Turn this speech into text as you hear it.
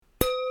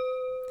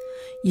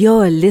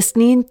You're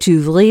listening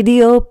to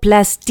Radio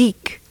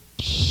Plastique.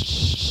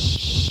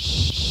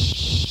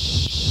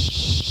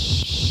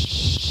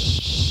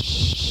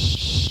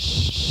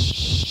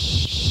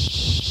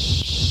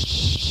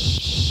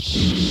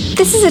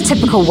 This is a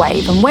typical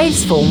wave, and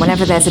waves form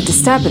whenever there's a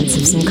disturbance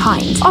of some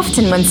kind.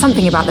 Often when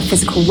something about the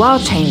physical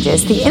world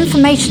changes, the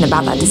information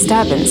about that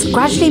disturbance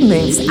gradually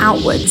moves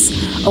outwards,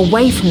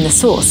 away from the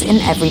source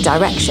in every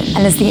direction.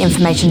 And as the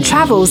information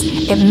travels,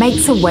 it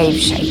makes a wave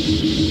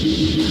shape.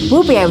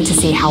 We'll be able to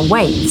see how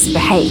waves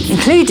behave,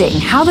 including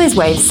how those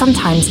waves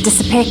sometimes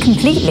disappear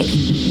completely.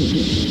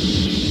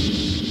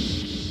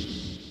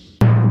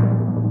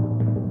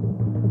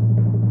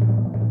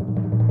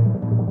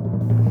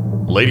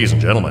 Ladies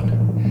and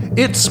gentlemen,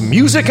 it's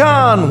Music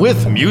On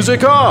with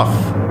Music Off.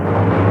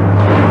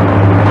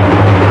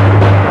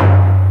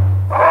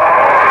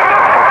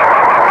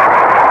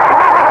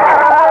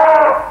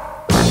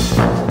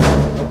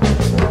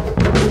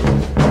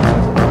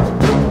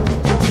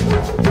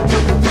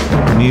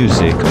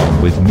 Music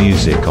On with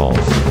Music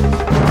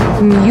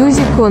Off.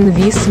 Music On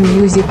with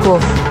Music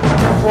Off.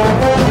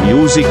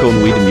 Music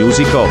On with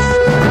Music Off.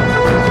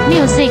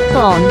 Music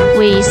On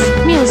with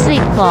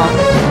Music Off.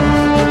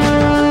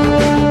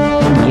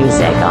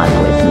 Music On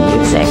with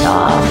Music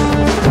Off.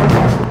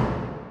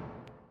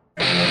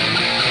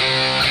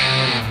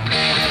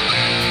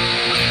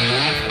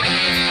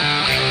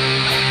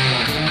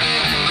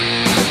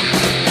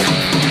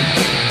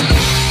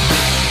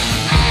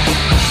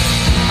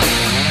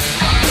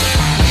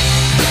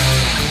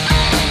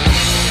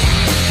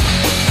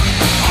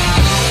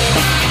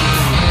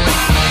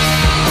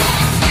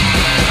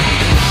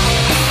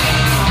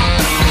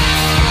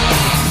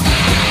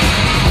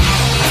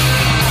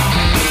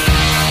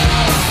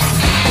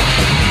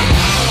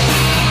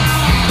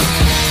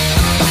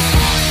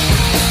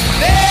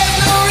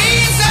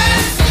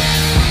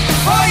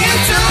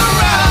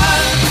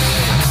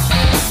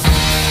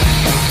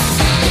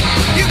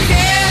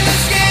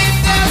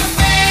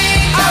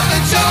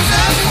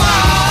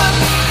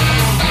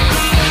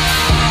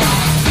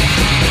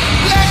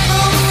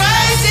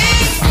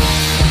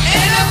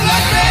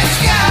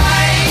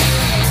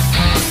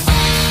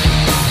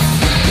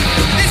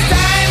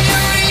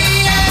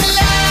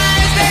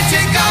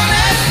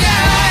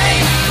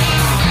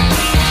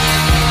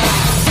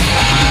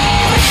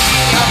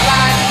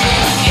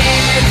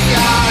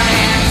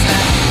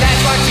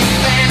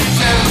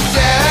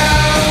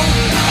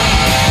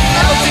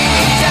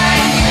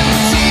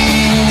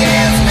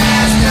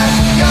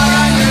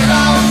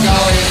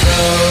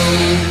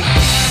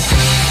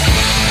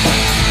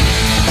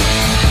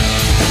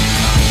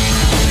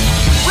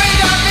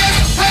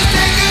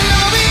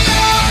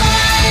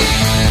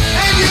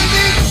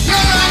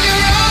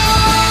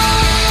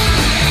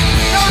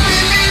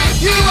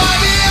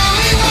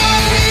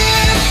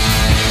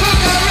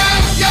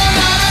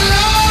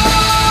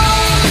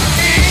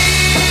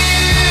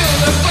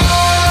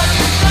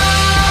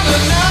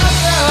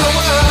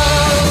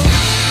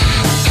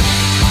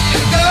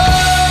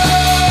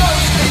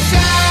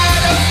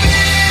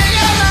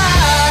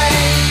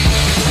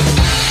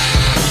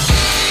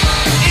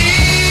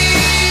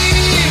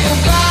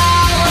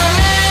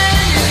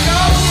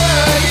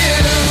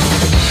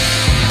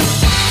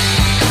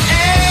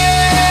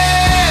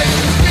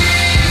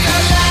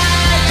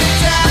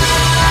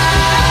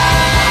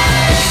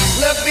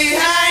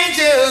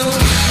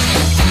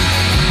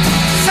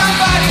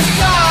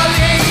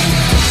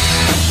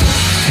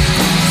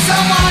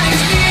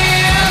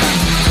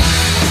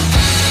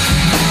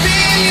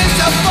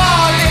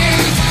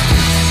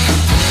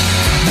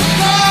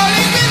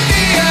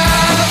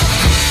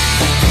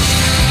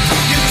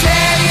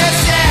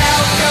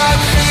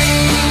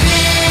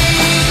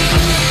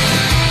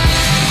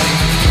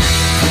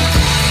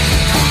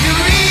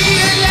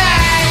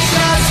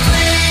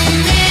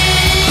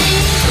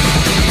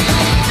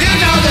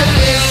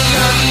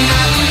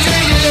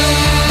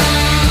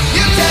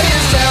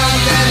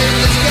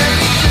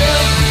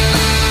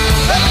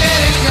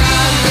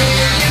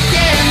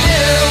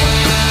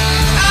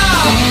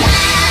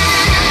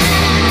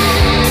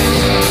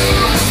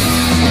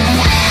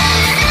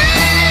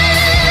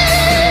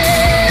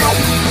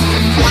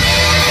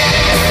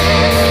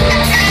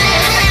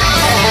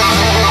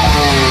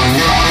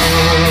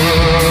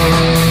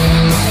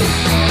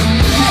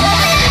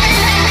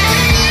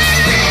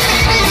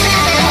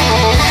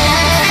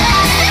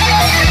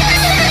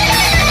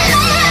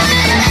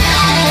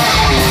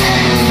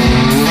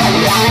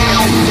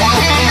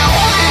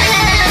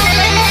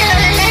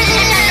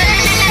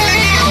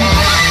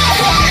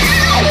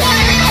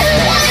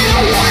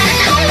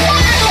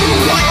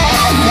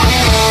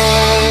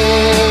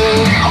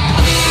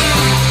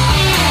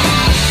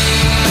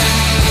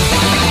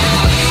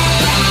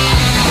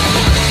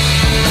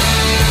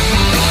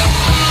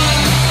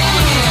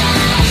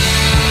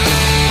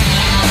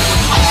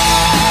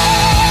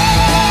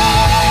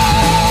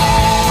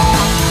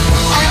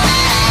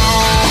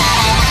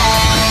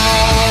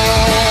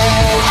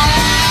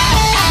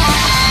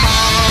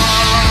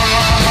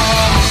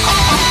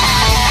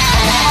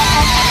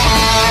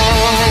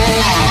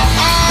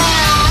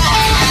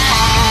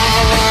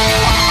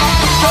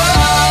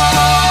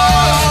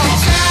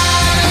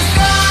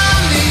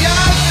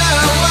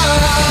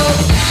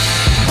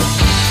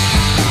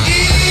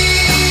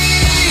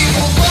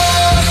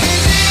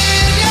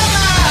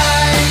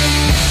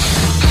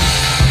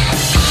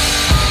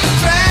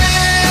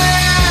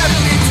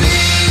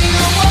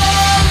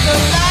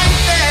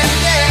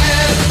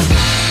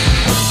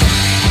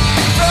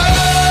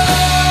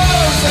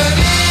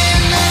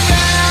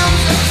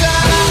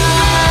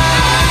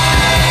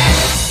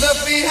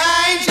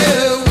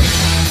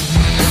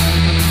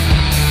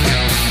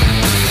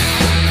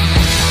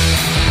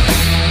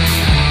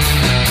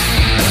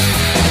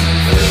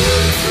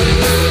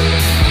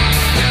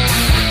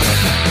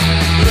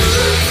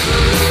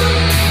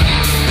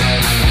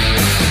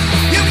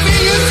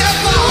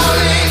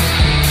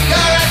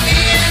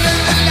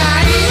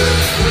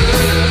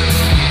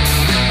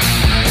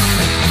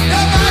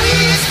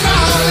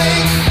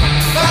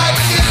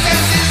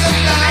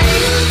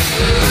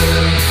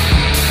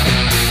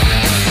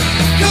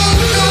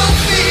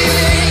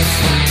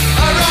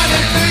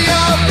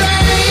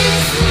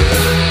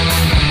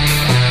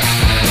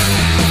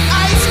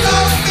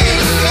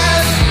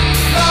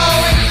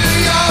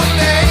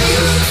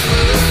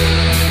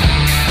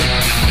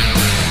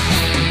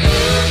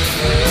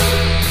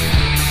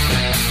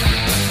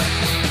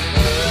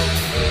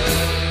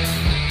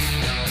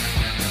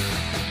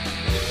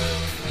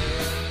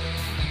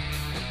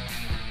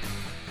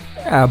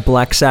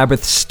 Black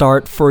Sabbath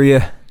start for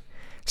you.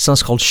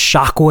 Song's called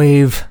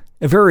Shockwave.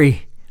 A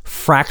very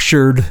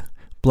fractured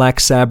Black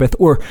Sabbath,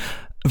 or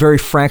a very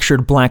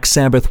fractured Black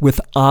Sabbath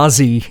with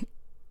Ozzy,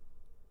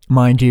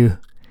 mind you.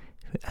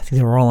 I think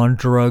they were all on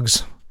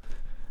drugs,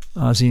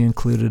 Ozzy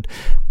included.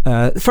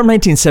 From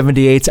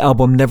 1978's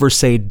album Never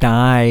Say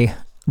Die,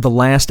 the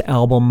last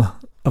album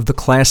of the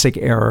classic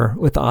era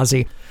with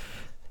Ozzy.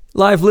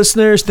 Live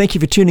listeners, thank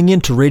you for tuning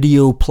in to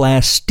Radio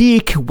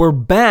Plastique. We're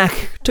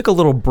back. Took a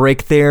little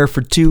break there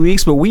for 2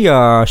 weeks, but we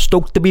are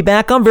stoked to be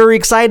back. I'm very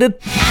excited.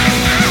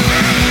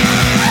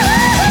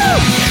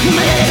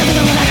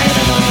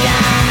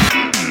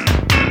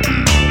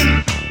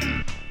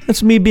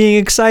 That's me being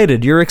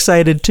excited. You're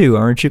excited too,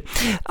 aren't you?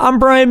 I'm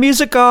Brian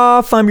Music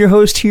Off. I'm your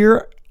host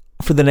here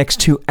for the next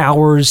 2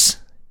 hours.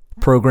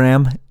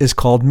 Program is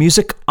called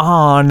Music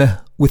On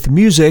with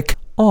Music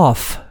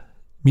Off.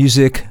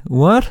 Music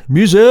what?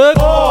 Music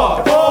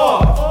off.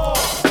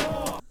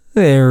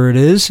 There it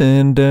is,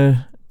 and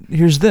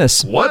here's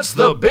this. What's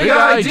the big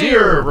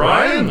idea,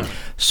 Brian?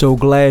 So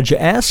glad you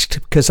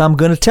asked, because I'm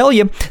going to tell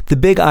you the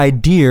big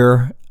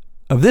idea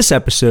of this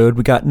episode.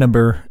 We got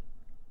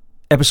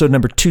episode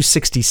number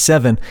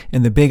 267,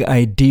 and the big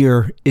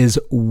idea is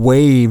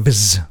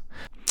waves.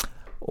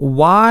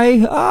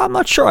 Why? I'm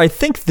not sure. I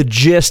think the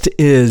gist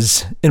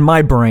is, in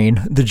my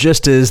brain, the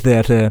gist is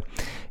that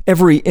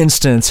every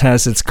instance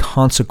has its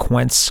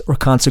consequence or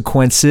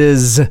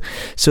consequences.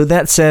 So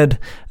that said,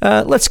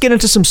 let's get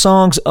into some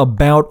songs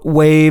about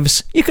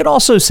waves. You could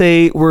also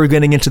say we're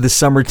getting into the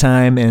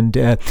summertime, and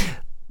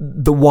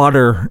the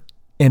water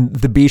and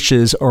the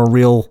beaches are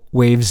real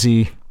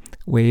wavesy.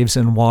 Waves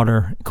and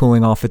water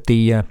cooling off at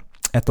the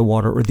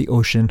water or the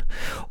ocean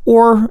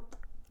or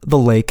the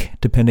lake,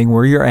 depending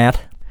where you're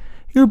at.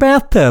 Your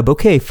bathtub,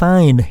 okay,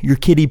 fine. Your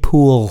kiddie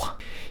pool.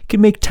 You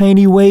can make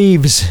tiny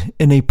waves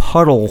in a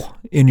puddle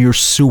in your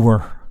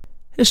sewer.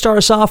 To start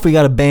us off, we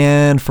got a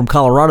band from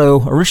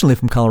Colorado, originally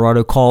from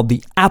Colorado, called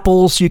the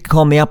Apples. You can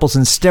call them the Apples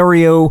in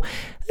Stereo.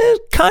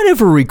 Kind of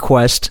a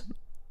request.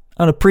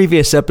 On a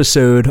previous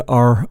episode,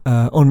 our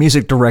own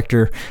music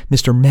director,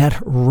 Mr.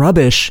 Matt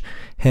Rubbish,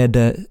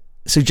 had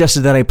suggested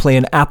that I play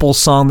an Apple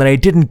song that I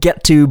didn't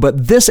get to,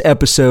 but this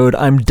episode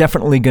I'm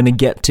definitely going to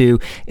get to,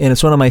 and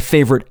it's one of my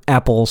favorite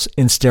Apples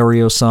in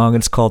Stereo song.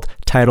 It's called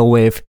Tidal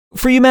Wave.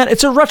 For you, Matt,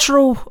 it's a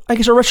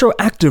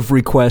retroactive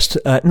request,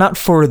 not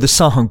for the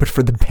song, but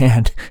for the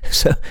band.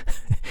 So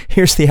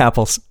here's the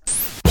Apples.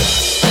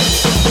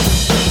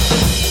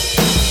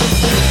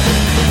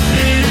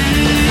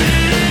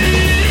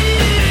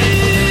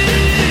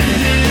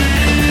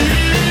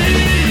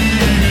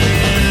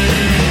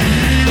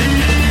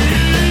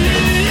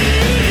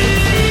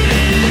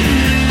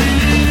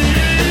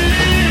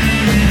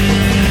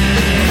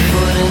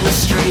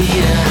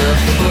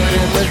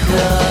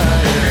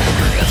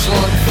 That's 1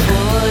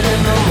 foot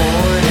in the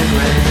morning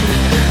rain.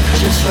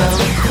 Just round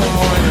the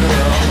corner,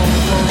 a hole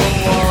full of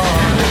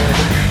water,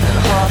 and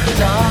a hot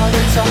dog.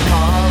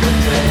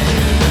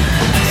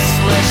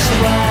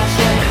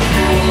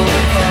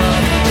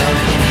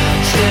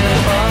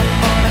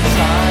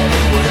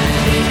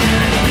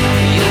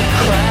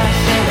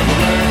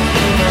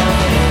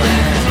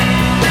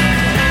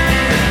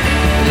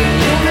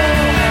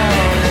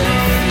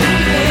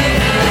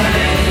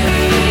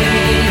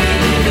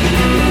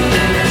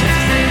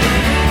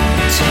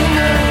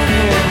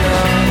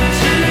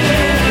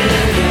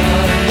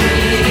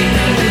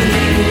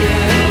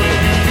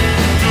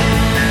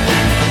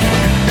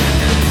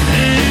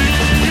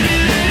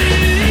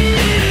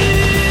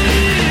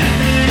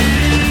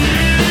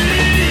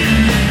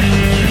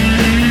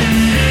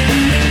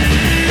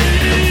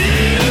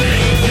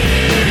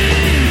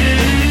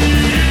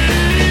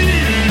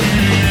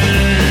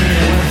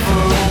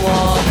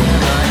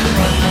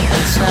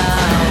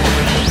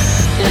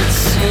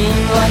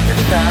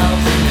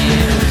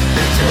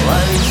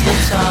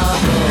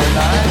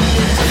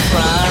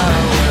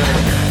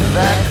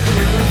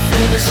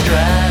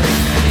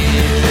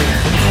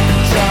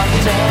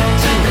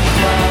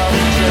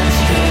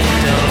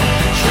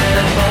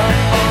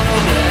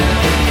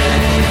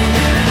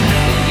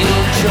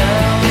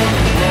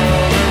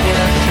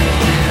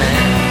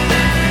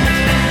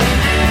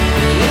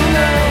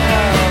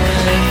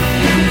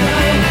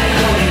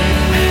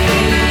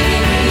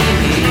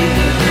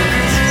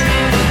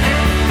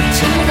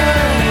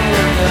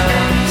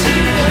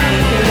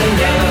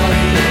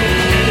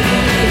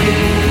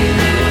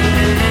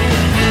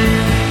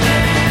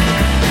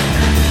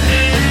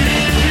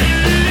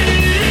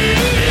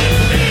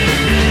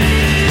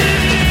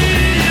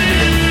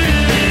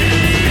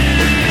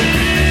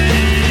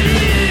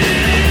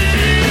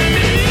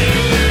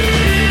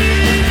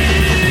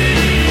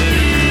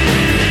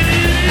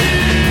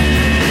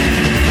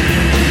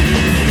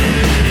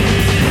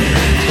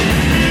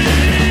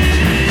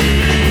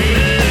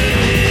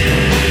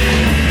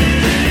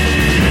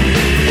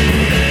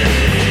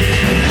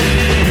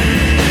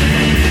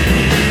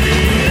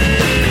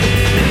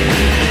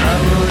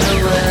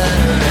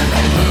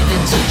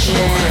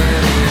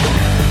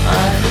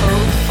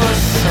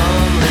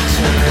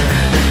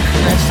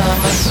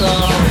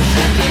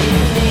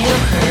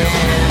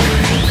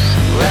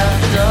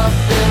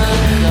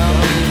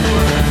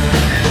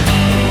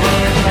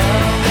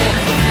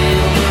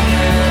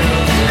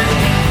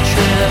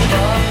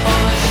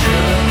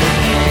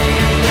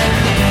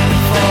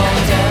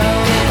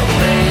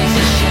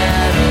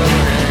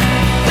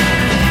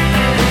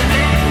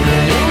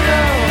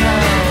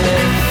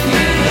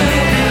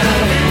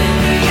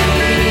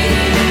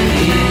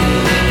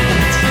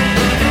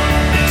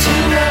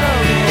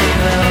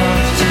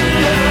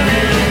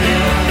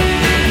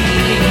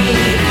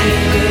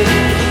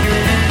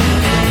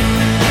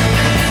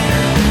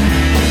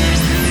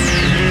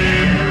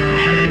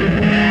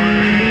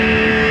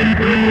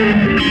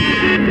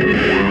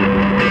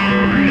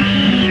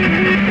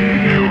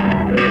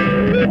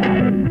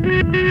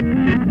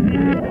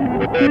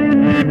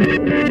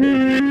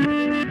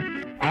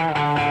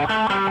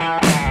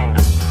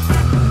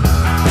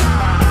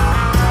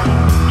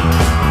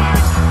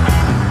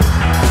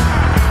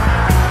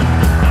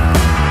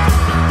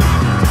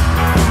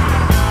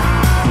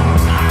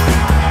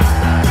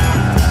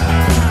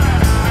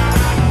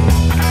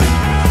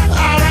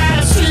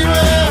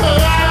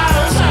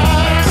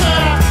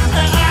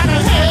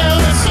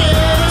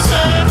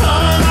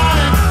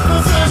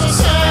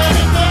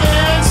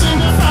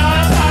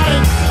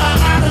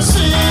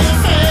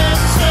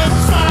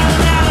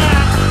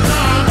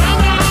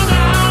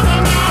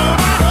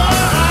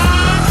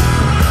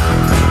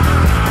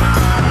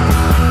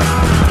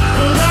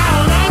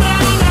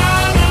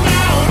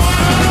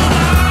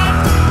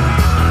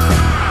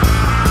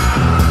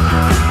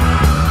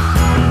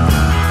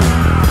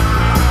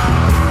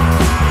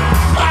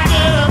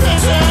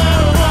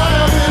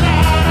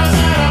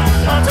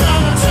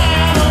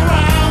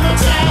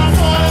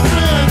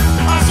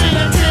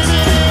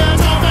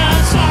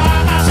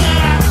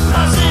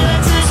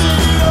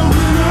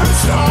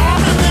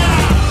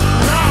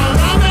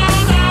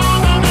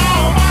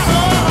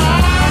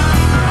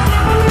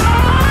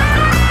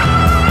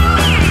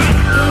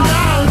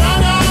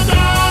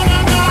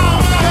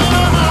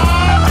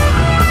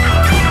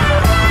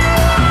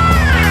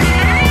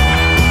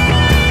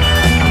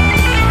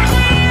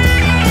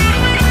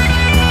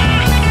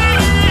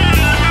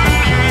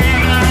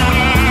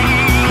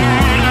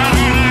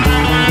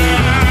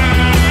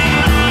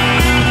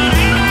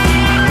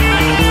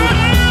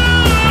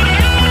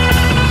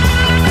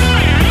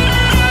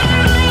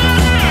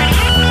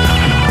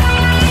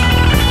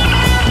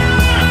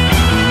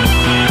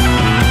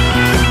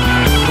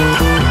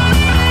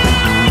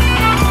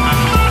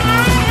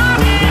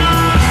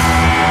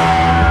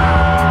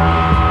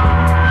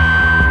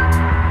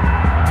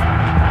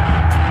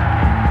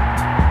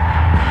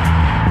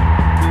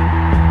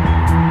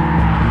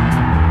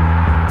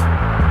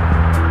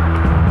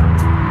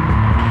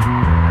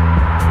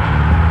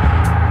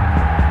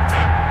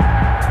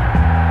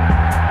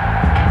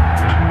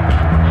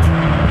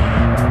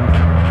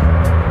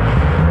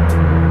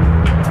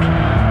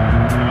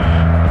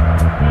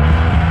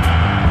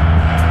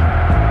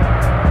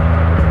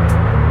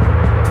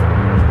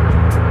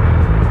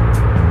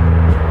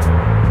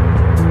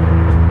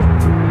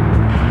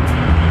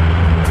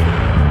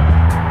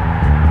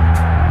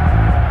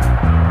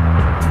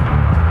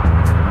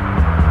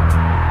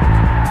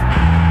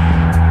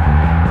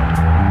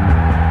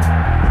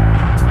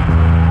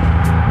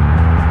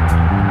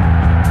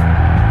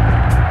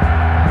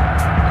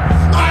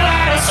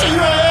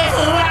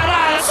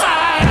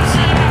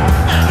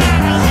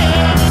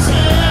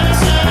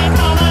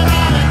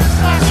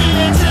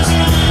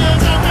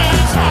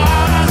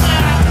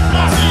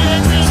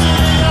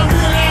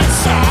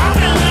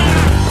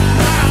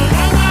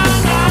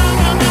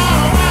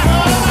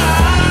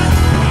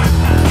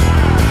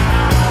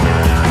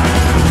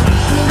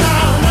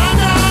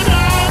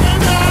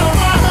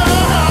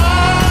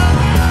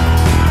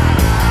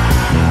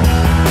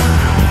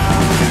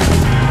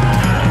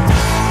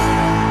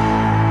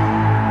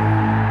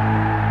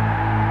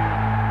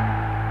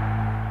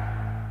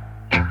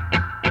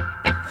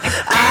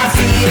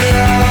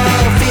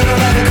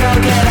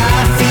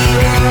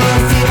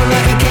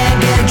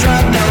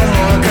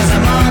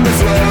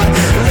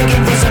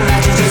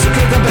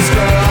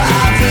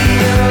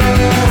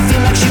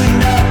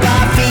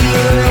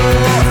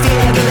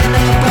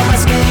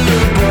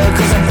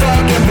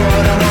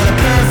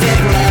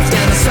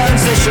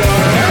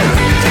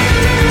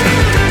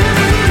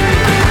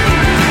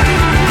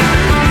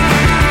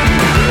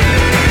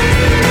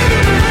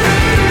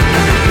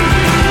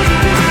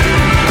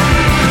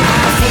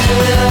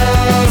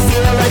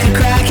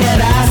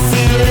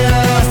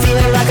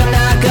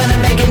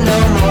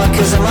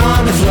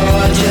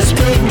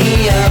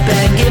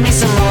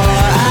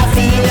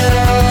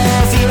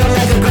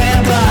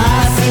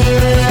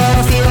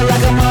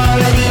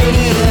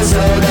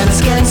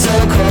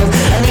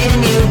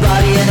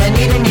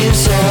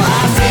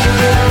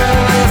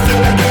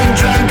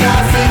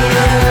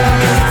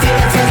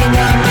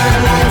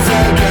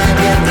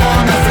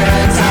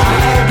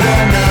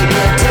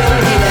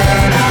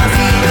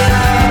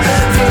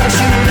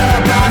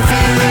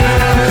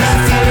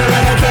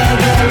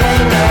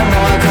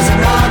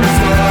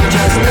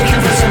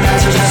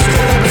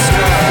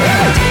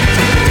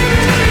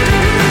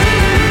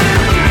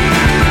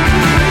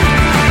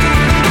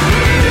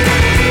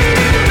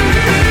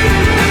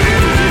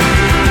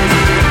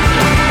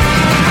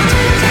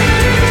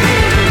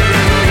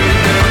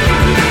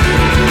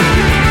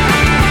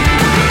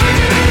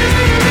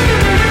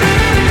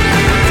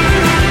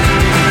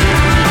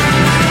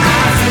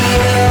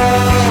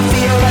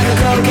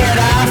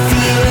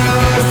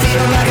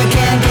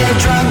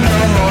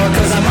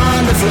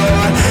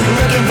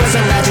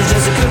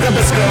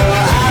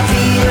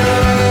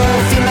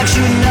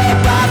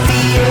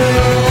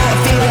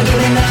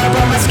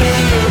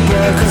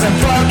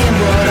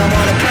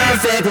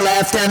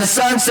 and the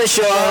sunset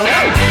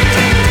shore.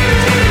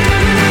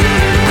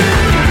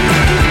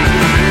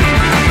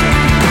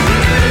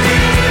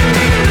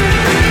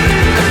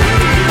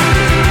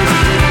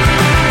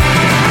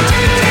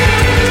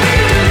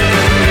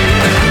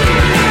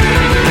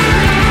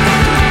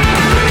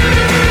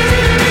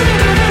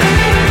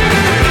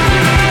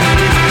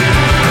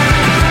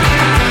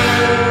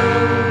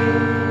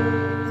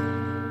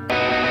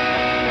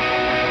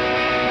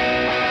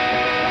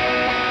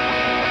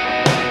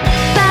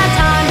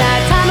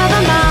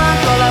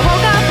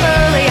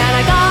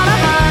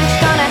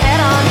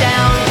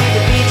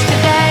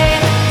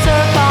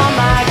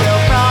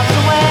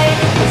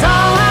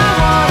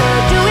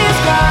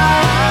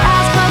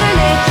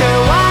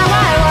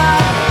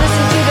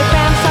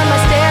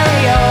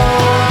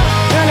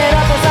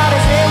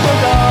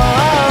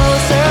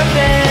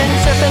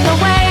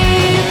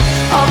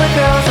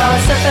 are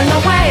surfing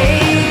the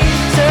wave,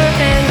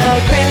 surfing the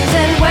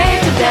crimson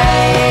wave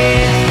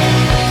today.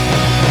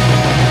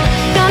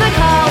 Gonna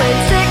call in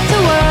sick to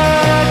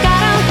work, I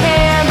don't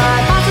care, my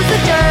boss is a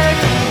jerk.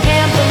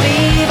 Can't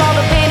believe all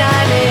the pain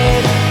I'm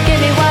in. Give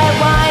me white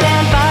wine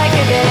and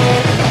Vicodin.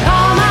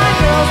 Call my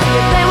girls, see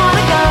if they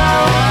wanna go.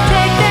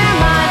 Take their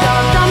minds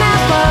off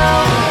dumbass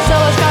blow. So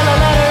I start a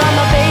letter on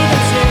my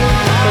bathing suit,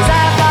 'cause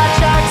I've got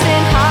sharks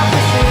in hot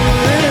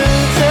pursuit.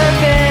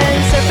 Surfing,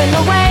 surfing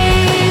the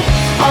wave.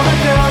 All the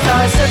girls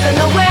are surfing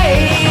the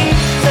wave,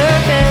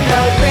 surfing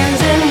the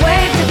crimson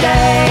wave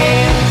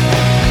today.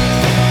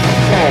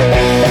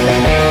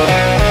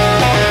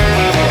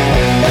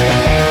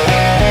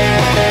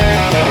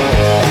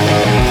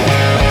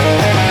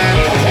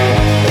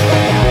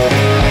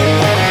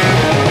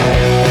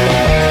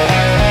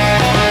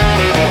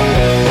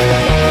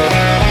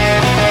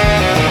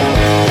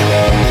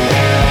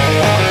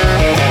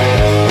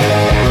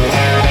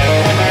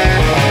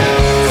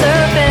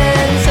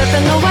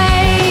 Surfing the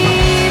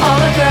wave. All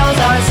the girls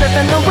are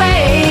surfing the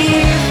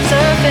wave,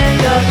 surfing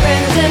the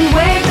crimson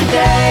wave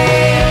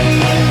today.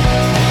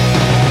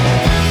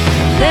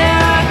 There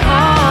are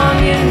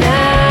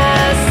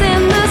communists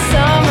in the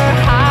summer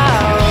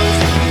house.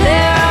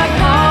 There are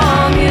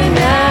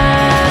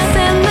communists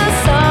in the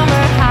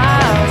summer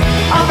house.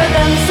 Offer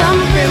them some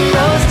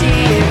primrose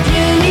tea. If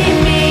you need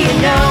me, you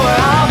know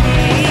where I'll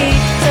be.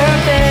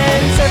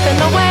 Surfing, surfing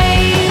the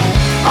wave.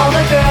 All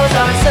the girls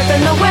are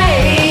surfing the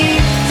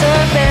wave,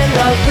 surfing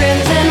the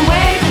crimson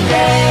wave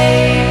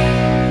today.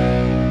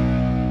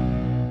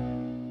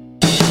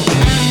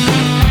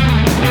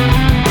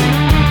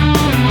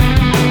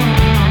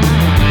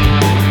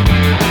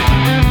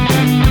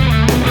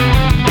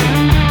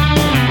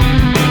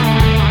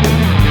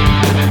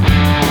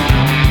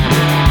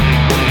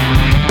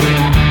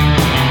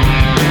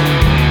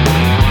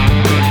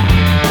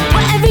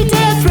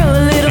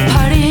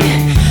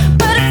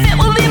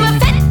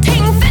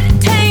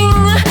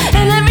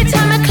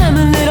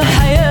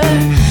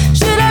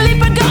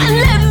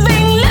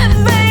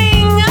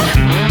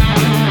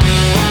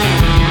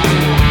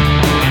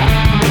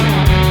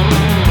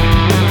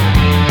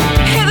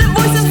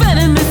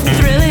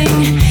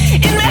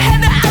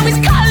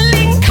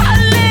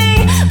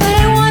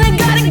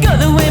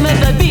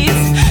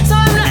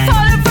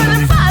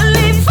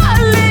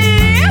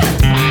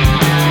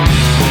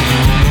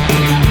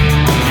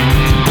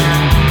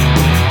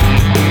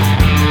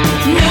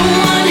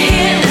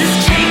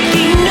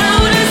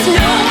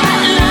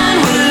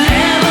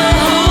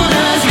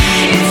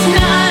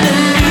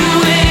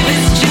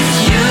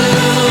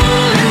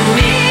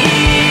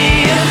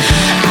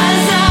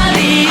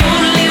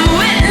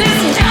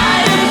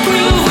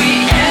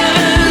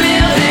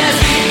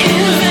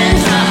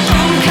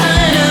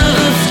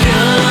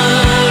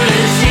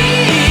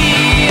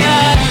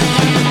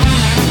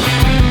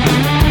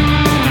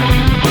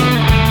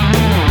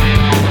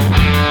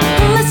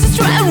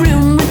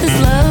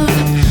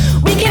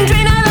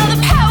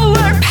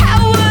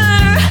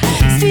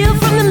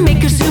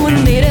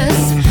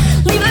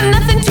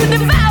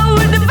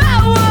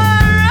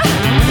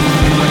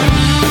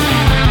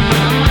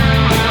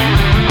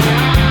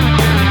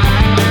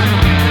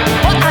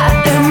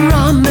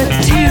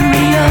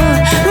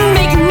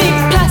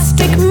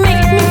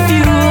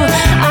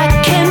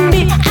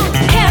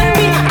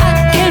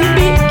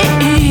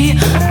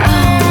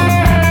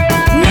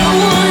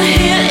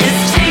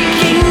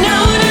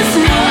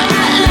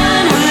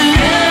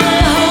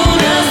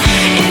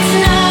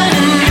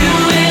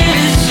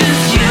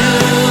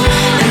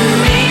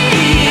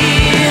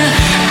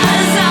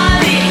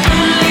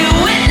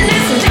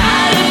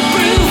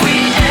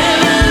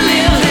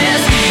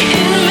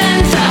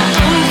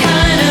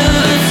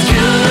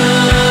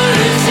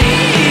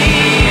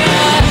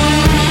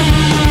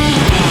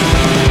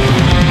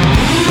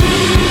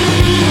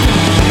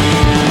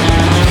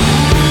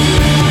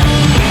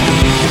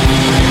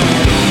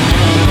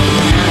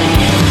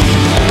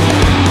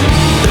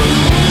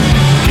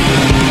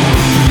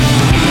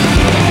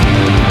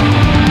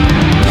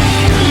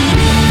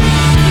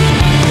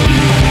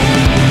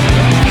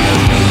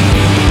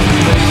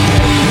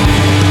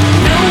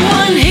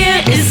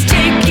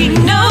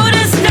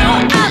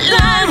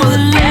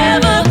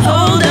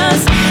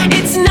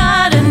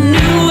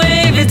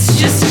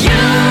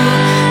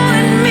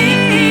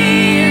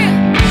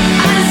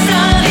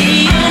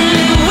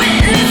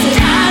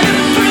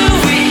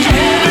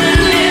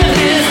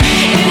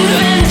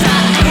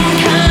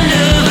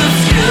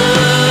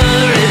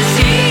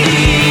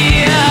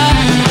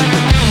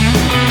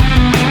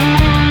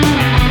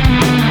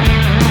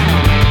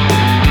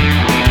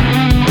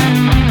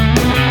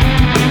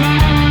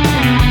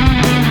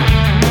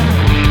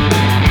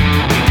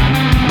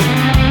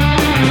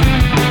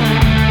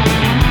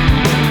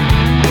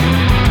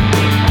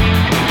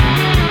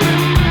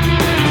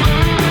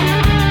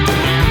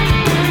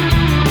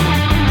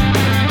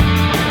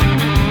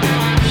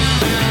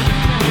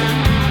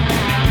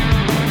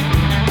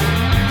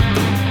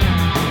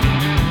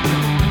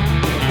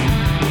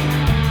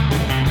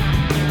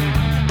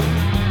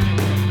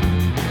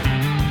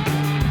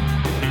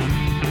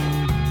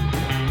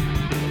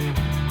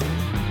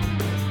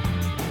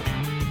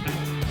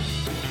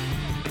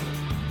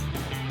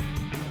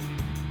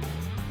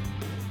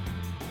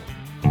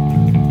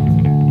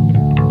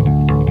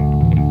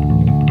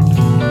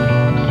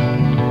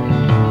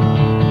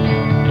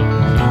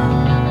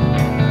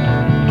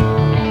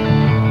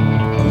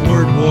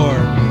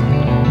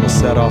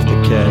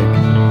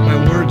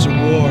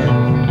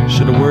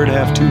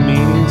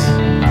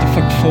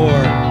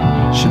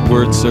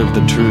 serve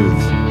the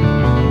truth.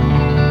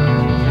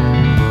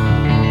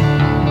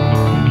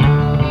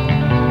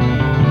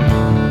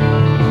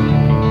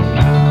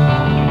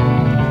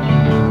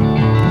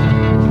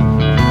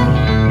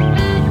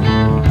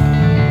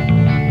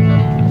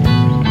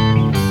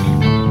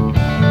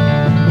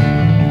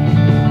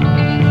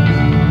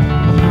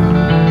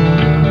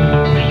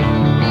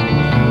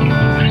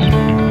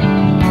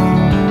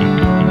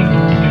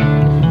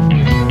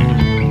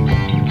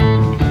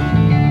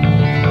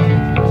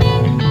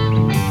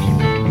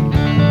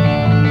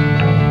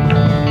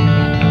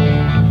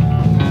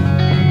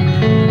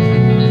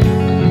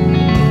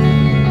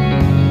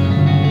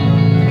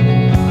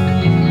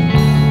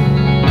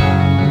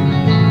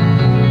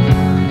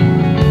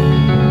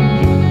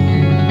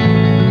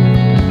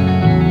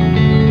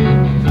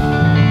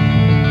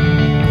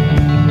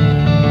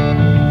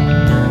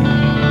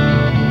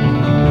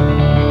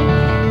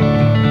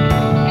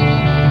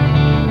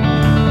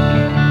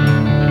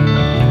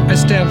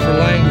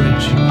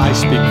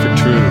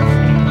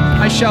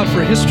 Shout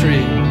for history.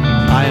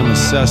 I am a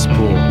cesspool.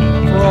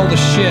 For all the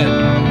shit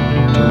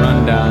to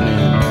run down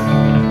in.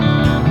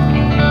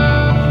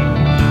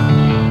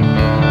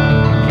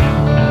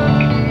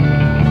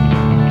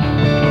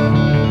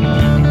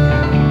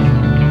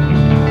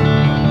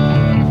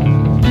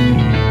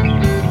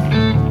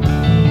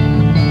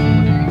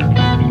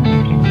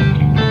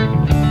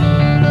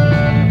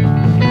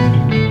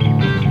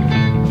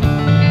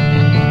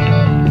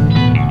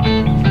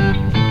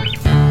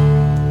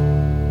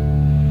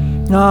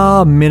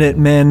 Ah,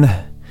 Minutemen,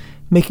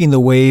 making the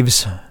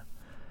waves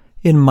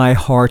in my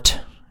heart,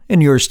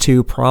 and yours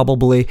too,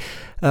 probably.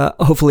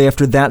 Hopefully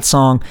after that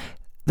song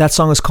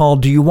is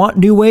called Do You Want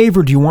New Wave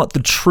or Do You Want the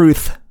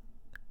Truth?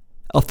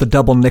 Off the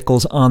double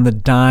Nickles on the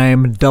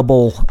Dime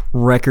double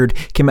record.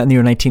 Came out in the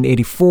year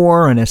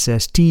 1984 on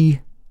SST.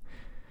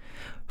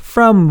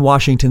 From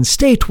Washington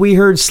State, we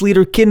heard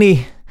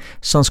Sleater-Kinney.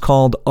 Song's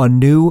called A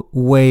New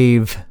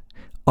Wave.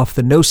 Off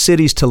the No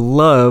Cities to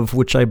Love,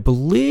 which I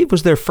believe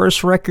was their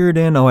first record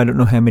in, I don't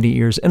know how many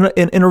years, in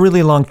a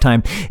really long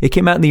time. It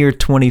came out in the year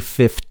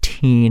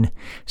 2015,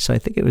 so I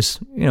think it was,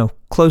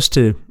 close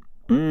to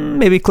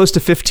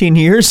 15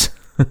 years.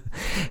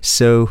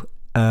 So,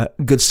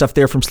 good stuff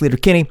there from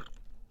Sleater-Kinney.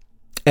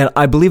 And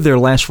I believe their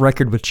last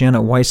record with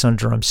Janet Weiss on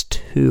drums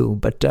too,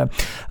 but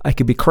I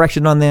could be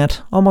corrected on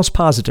that, almost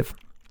positive.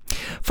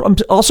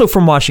 Also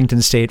from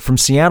Washington State, from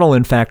Seattle,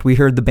 in fact, we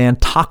heard the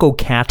band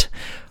Tacocat.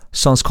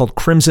 Song's called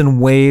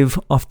Crimson Wave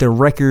off their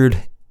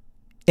record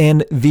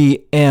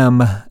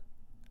NVM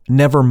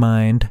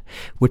Nevermind,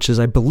 which is,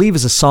 I believe,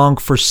 is a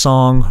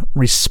song-for-song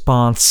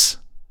response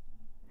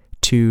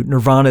to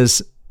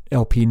Nirvana's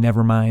LP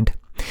Nevermind.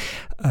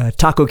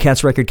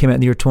 Tacocat's record came out in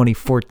the year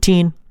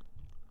 2014.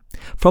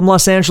 From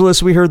Los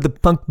Angeles, we heard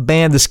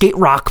the skate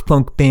rock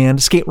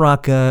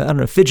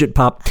fidget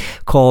pop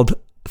called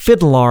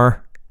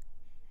Fidlar.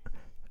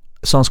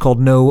 The song's called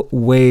No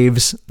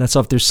Waves. That's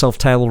off their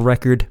self-titled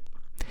record.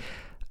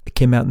 It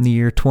came out in the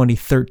year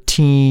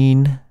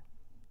 2013.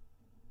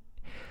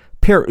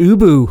 Pere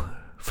Ubu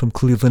from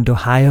Cleveland,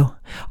 Ohio,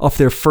 off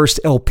their first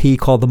LP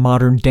called The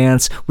Modern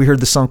Dance. We heard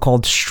the song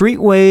called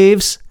Street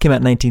Waves. Came out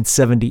in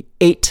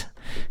 1978.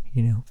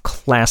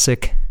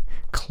 Classic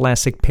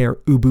Pere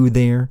Ubu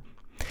there.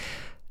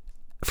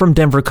 From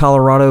Denver,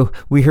 Colorado,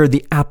 we heard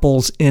the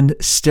Apples in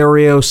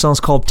Stereo. Song's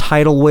called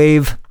Tidal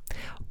Wave.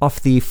 Off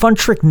the Fun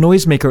Trick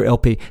Noisemaker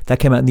LP. That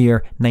came out in the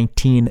year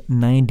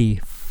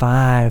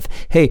 1995.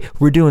 Hey,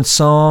 we're doing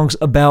songs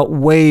about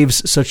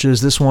waves, such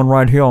as this one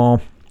right here.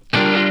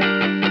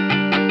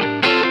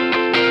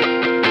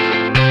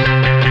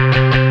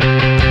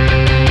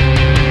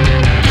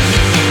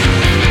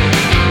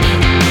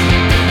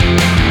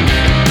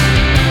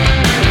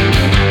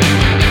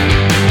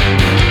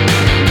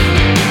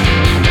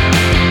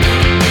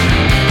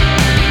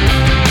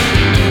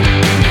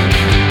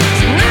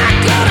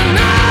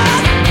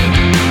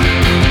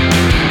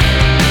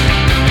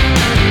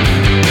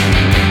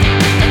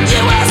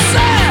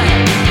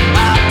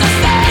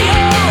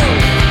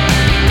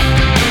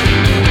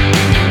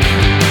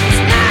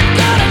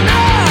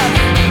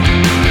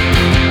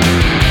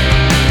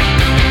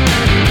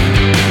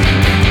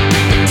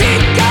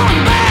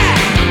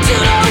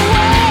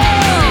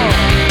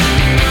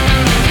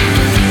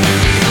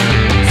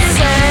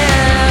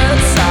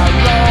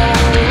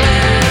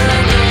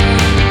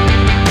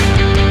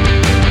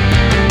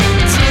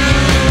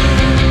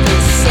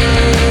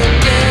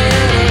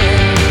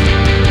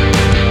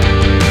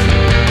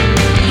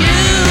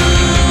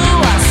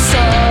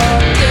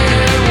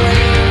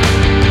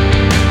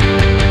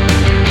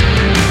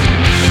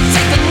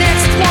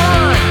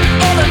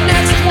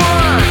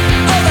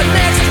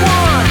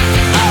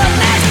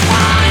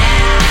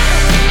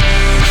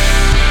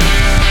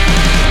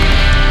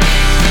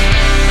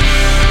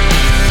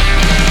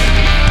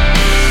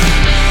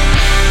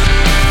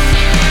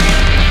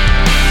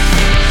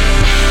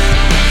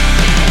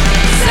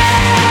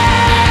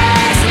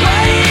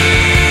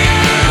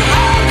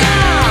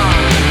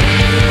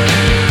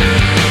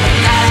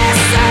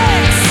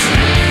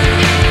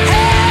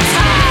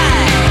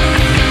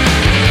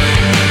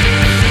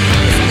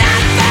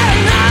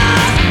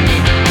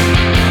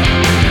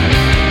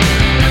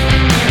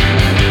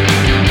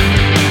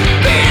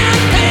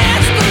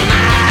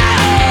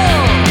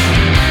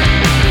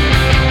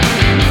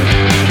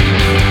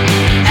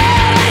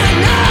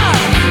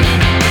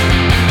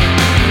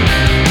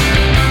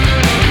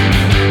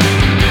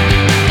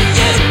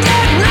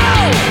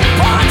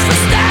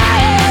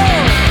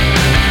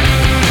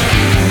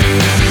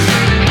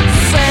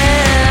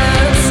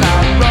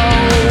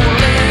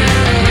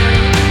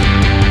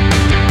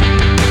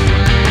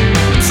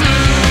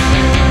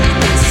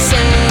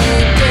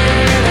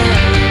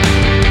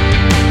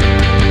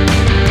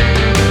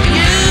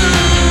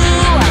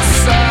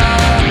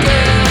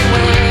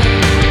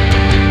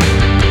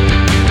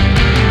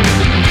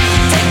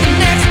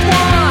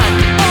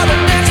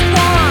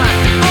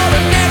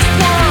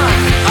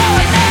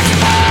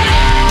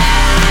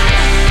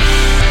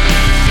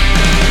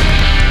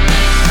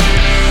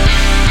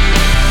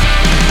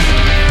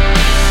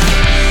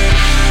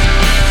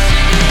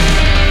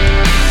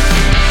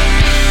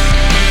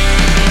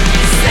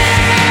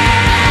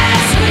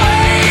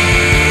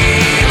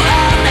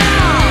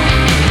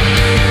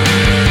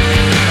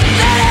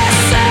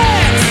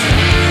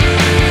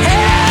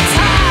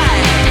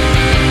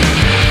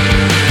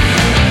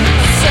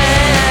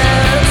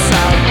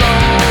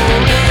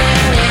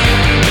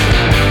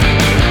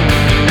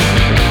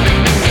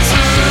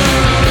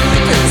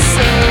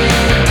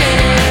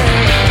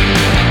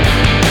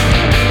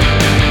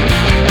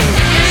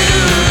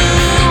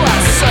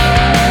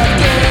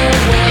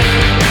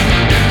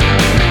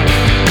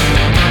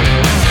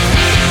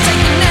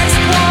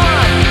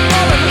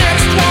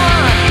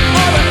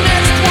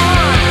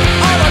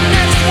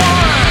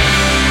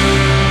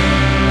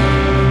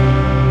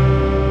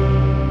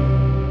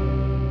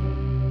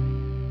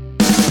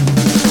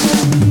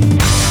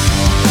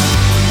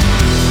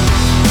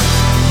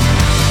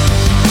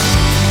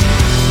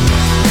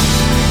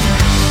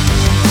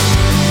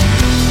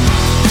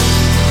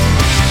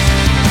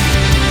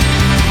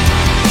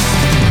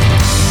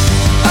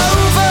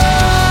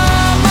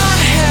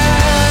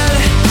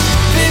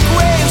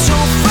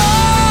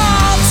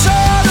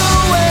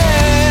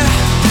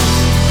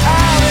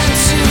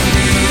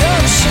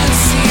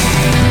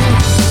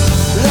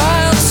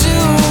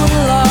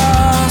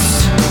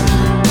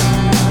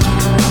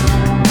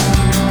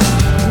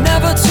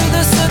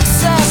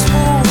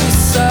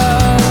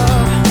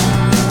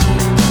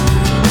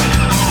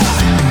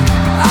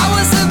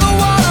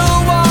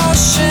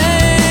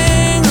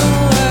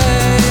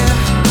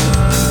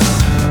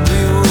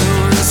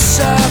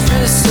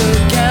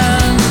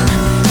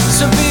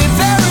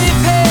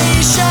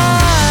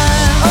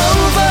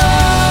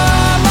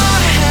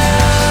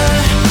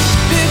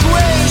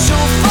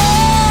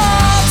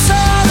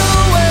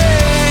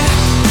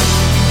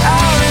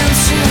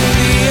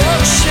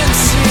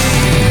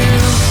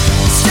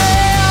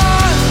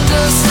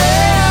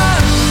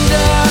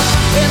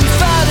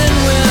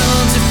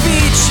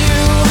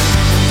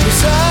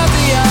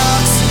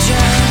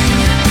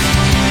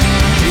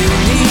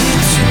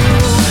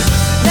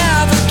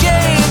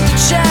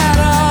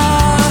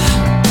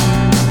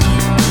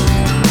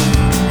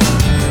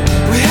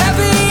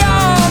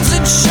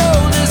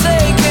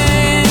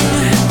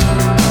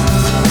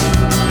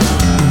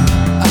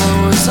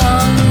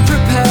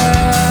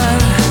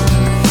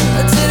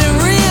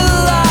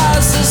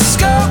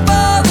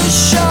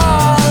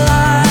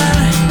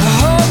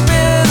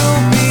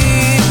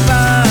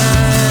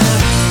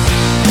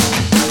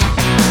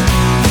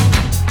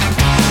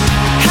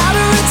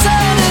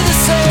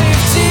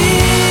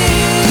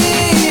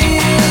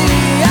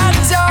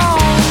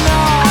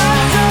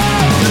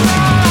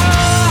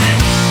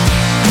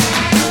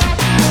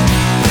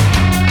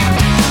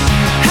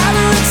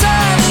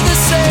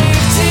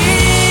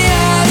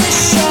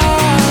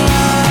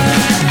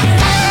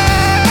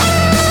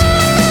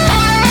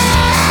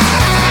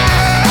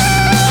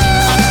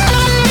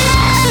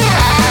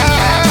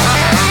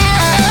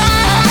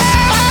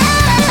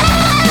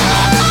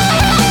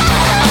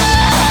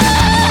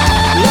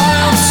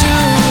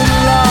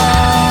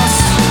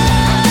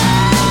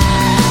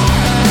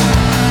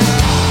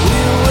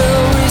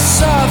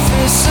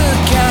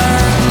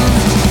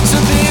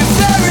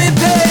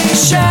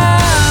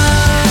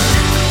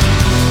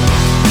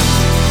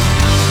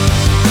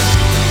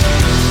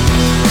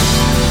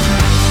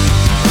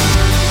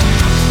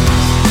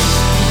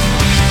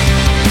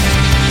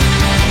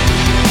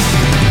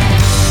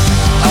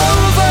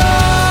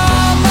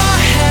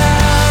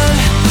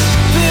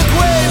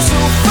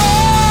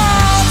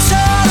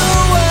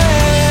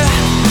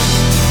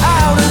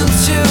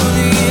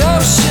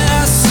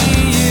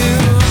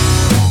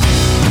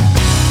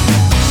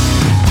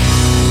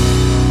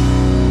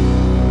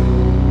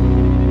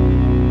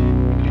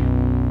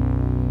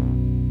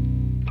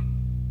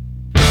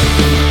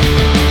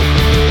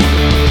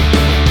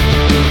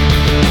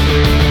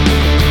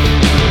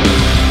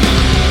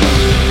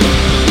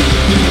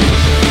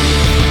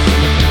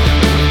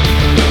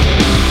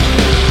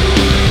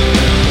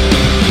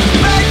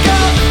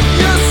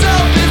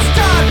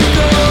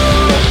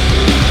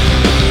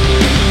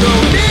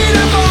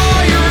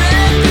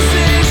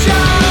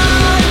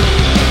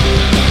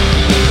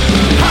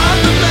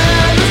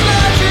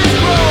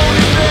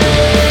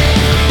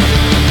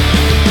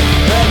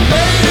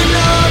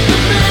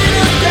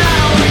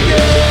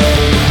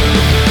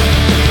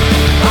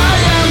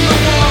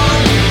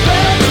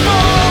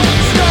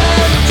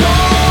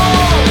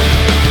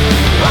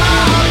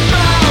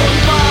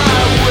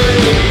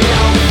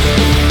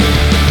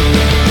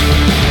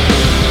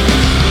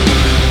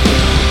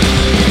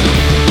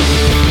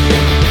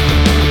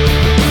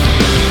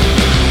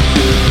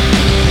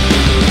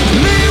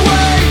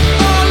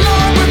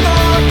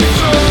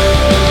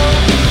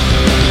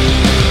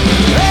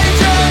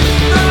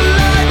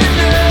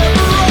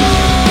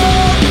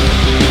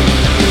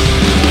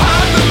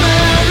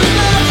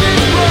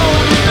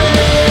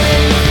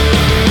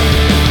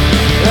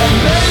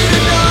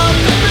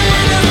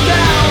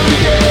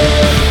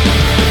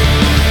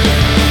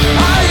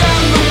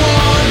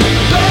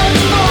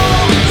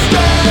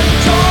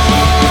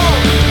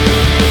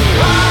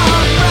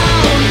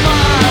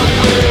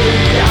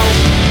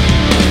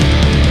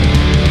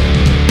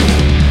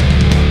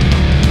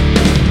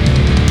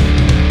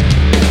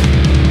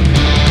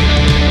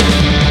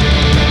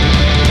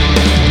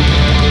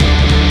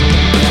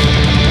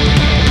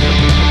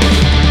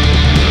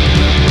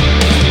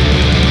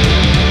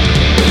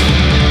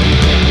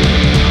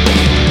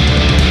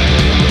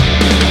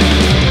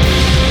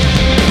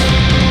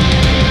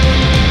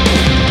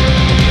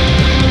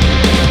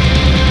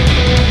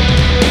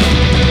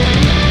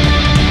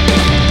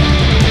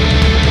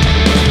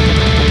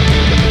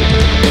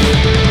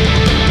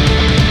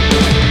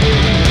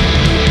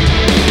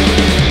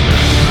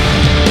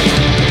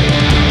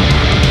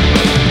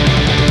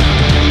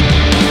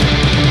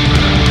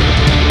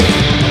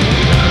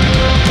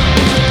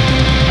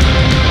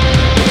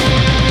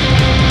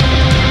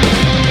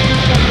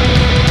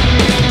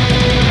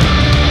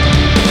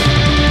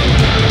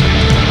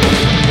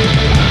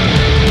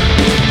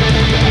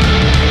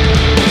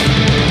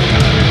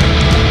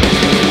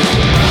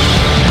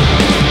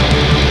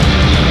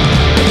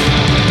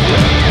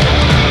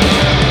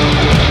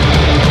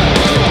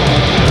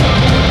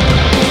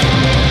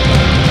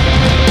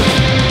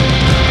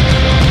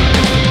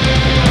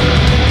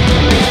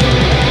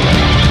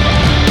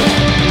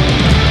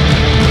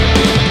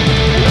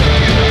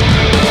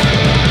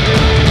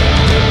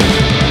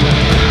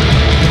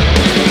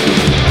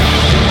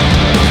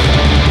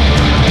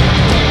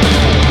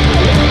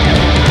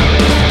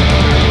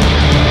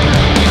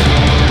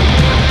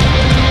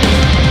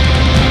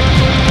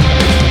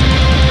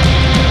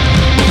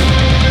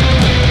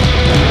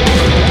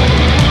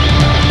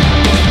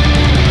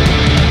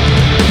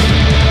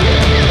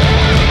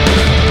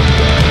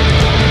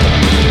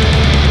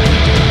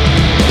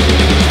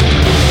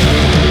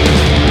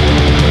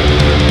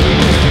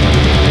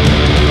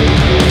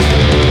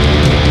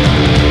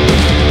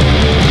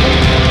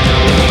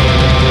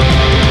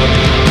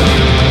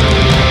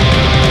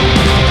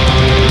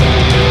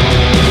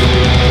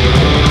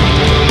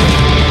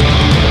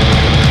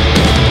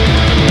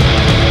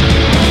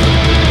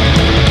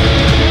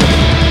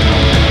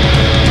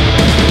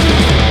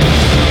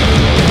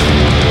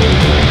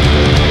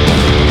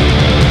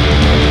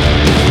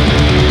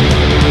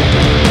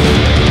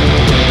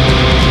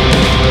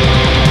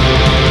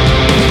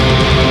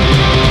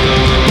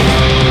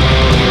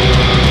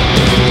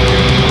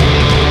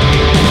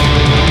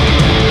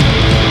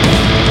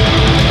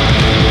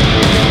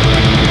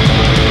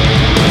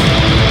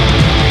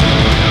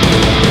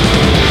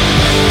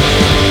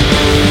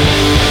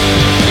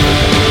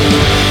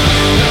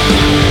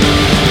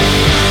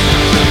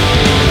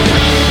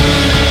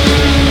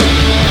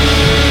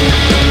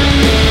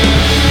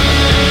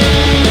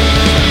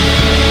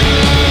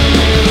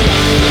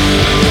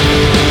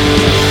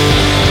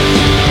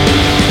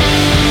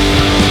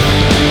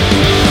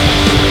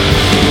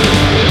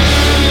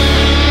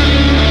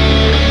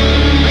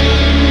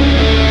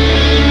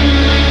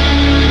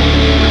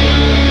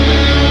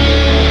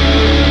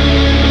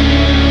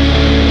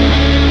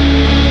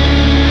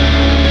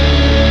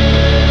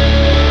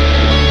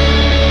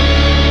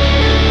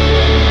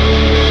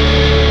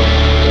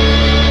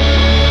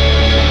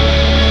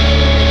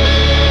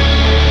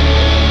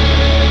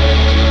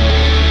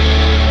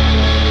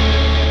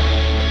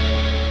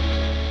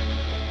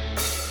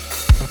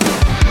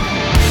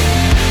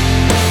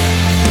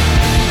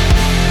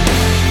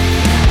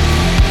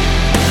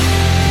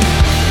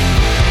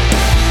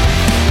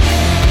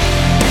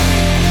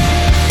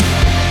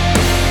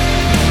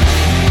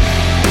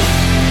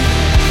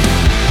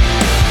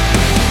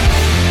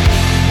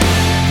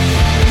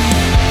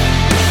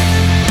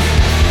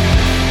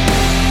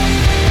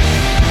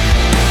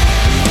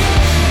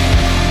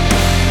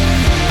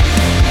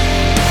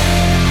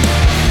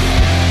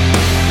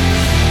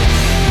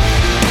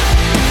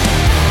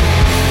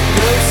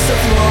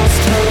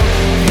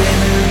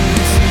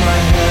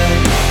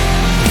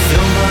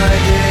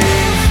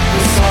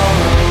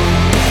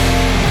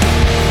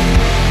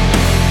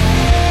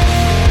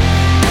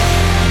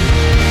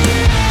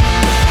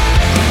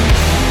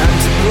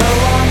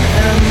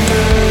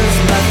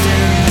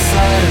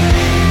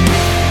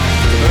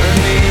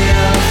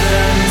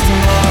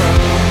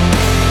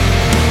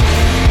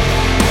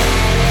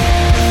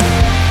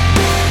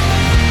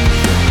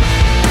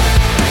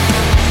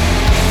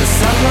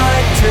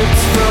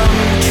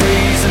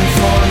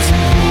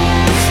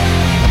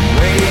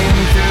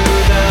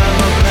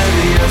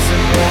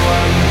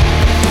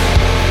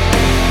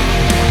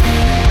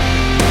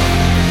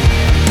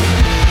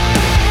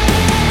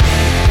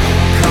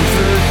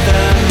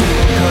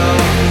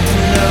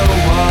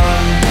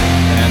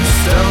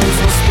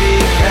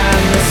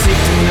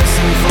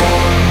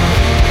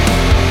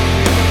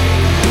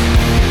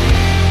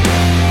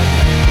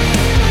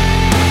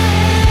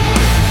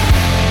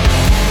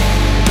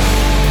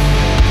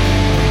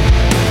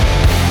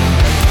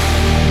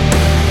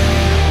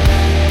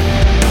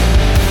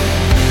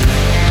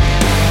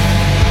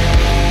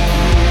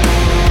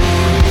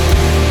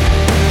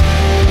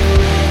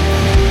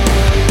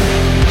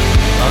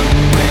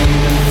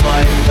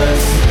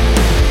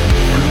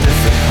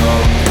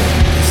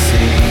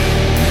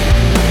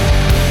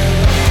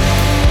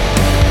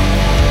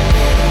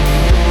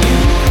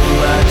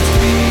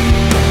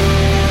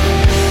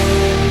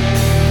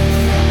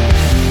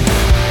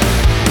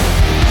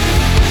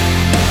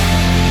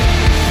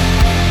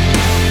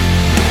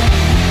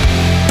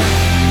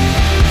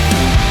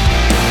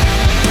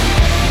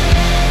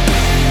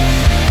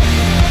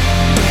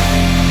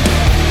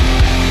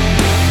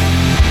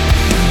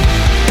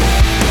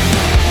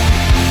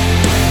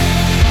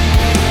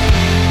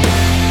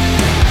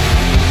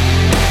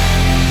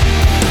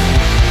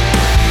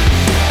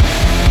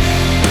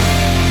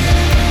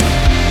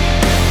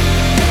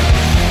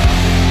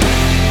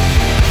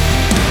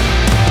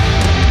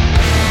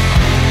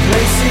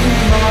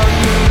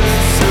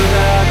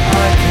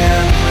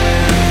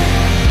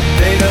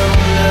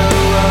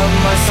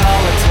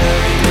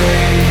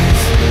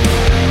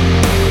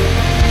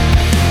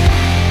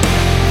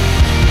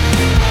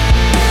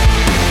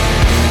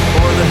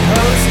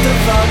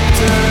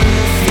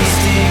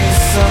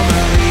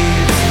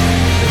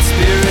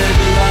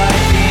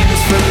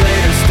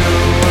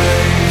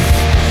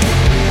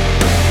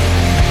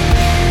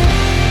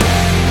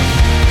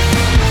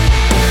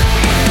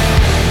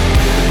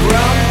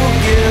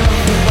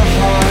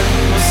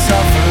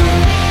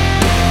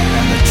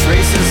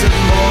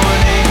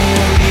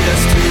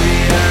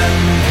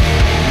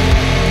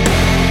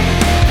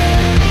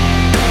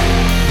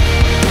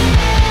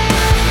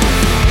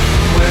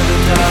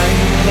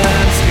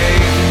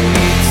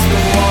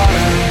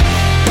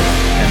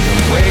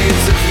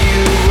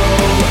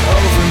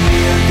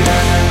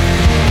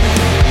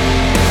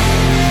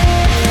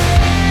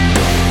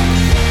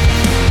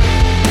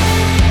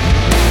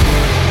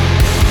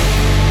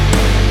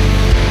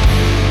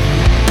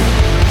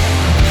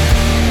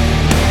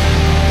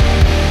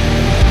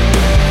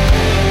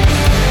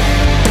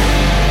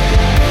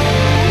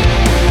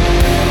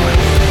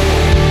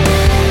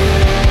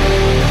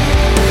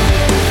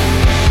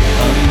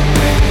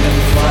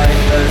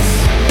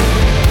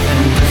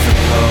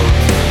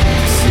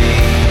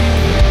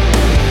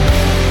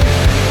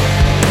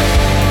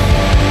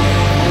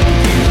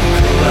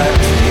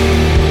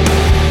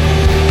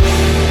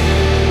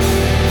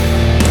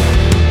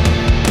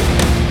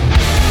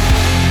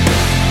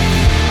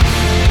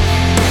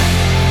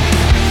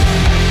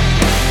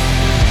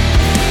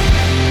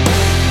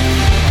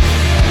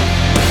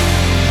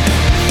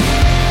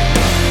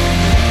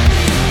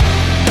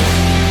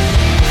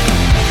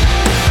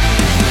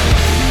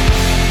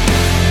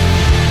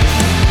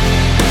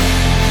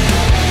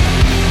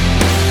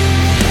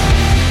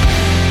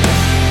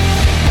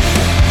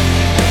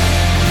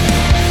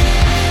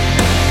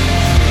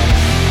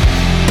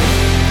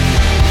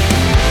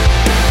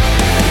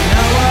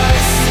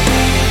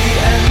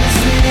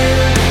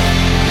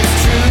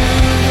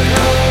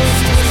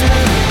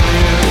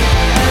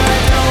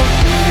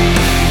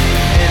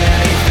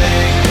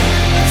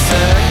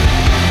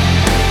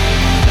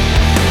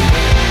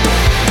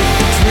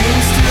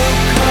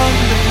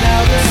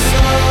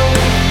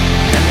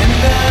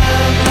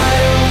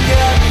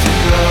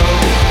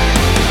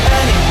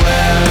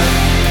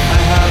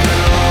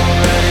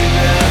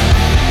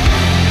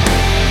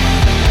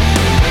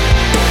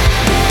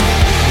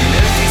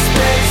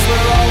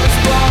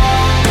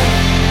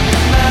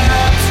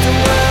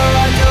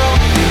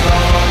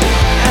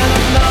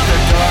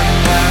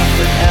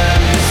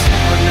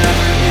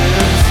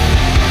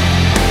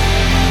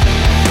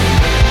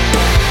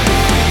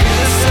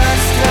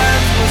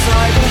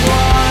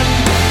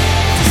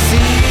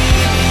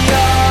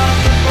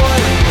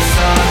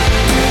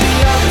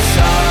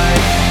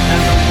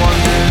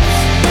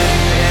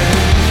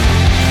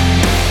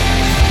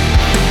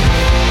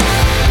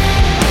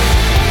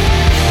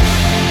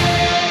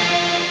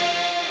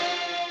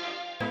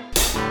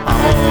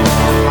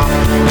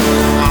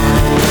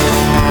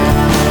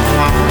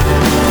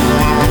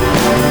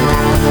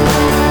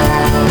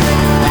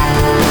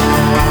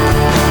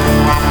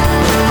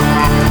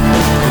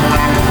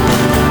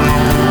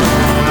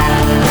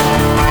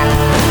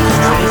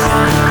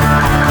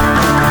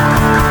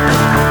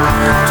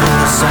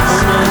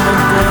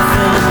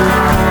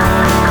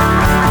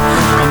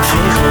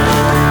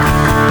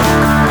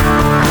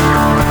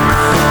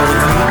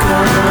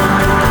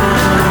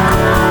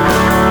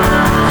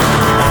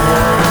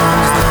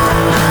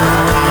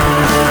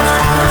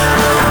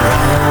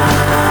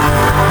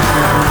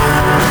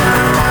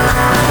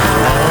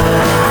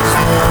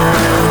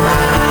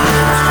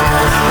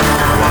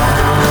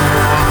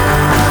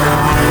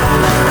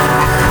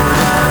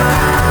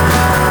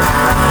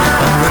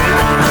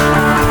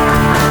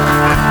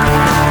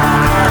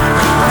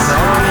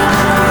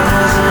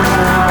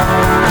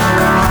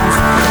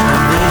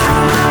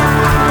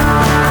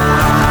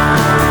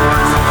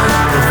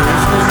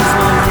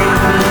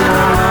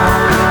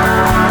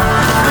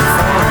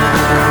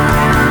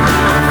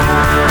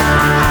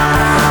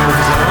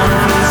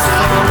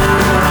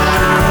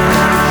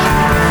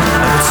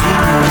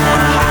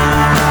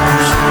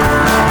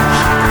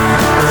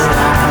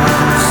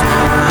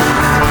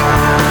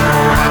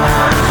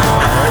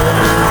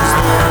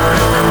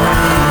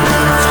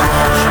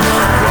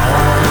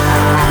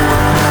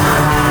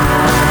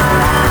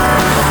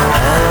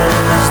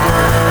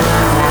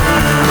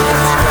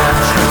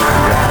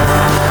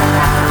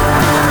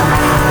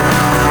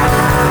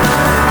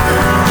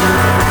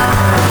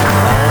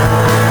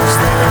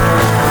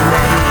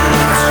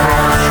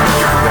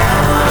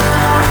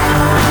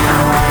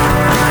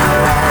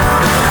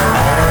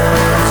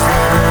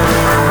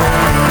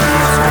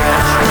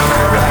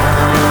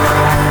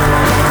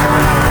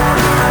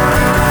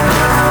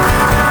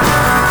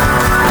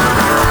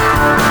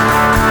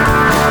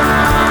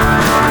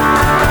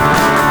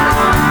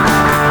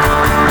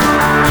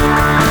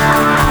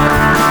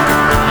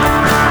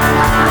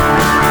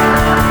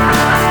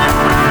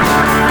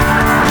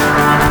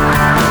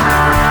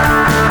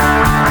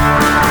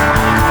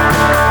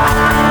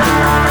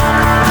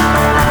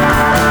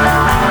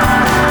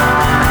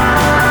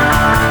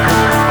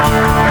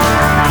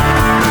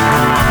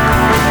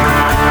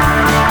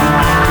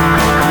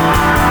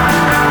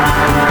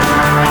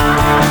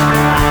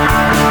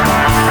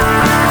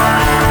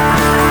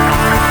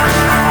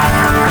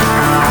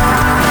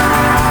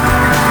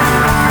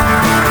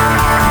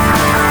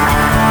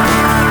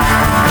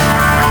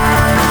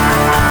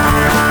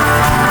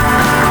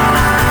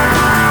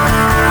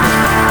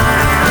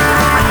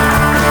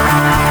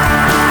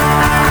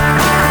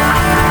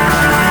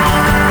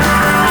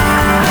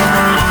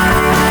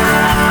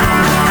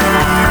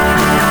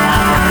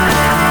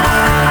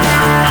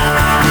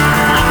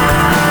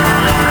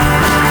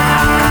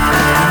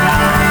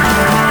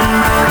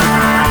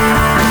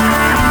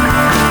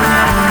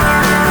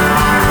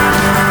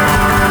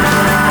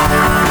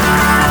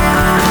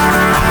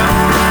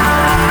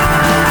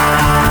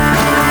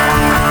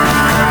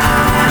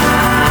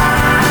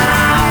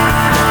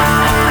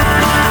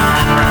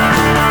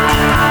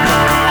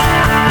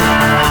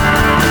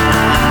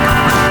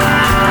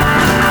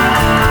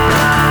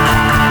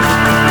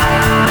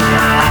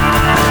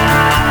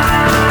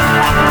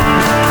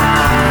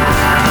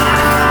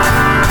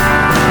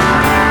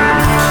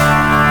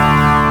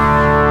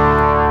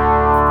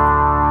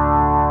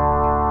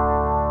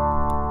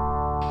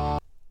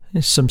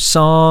 Some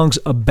songs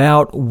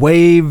about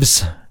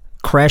waves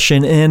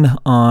crashing in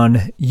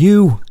on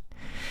you.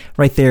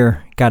 Right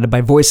there, Guided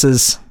by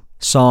Voices,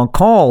 song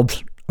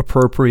called,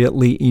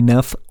 appropriately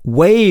enough,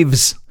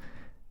 Waves,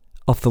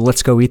 off the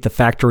Let's Go Eat the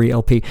Factory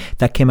LP.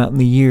 That came out in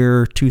the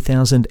year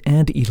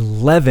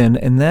 2011,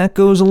 and that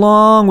goes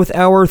along with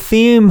our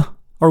theme,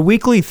 our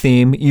weekly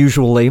theme,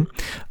 usually,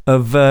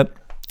 of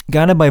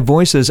Guided by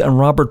Voices and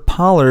Robert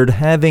Pollard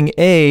having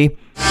a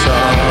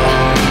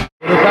song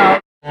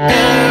about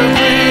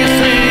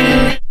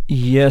everything.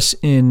 Yes,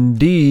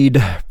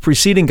 indeed.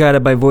 Preceding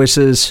Guided by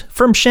Voices,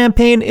 from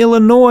Champaign,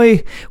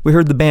 Illinois, we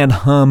heard the band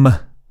Hum.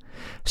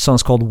 The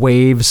song's called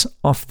Waves,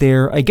 off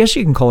their, I guess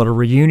you can call it a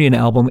reunion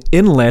album,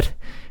 Inlet,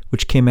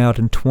 which came out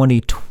in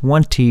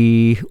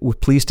 2020. We're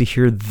pleased to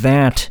hear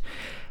that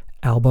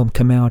album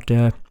come out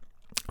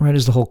right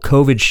as the whole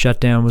COVID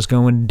shutdown was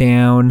going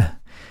down.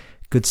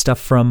 Good stuff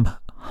from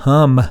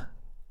Hum.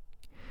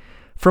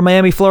 From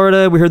Miami,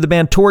 Florida, we heard the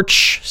band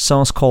Torche.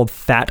 Song's called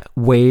Fat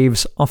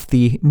Waves, off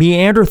the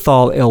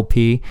Meanderthal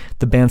LP,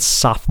 the band's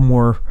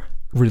sophomore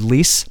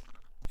release.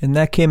 And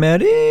that came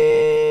out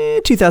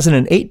in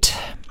 2008.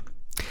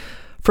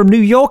 From New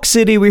York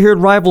City, we heard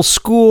Rival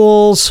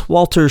Schools,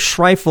 Walter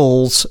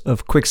Schreifels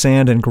of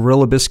Quicksand and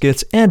Gorilla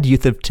Biscuits, and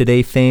Youth of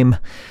Today fame,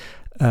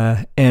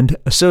 and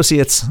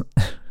associates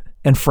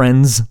and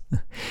friends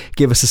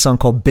gave us a song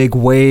called Big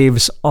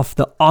Waves off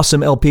the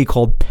awesome LP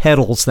called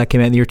Petals that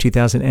came out in the year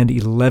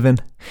 2011.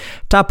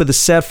 Top of the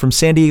set from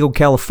San Diego,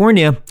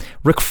 California,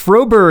 Rick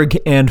Froberg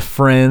and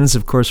friends.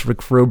 Of course, Rick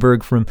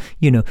Froberg from,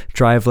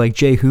 Drive Like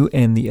Jehu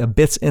and the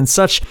Bits and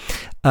such.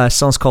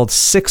 Song's called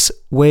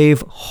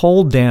 6-Wave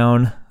Hold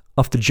Down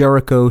off the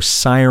Jericho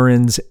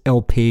Sirens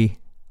LP.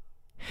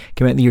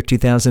 Came out in the year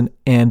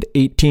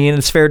 2018.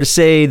 It's fair to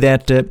say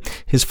that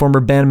his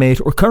former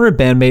bandmate, or current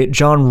bandmate,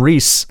 John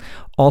Reese,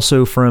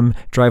 also from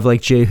Drive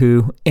Like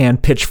Jehu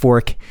and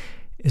Pitchfork,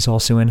 is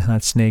also in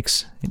Hot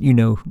Snakes. And you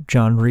know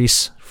John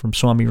Reese from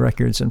Swami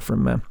Records and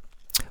from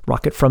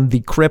Rocket from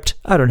the Crypt.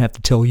 I don't have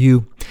to tell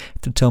you. I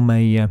have to tell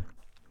my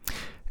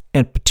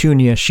Aunt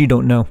Petunia. She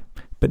don't know,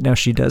 but now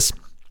she does.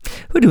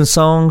 We're doing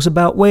songs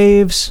about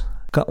waves.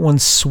 Got one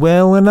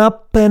swelling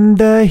up, and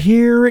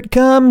here it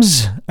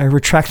comes. I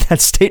retract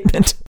that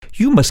statement.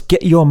 You must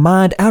get your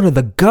mind out of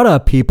the gutter,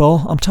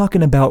 people. I'm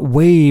talking about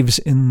waves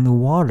in the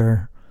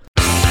water.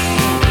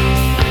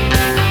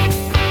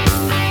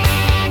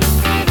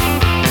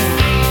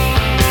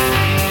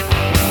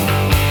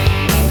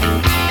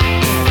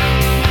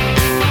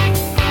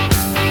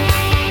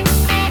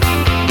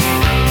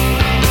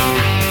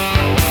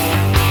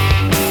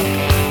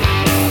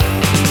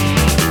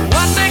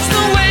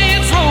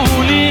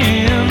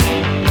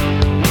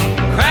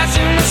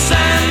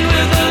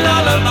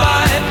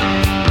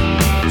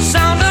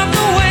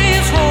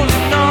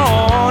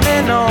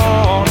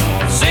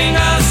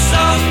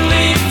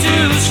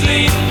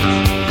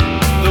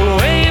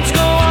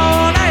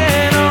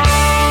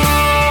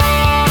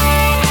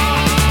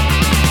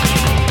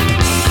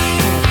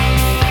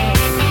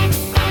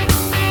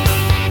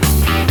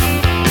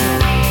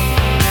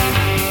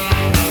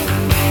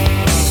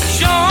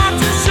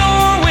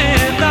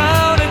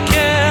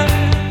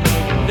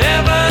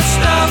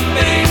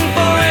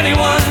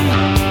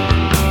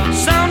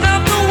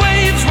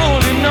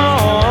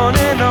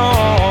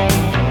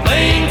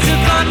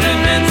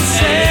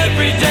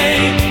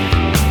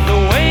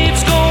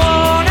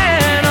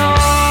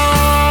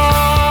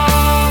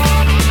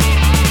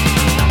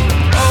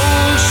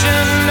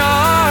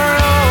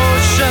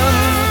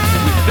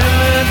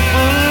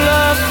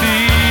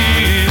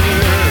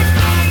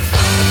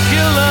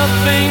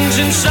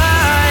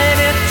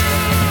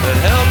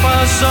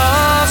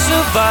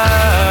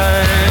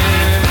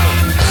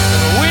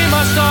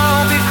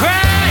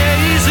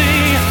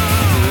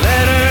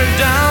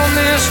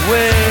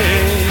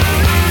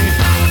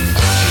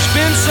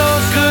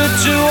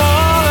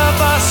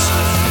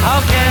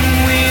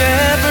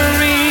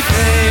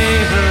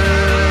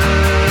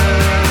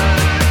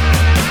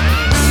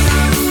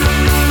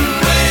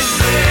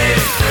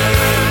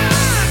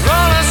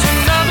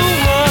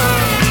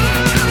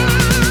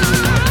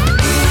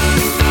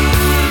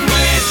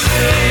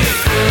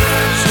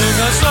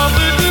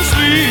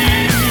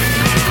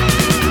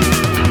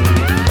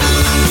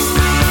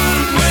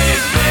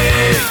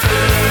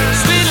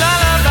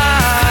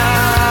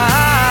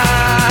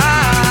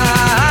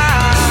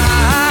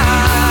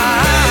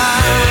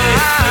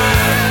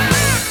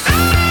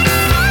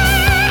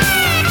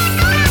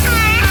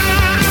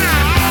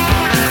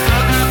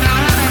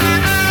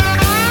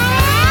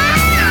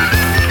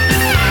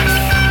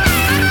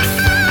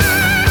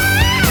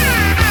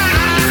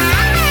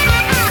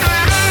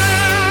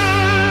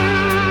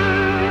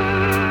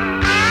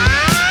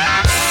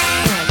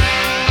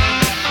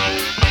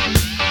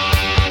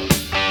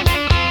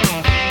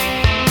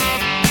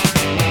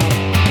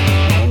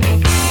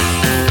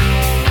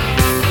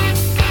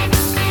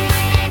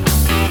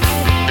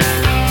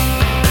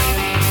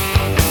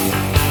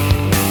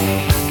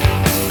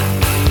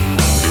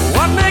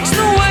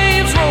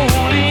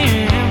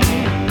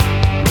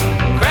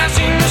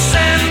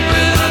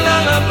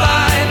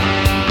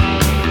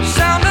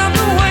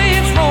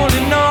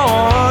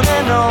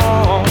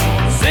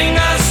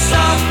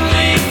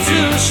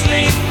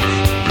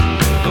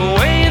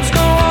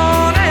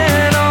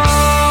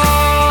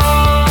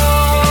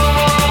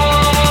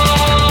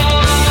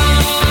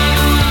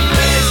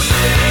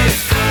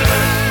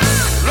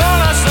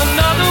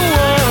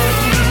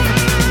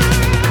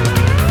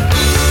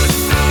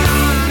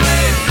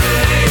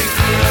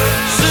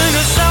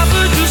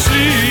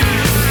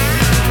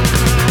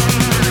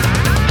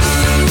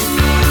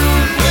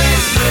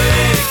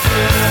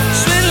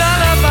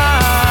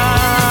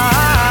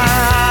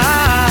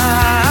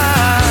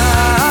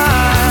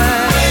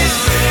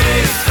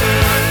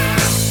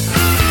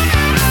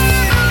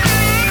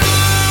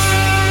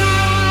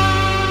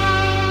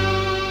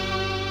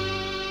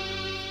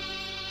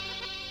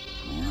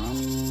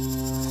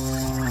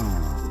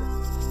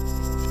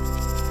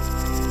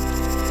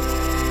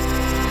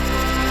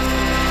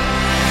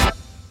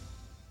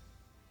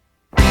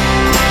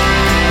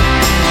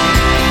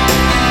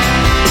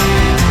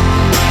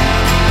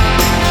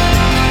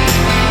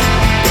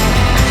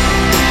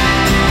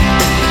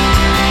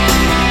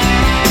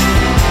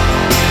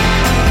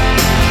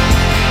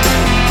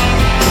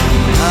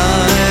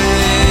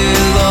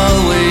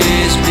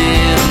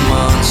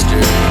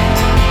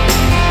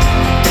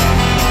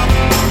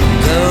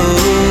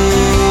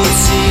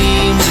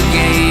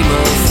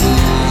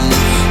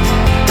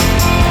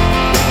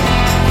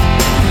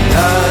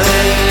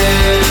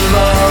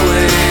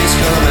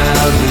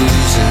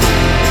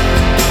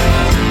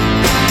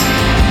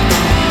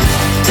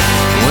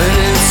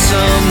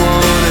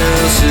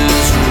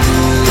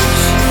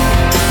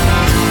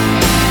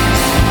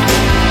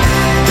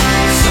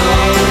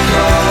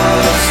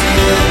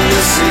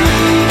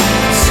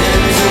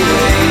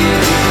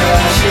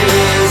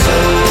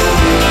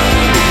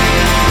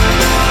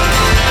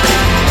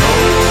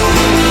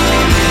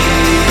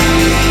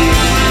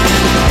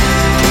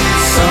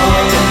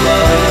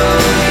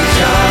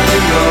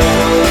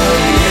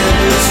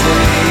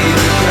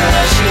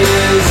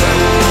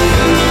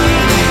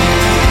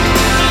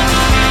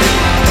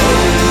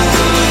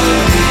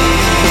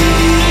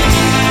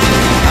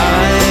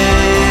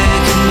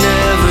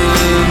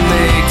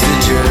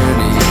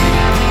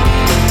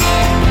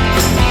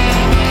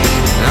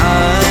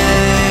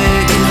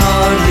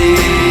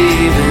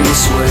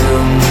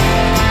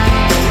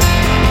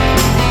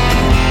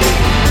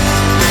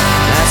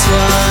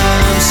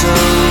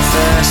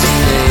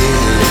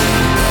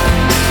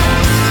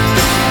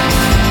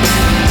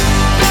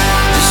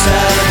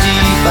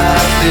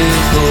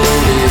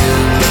 trickled in.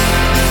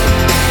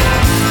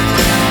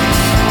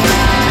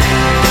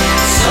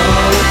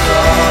 Sun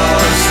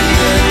across the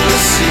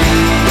endless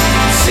sea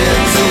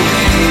sends a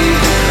wave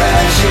that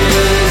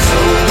crashes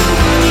over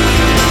me.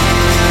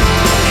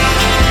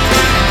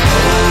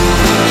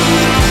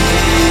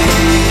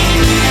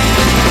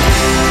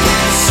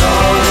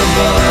 Saw the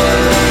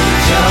bud,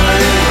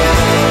 giant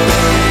roar,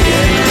 the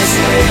endless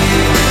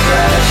wave that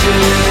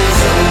crashes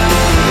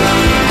over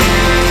me.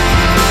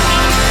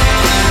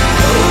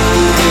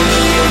 Over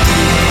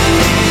me.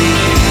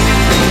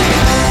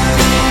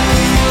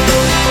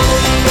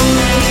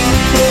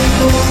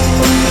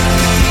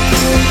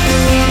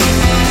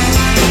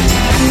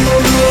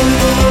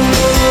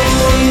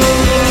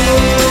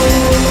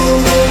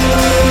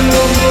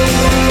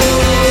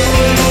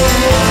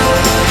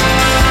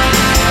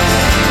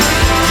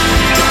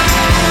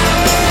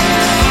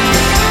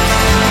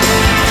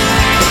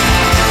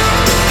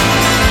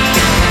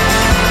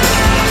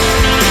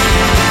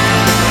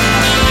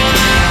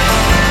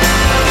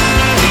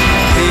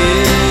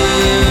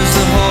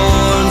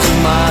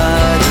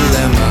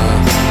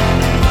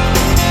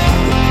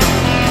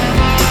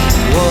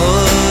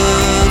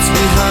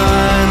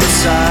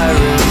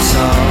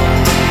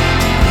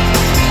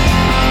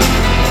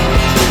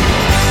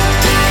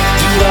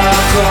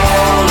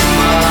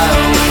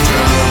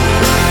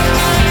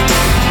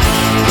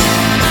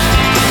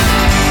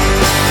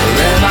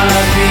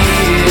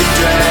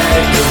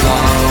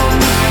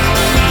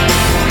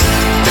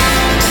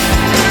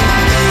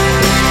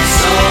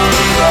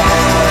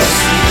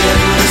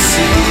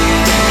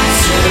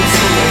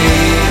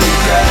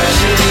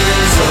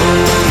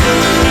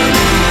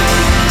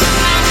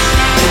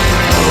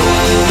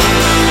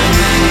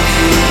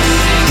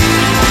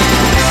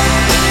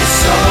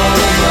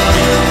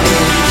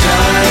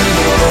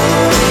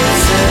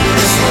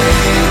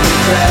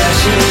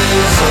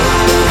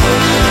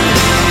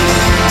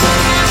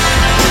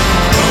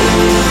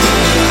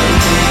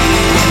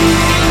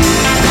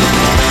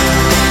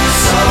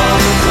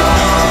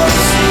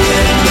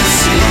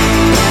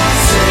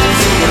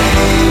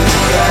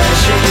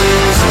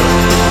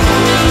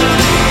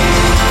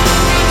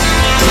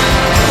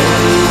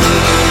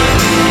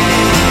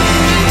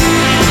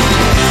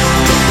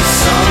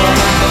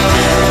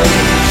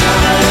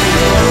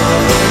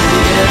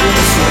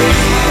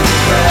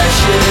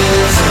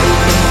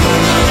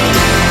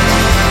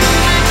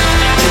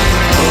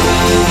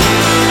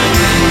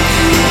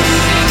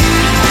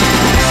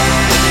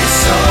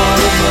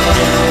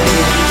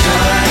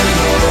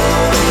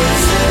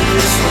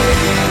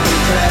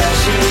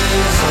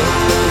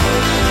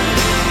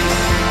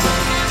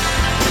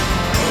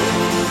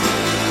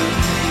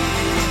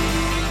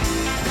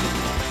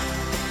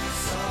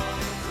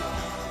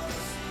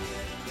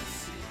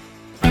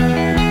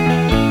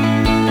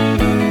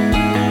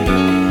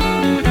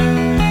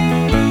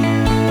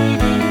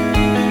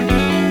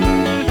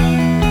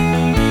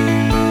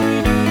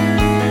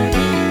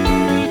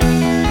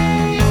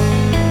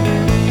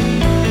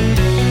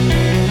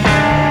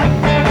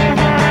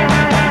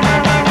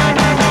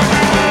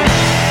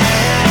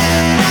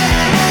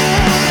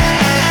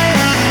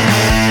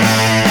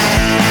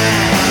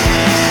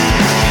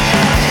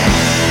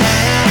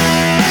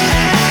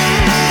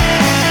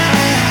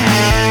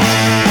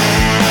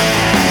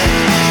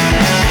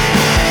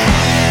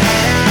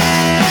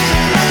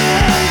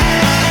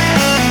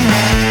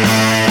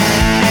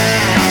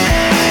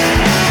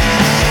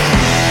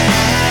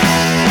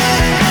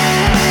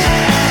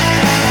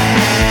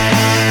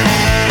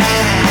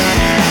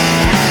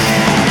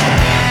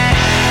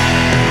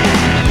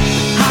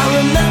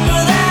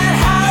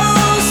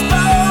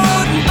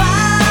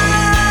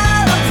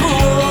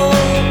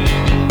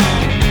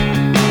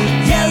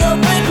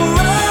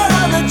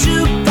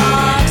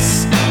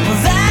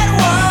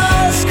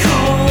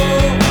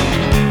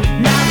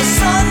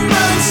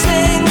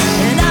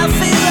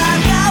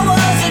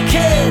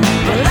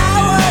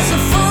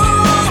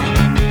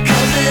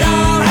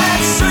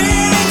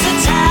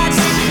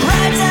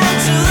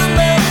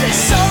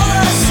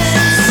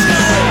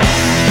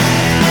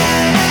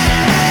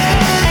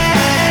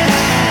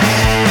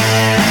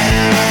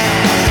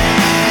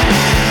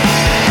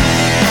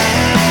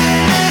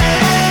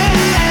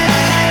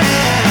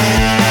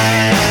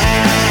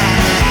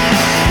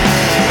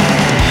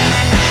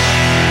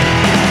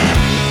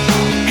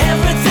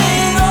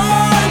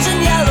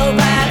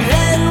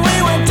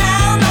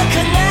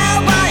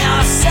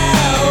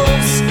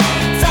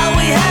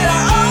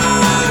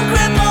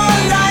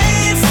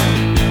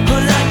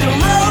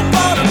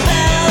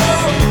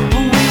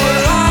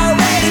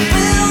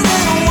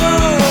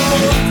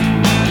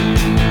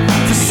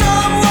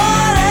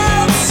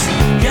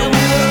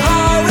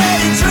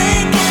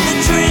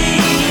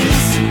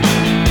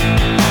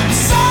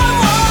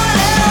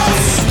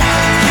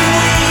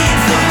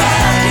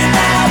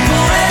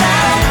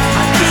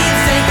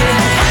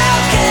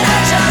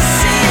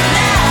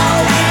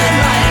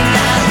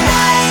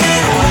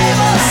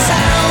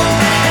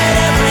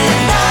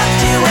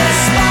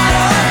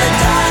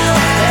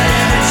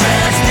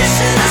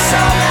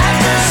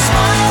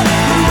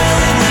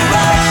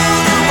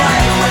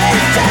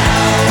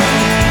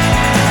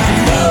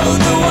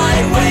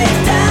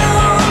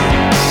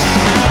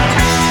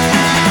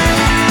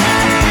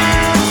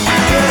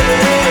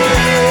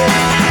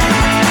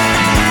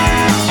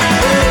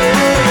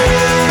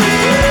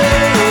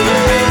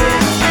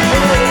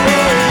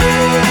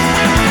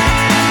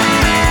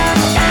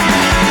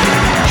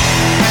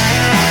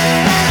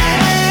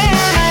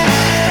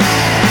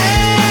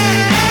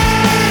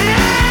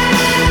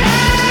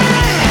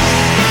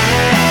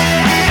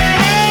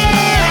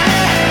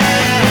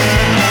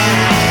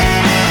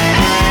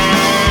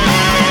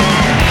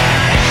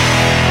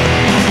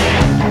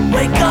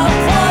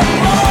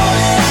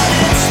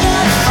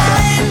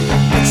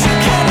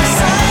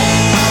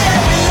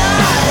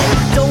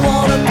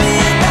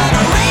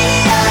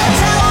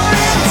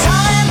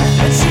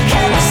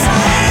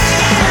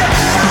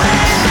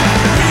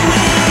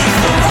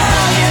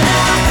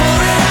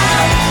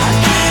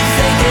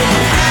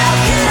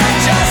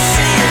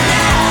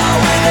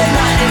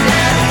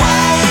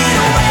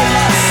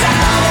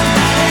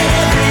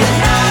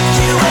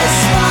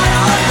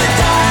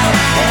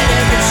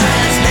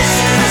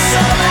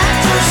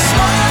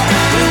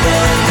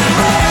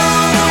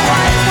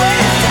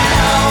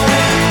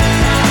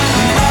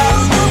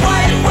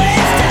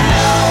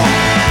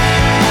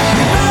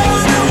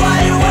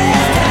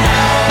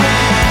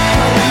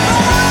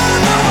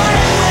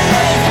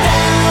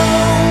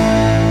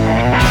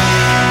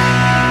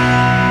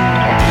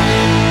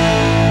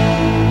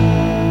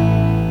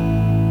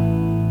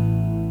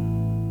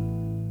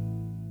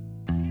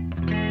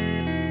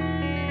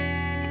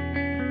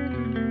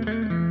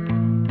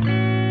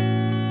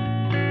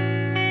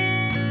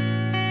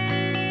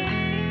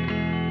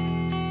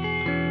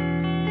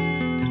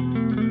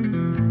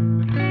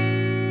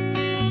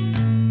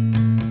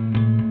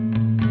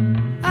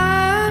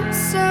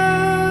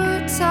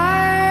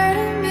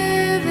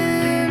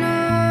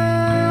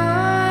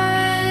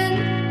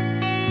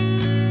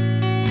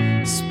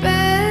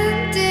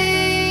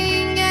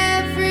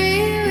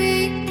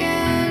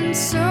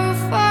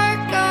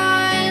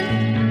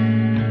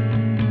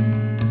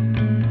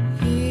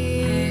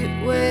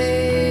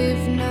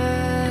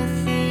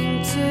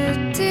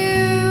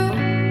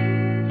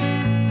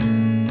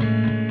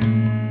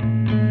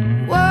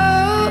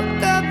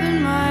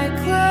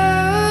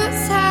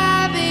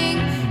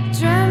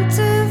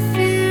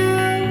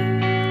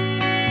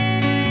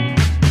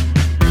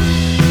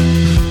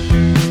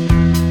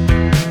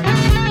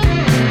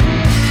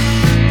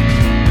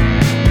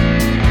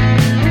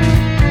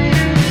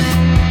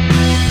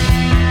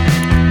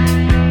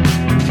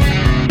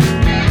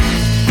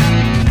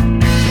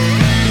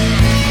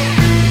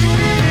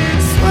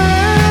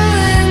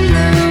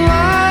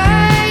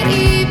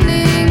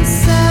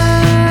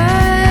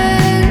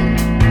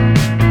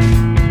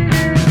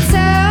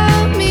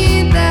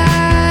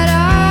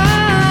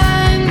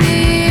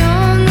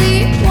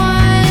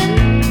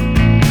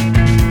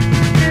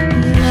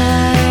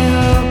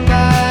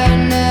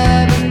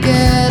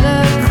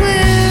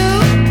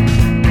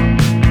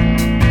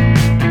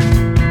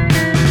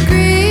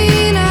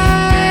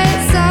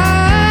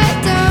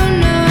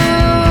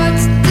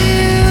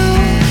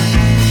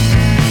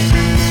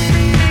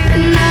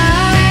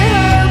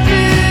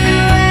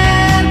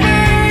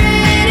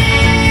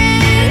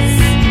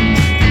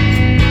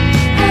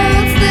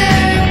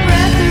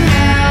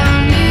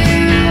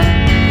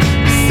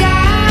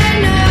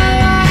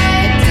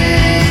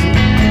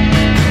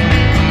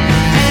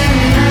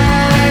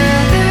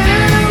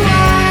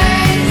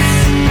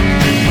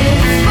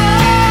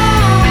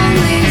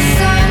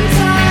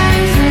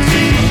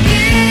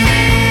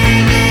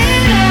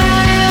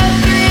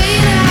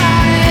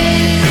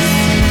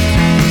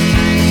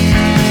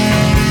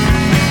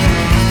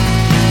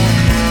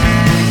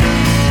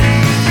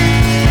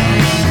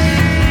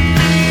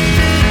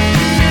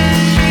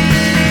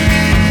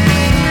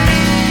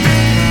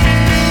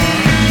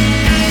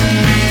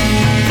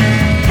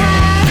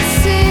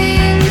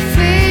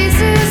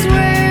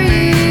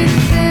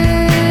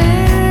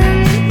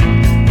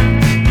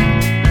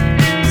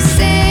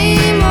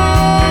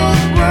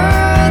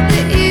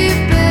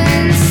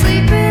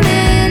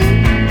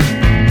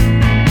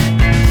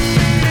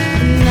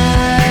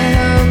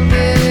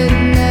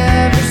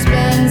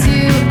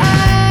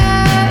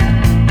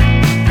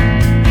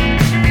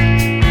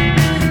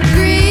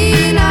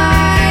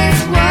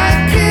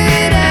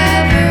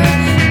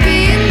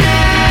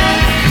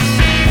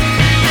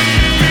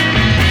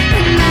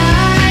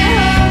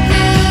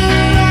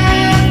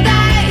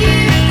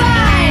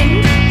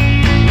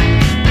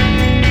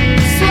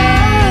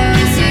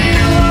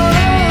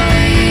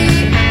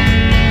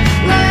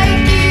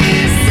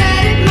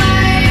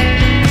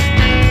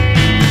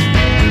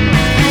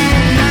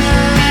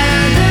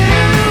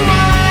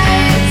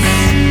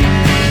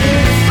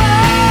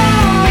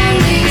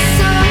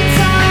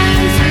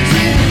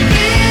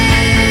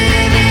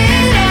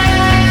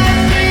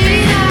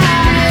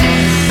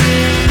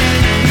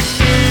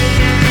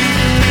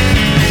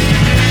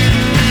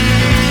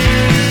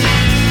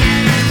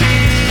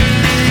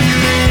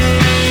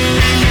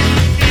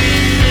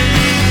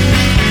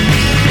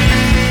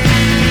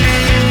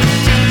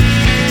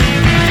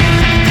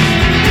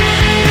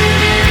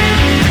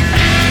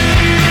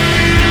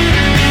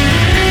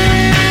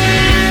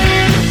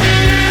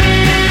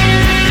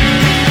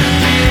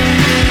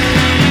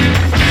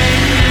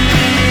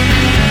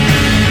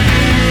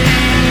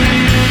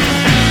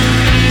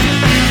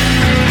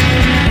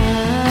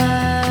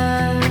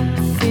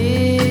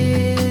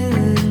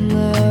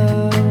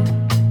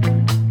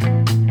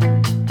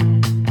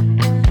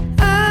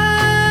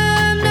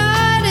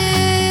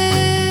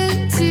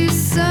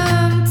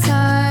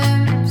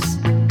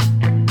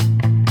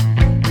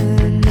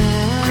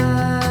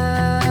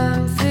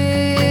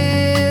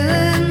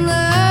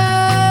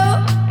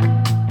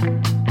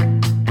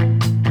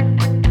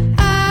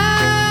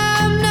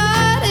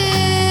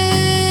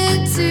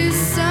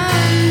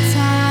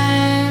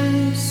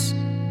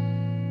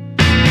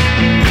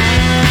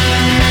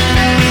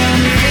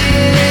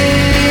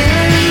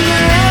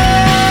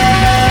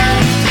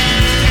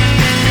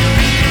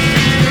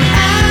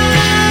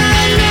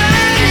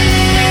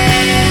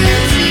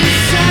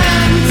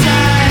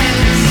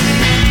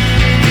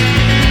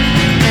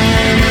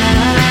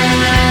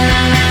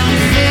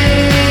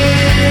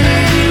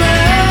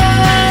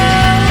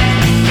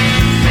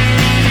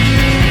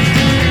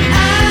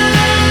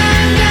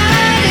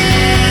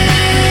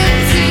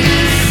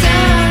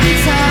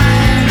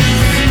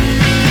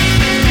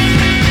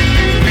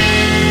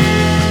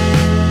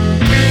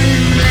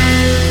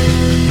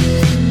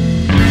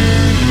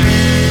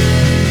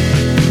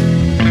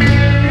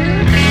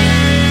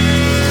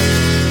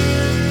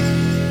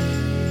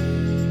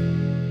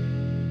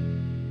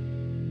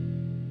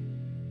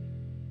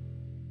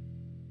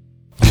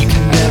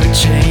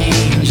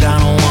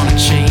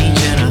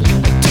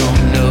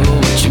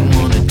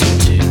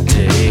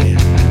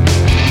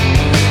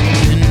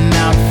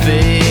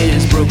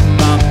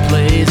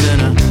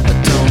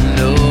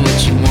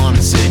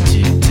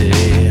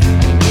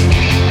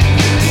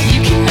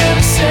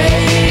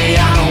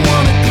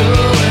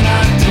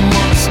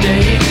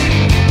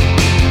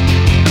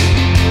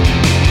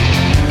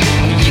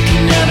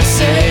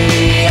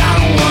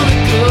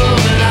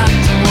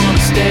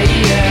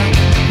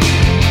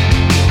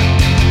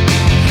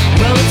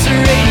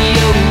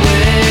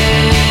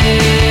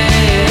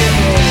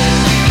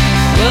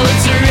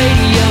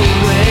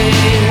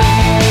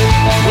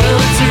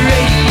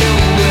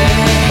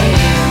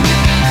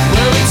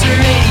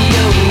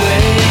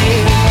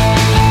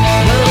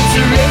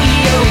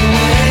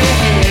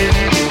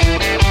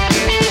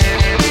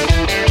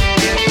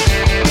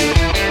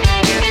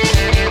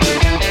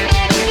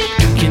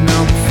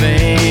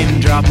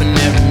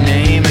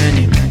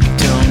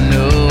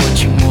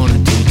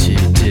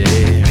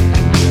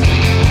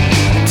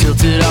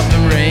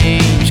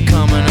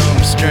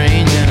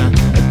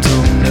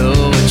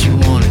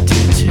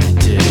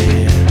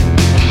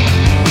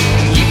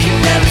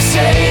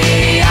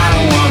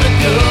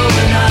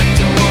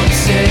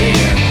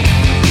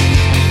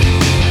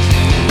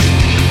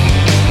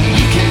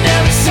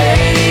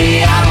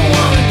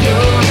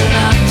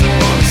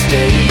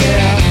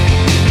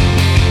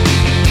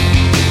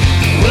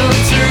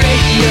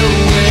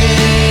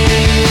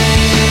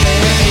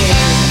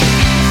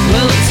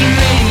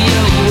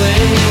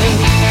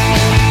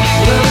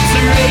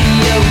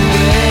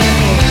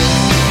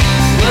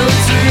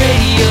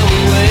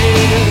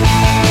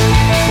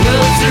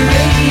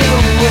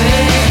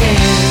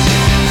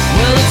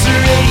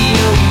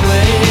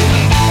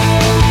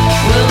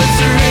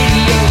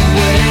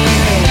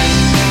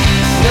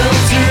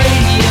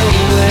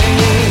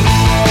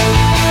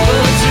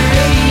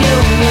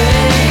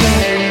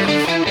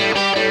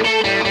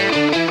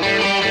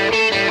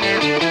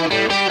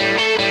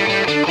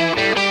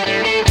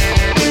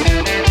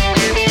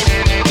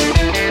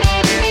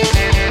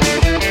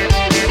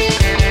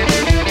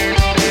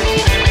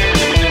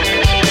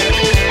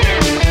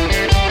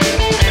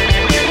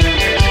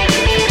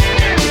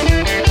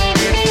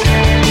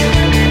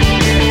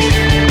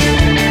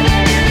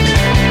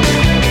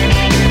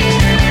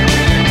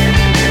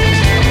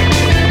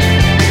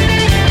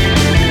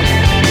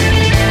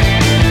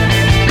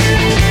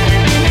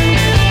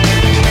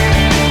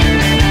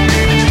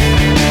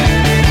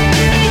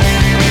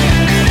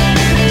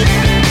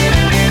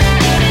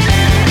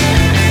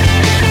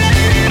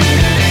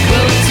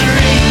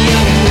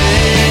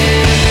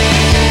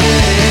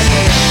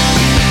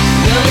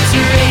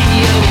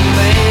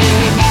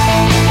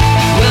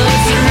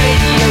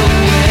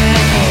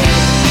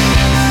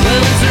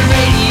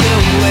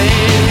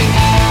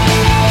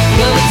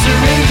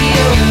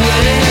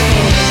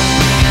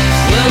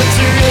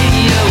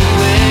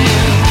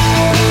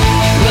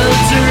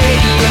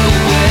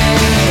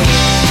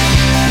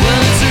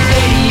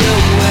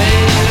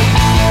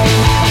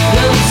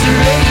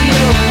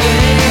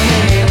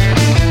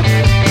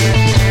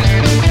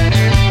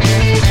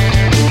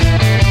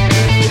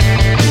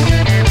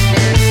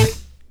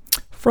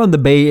 From the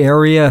Bay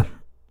Area,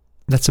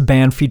 that's a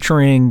band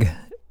featuring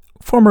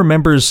former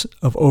members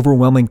of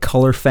Overwhelming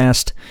Color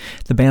Fest.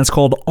 The band's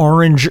called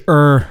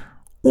Oranger.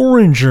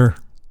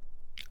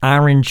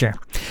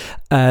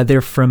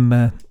 They're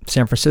from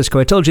San Francisco.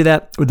 I told you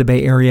that, with the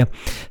Bay Area.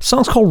 The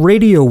song's called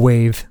Radio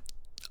Wave,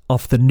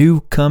 off the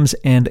New Comes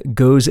and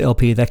Goes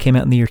LP. That came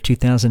out in the year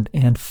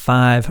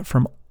 2005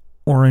 from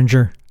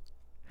Oranger.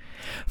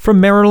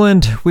 From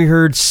Maryland, we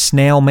heard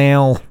Snail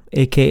Mail,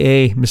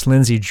 a.k.a. Miss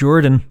Lindsay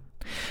Jordan.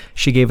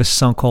 She gave us a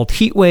song called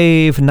Heat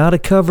Wave, not a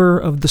cover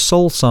of the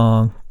Soul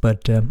song,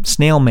 but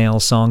Snail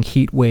Mail's song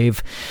Heat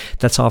Wave.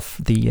 That's off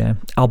the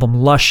album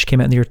Lush, came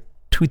out in the year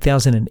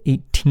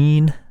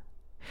 2018.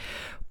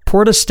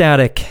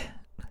 Portastatic,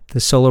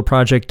 the solo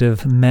project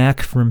of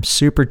Mac from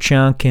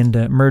Superchunk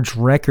and Merge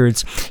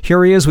Records.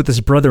 Here he is with his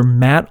brother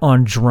Matt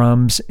on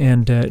drums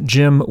and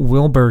Jim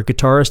Wilbur,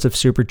 guitarist of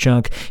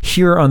Superchunk,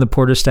 here on the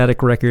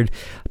Portastatic record,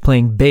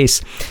 playing bass.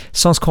 The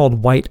song's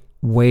called White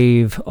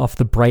Wave, off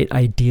the Bright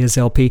Ideas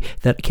LP.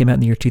 That came out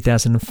in the year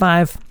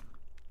 2005.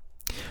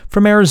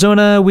 From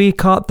Arizona, we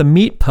caught the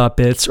Meat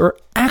Puppets, or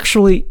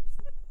actually,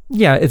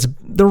 yeah,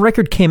 the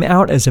record came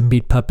out as a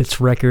Meat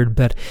Puppets record,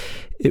 but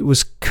it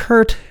was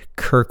Kurt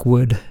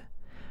Kirkwood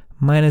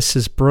minus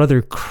his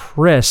brother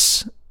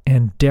Chris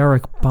and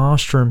Derek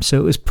Bostrom, so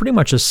it was pretty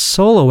much a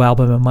solo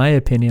album in my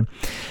opinion.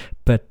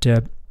 But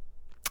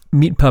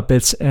Meat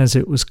Puppets, as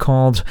it was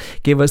called,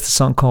 gave us the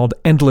song called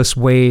Endless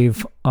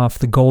Wave off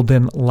the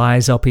Golden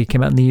Lies LP.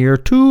 Came out in the year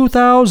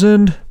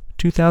 2000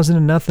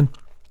 and nothing.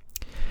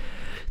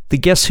 The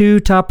Guess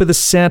Who top of the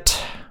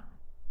set.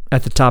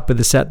 At the top of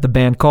the set, the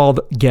band called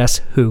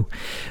Guess Who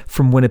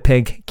from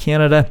Winnipeg,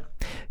 Canada,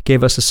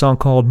 gave us a song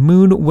called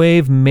Moon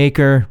Wave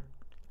Maker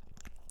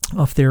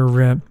off their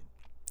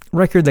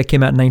record that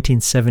came out in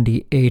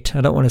 1978.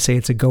 I don't want to say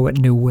it's a go at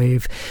new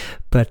wave,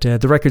 but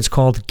the record's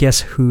called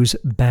Guess Who's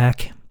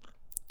Back.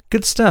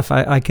 Good stuff.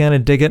 I kind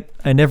of dig it.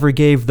 I never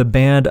gave the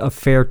band a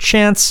fair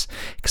chance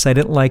because I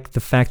didn't like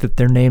the fact that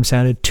their name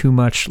sounded too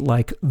much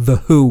like The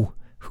Who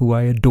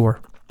I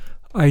adore.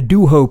 I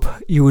do hope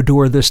you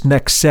adore this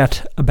next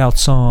set about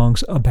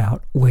songs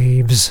about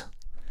waves.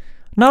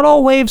 Not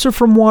all waves are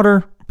from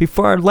water.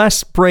 Before our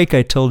last break,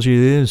 I told you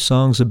there's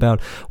songs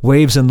about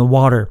waves in the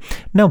water.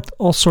 No,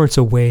 all sorts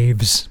of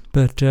waves.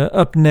 But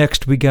up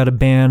next, we got a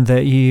band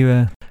that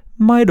you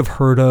might have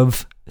heard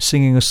of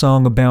singing a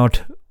song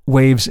about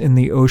waves in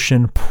the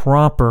ocean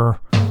proper.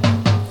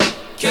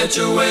 Catch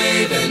a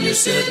wave and you're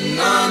sitting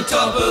on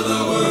top of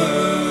the world.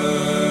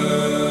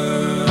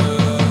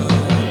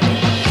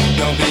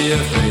 Don't be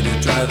afraid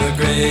to try the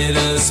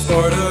greatest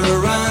sport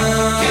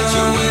around. Catch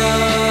a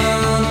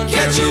wave,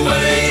 catch a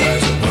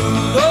wave.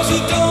 Those who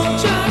don't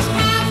just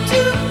have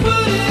to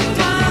put it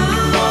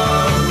down.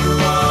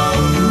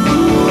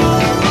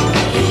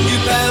 You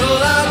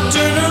paddle out,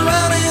 turn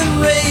around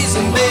and raise,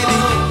 and baby,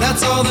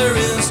 that's all there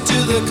is to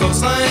the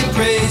coastline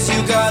craze.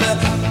 You gotta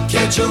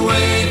catch a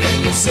wave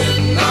and you're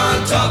sitting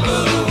on top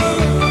of the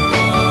world.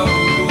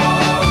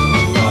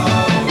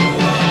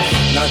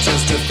 Not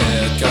just a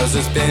fad, cause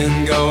it's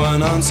been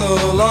going on so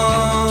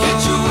long.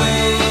 Catch a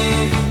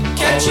wave,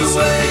 catch a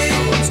wave.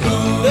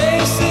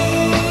 They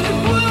said it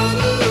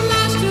wouldn't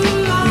last too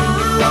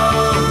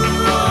long.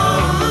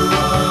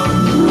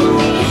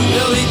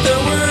 They'll eat their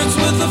words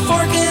with a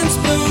fork and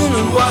spoon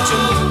and watch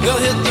them. They'll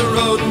hit the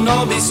road and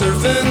all be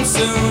surfing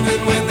soon.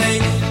 And when they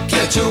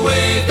catch a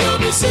wave, they'll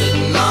be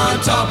sitting on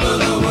top of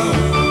the world.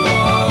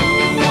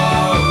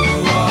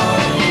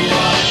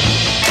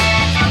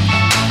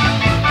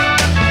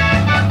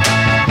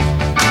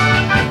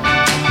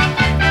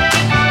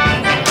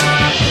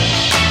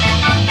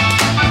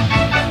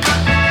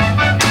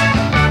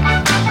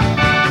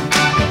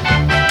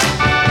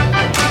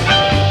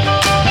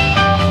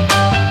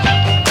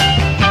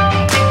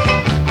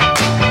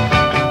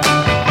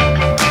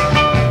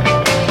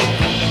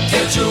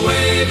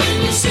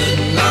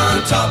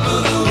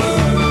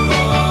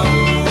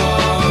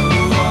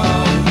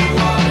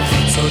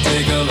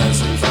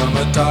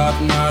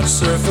 Top-notch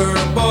surfer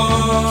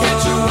boy,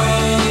 catch a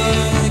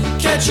wave,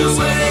 catch a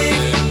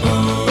wave.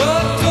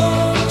 But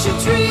don't you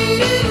treat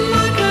it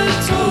like a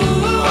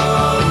toy.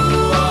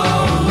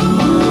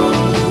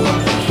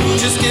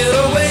 Just get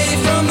away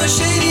from the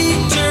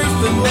shady turf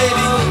and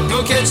baby,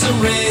 go catch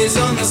some rays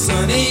on the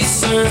sunny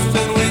surf.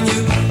 And when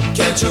you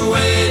catch a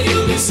wave,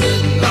 you'll be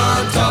sitting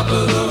on top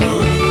of the world.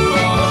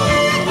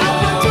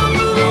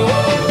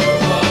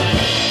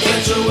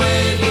 Catch a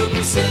wave, you'll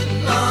be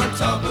sitting on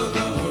top of the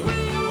world.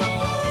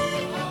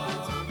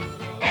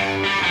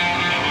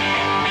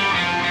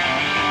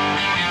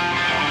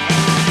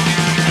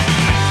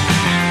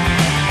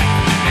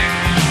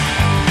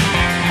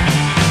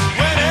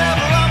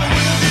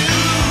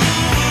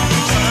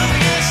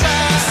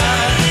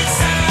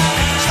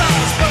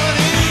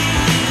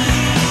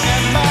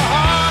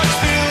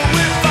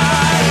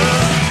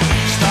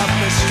 Stop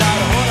me,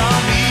 start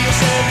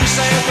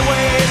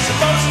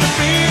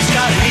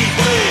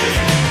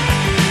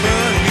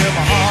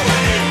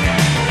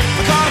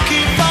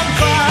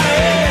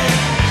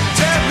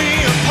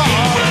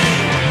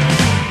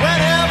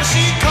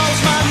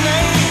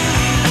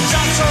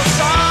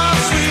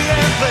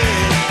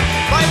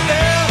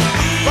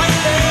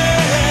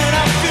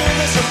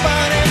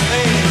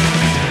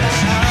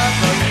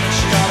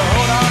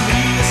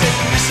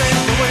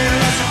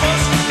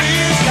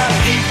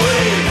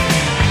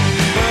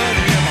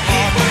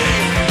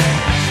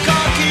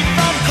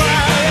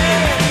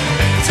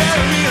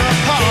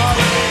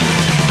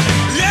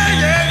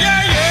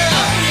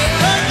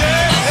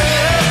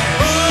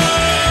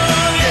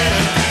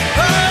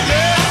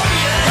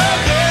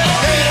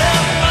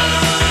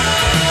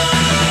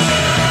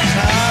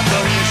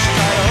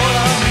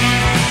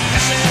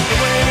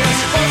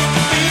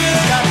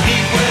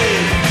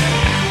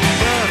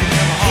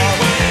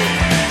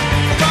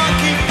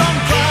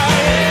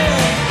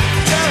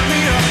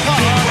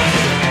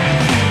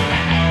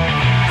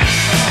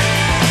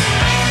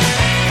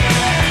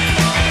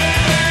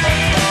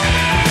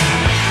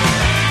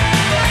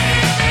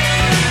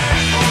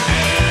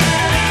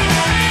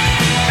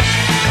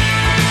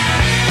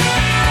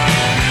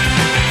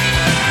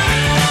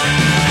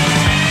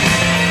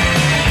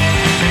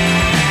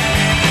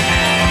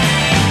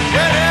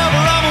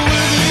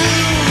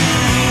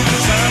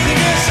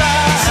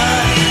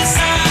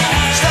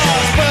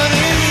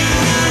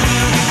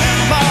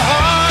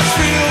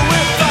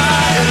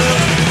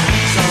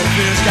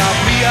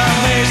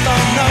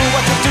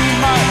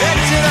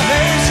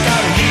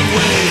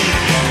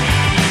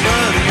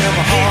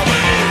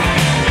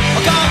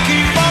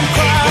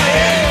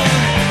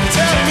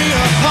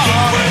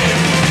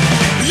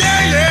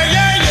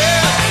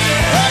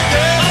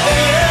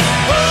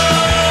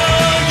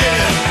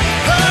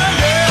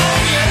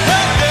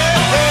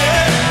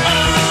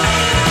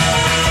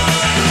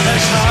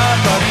flesh hard,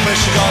 but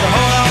pressure got a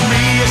hold on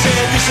me. I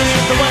said, this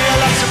ain't the way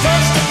life's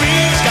supposed to be.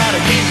 It's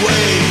gotta give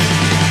way.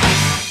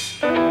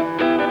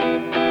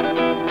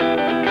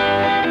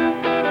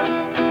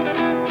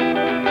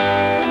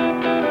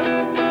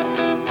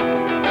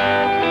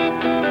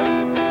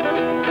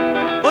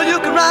 Well, you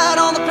can ride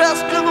on the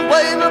crest of a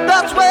wave if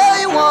that's where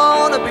you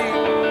wanna be.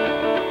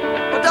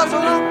 But does the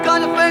look on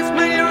your face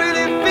mean you're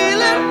really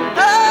feeling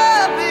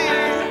happy?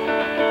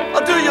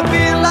 Or do you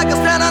feel like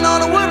you're standing on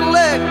a wooden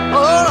leg?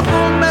 Or a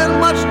fool man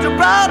much too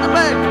proud to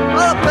make?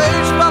 Or a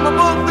page from a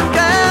book that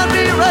can't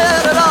be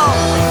read at all?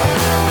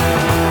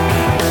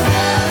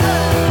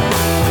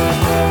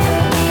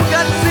 You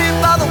got to see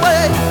by the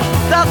way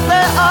that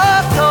they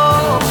are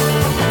told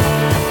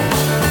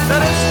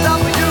that it's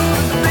time for you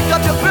to pick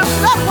up your grip,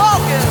 start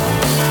walking.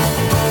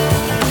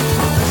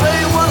 Say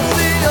you want to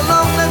see a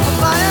long length of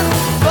flying.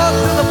 Go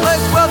to the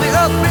place where the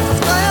earth meets the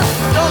sky.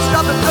 Don't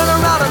stop and turn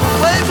around and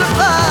wave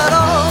goodbye at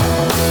all.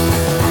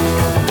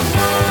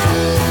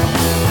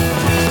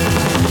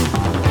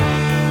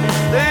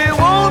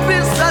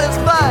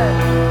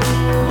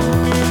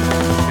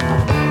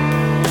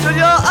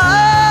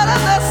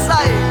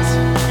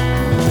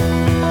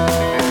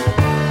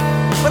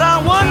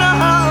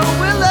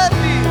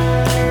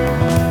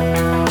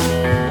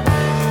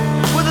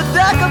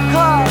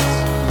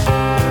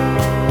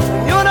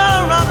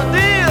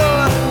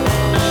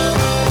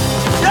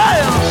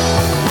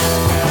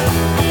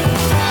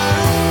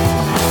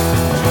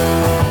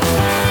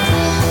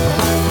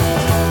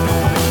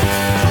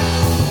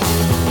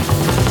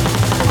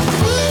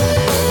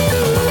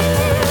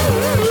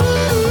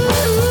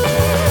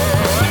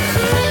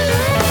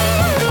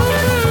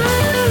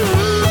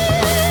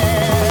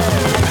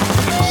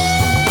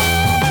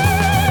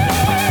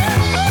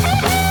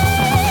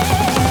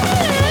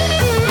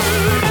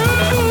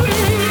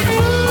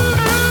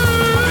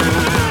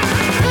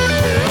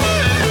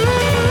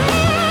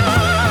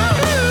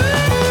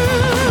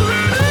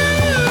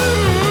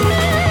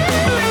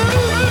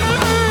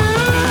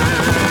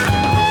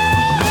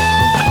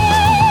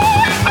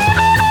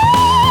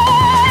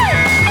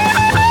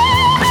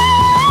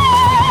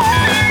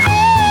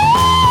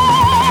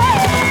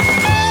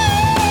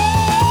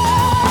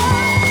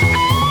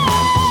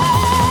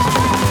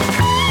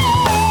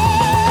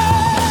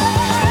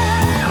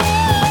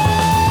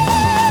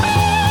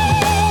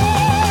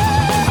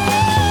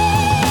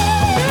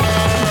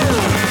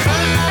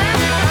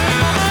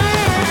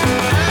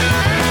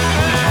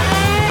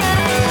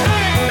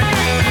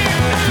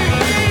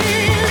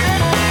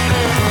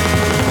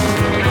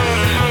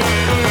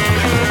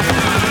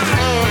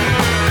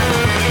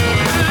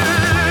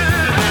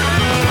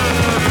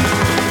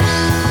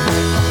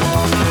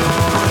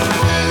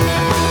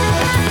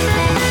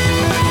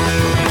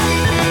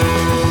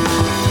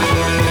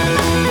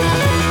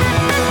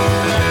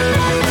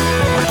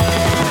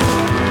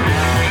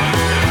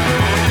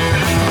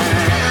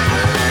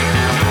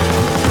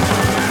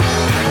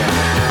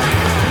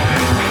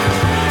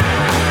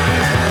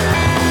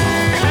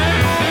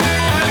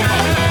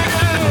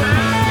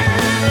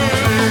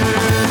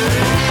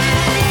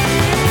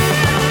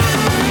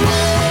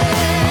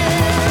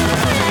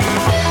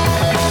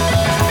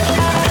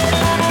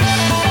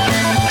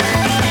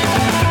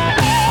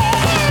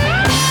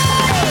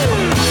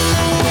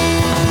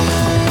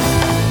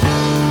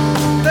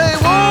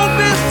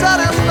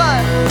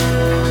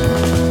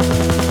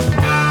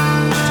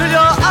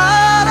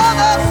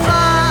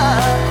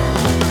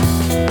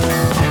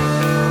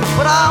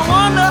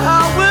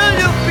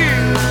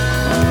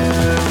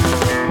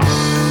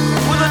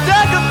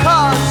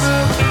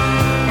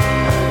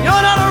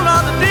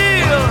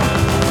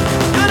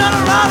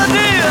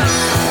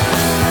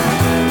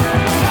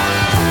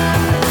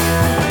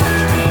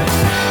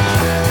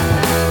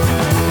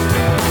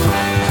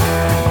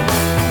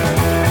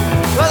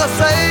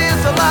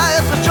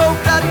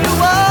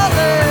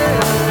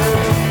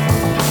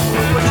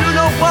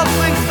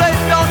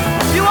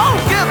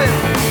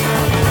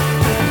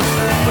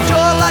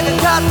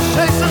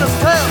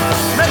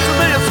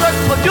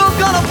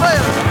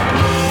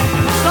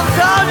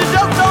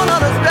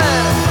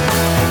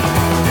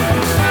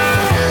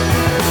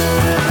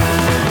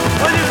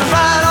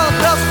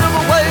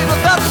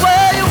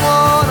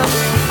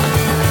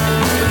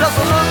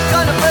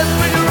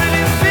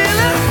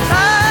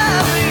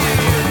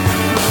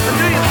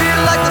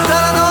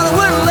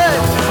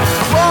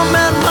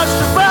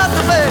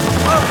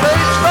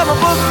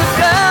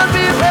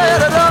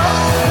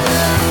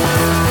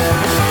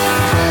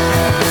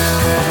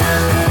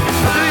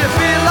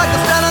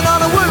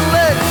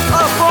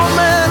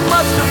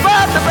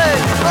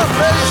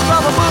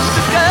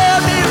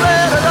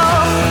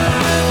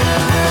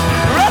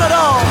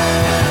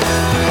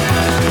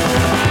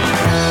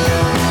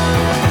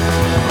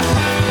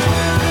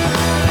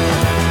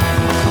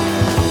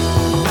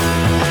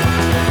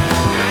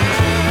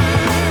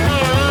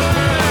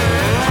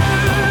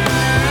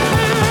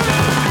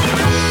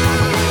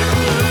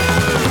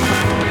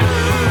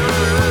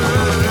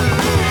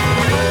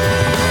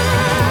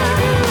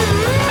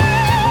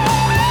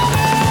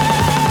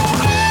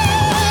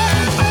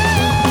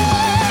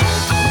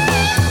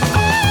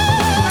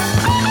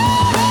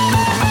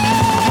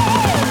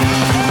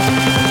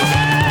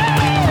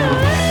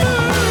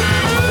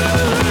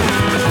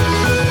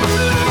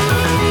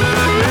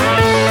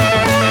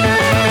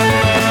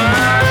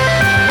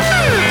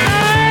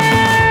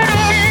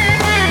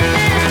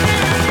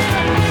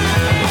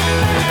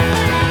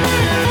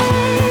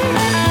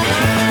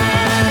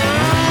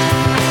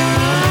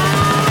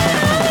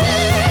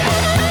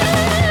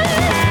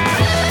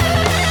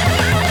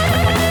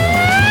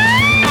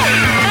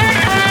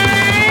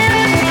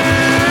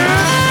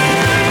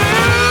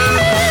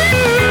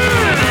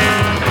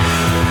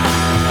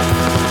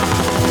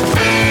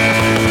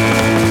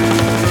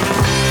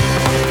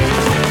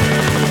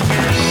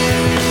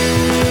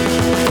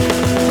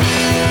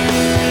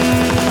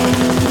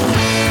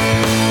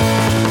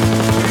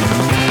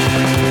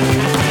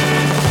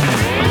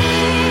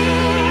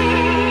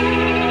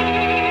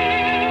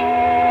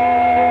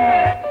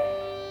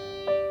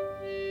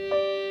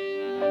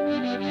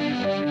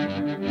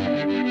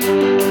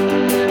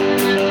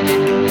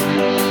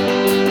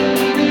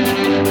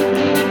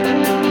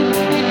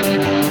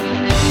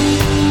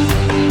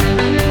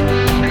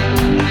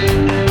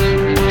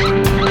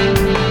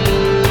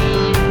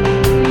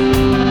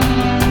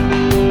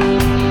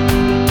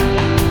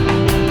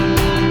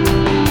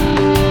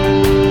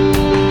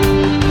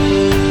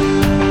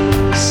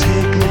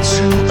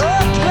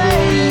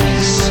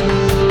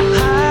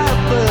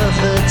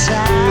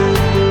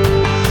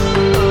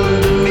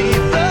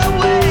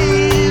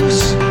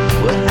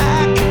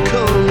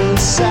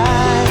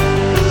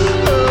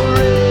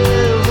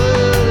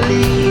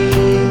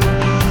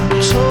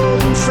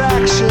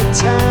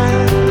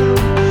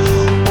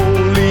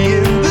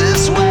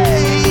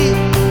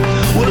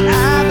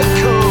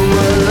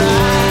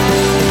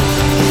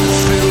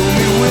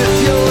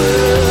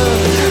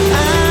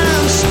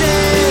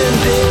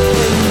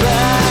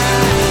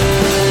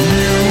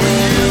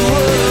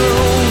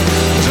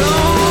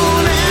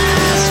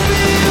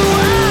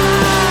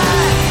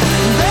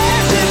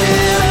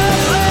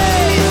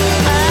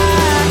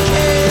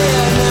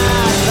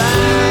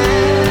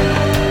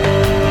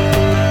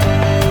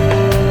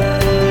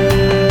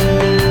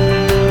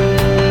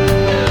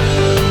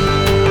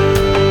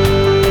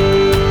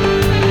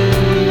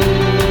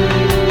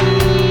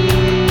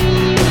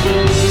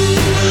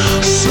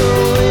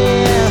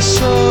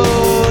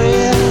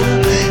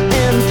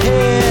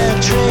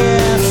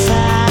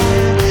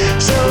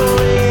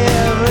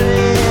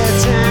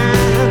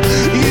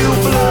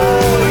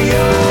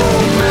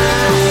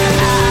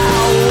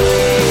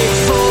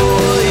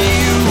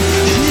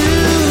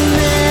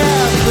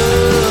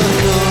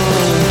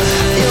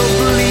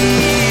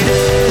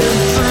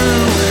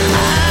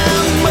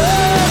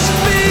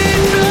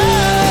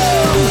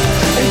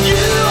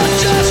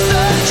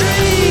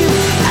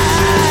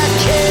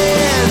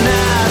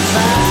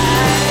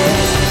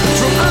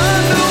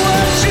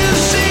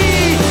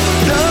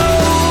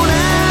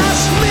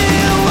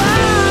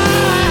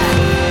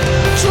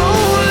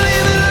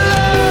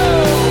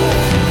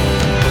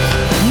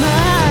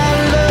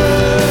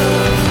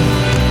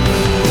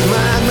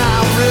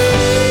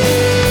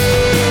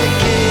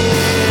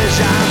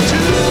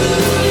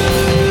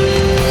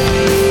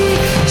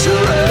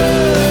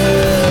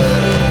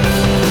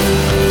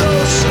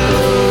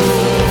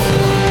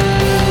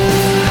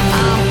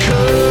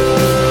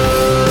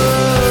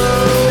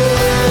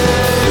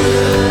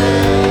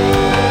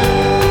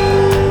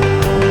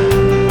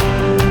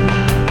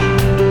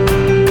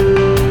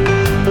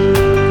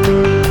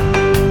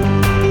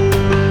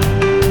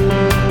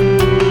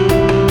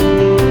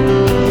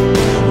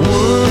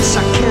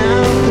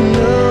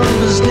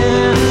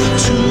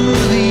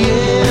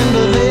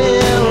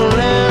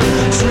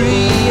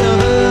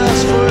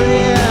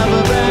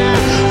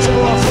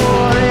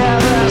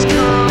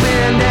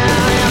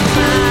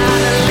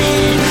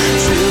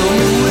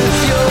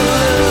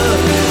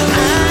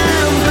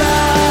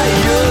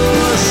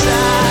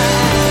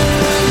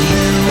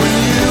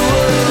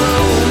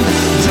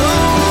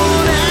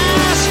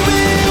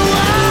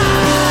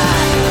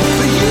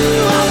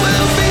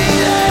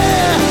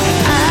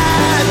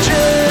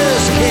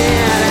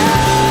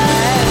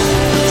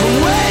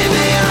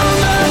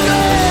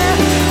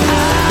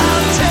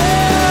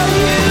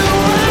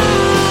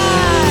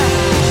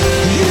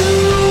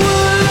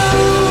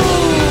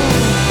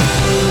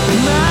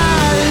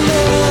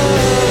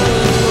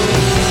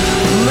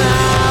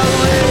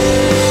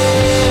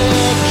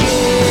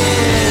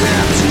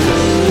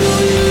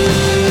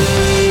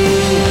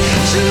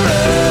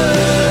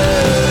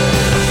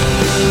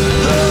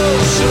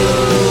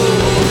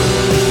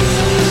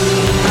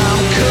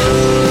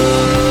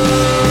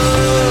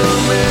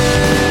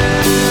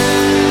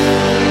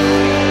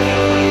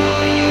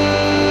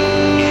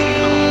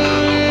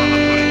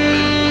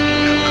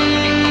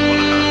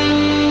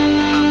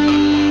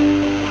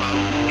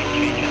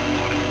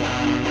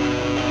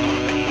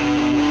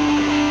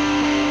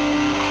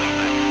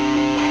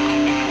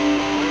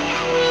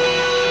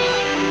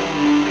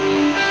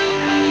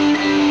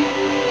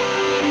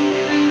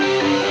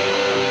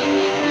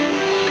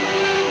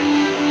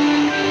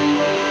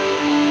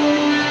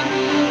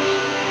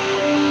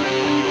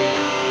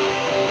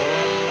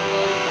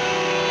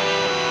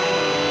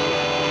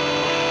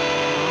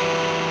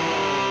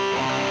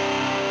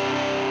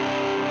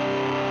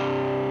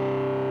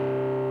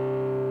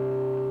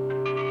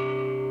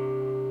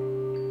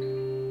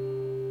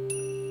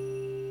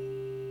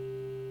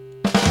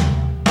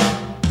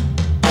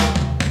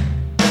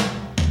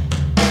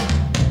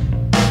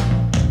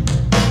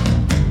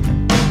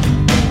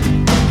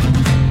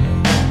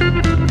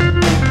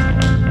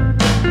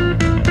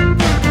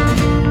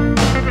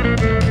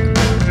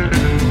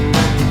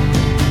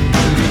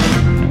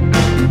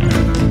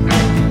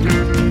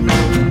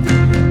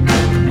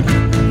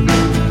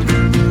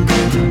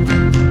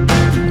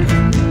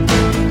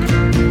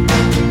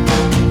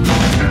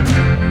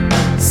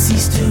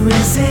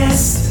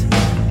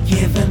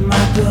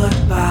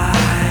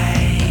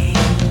 goodbye.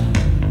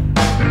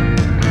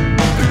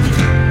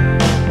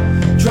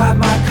 Drive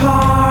my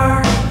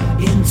car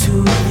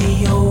into the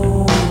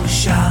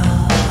ocean.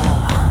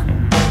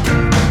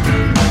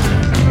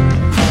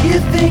 You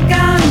think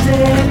I'm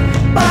dead,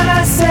 but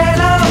I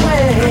sail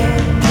away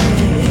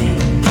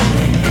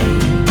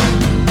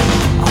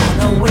on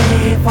a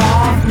wave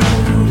of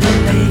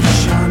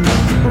mutilation,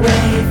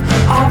 wave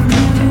of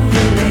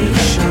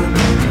mutilation,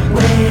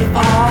 wave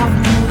of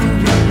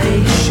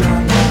mutilation,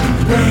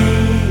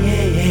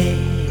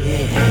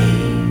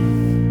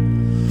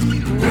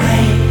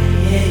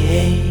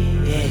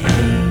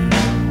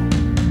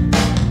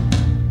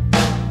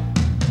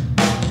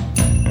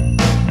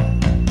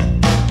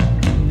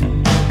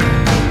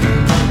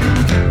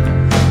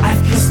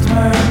 I've kissed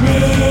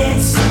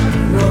mermaids,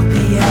 wrote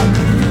the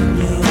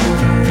Amuno,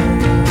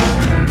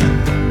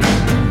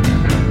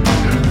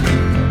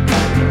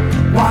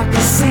 walk the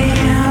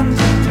sand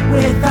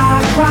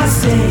without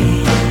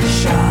crustaceans,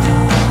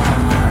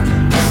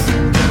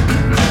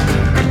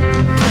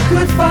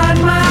 could find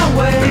my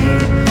way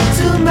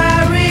to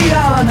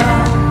Mariana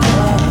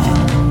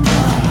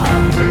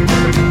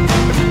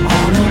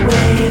on a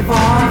wave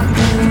of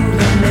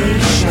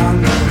mutilation,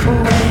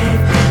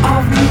 wave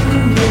of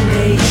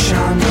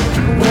mutilation,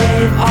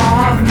 wave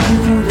of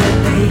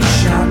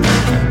mutilation,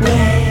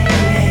 wave,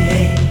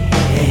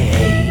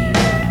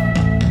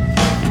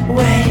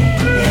 wave,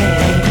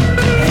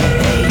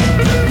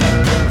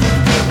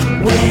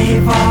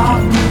 wave of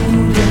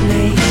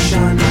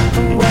mutilation,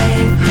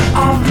 wave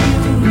of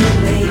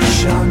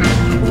mutilation,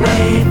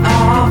 wave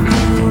of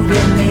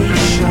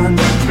mutilation,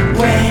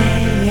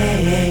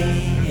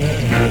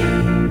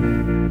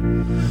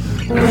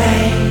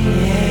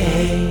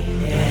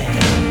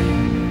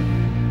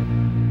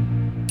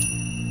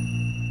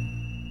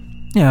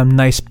 Yeah,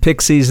 nice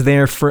Pixies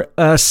there for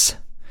us.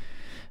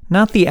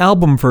 Not the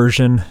album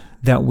version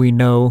that we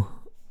know,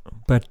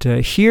 but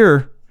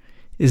here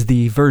is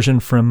the version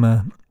from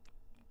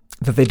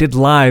that they did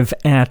live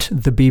at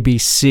the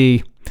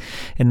BBC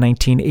in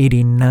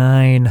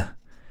 1989.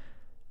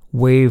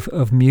 Wave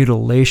of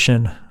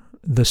Mutilation,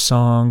 the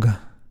song.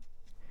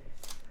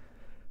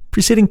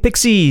 Preceding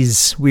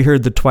Pixies, we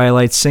heard the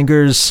Twilight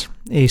Singers,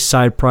 a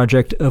side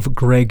project of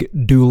Greg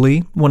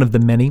Dooley, one of the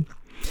many.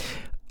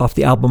 Off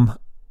the album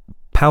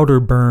Powder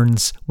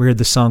Burns, we heard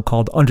the song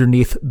called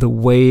Underneath the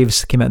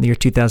Waves, came out in the year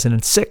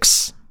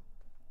 2006.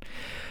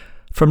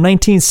 From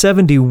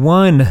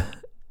 1971,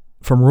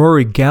 from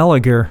Rory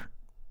Gallagher,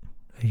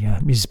 a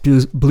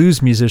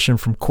blues musician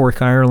from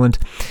Cork, Ireland,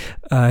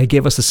 he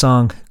gave us the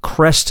song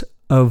Crest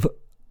of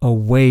a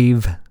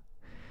Wave.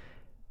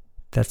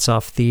 That's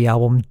off the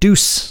album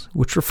Duce,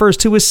 which refers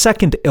to his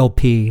second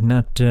LP,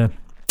 not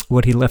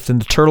what he left in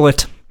the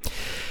turlet.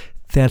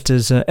 That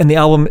is, and the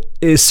album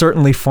is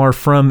certainly far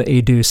from a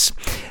Duce.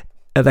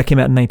 That came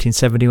out in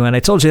 1971. I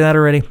told you that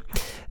already.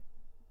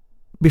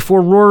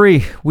 Before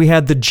Rory, we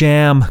had The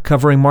Jam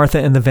covering Martha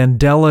and the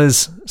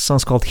Vandellas. The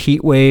song's called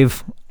Heat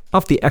Wave,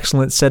 off the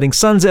excellent Setting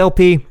Suns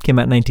LP, came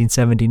out in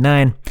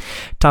 1979.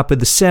 Top of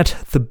the set,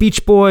 The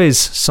Beach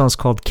Boys. The song's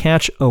called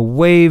Catch a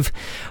Wave,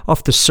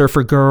 off the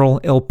Surfer Girl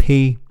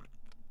LP,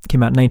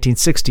 came out in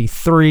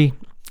 1963.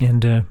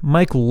 And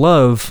Mike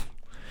Love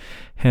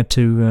had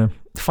to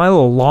file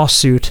a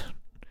lawsuit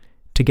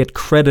to get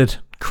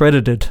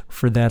credited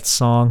for that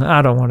song.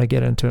 I don't want to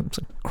get into it. It's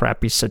a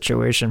crappy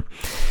situation.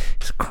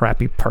 He's a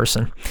crappy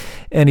person.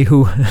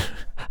 Anywho,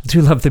 I do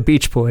love the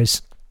Beach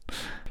Boys.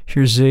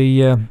 Here's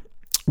a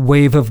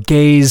wave of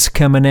gaze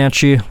coming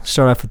at you.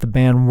 Start off with the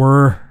band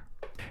Whirr,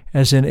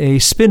 as in a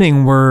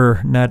spinning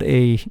whir, not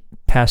a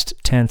past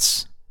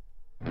tense.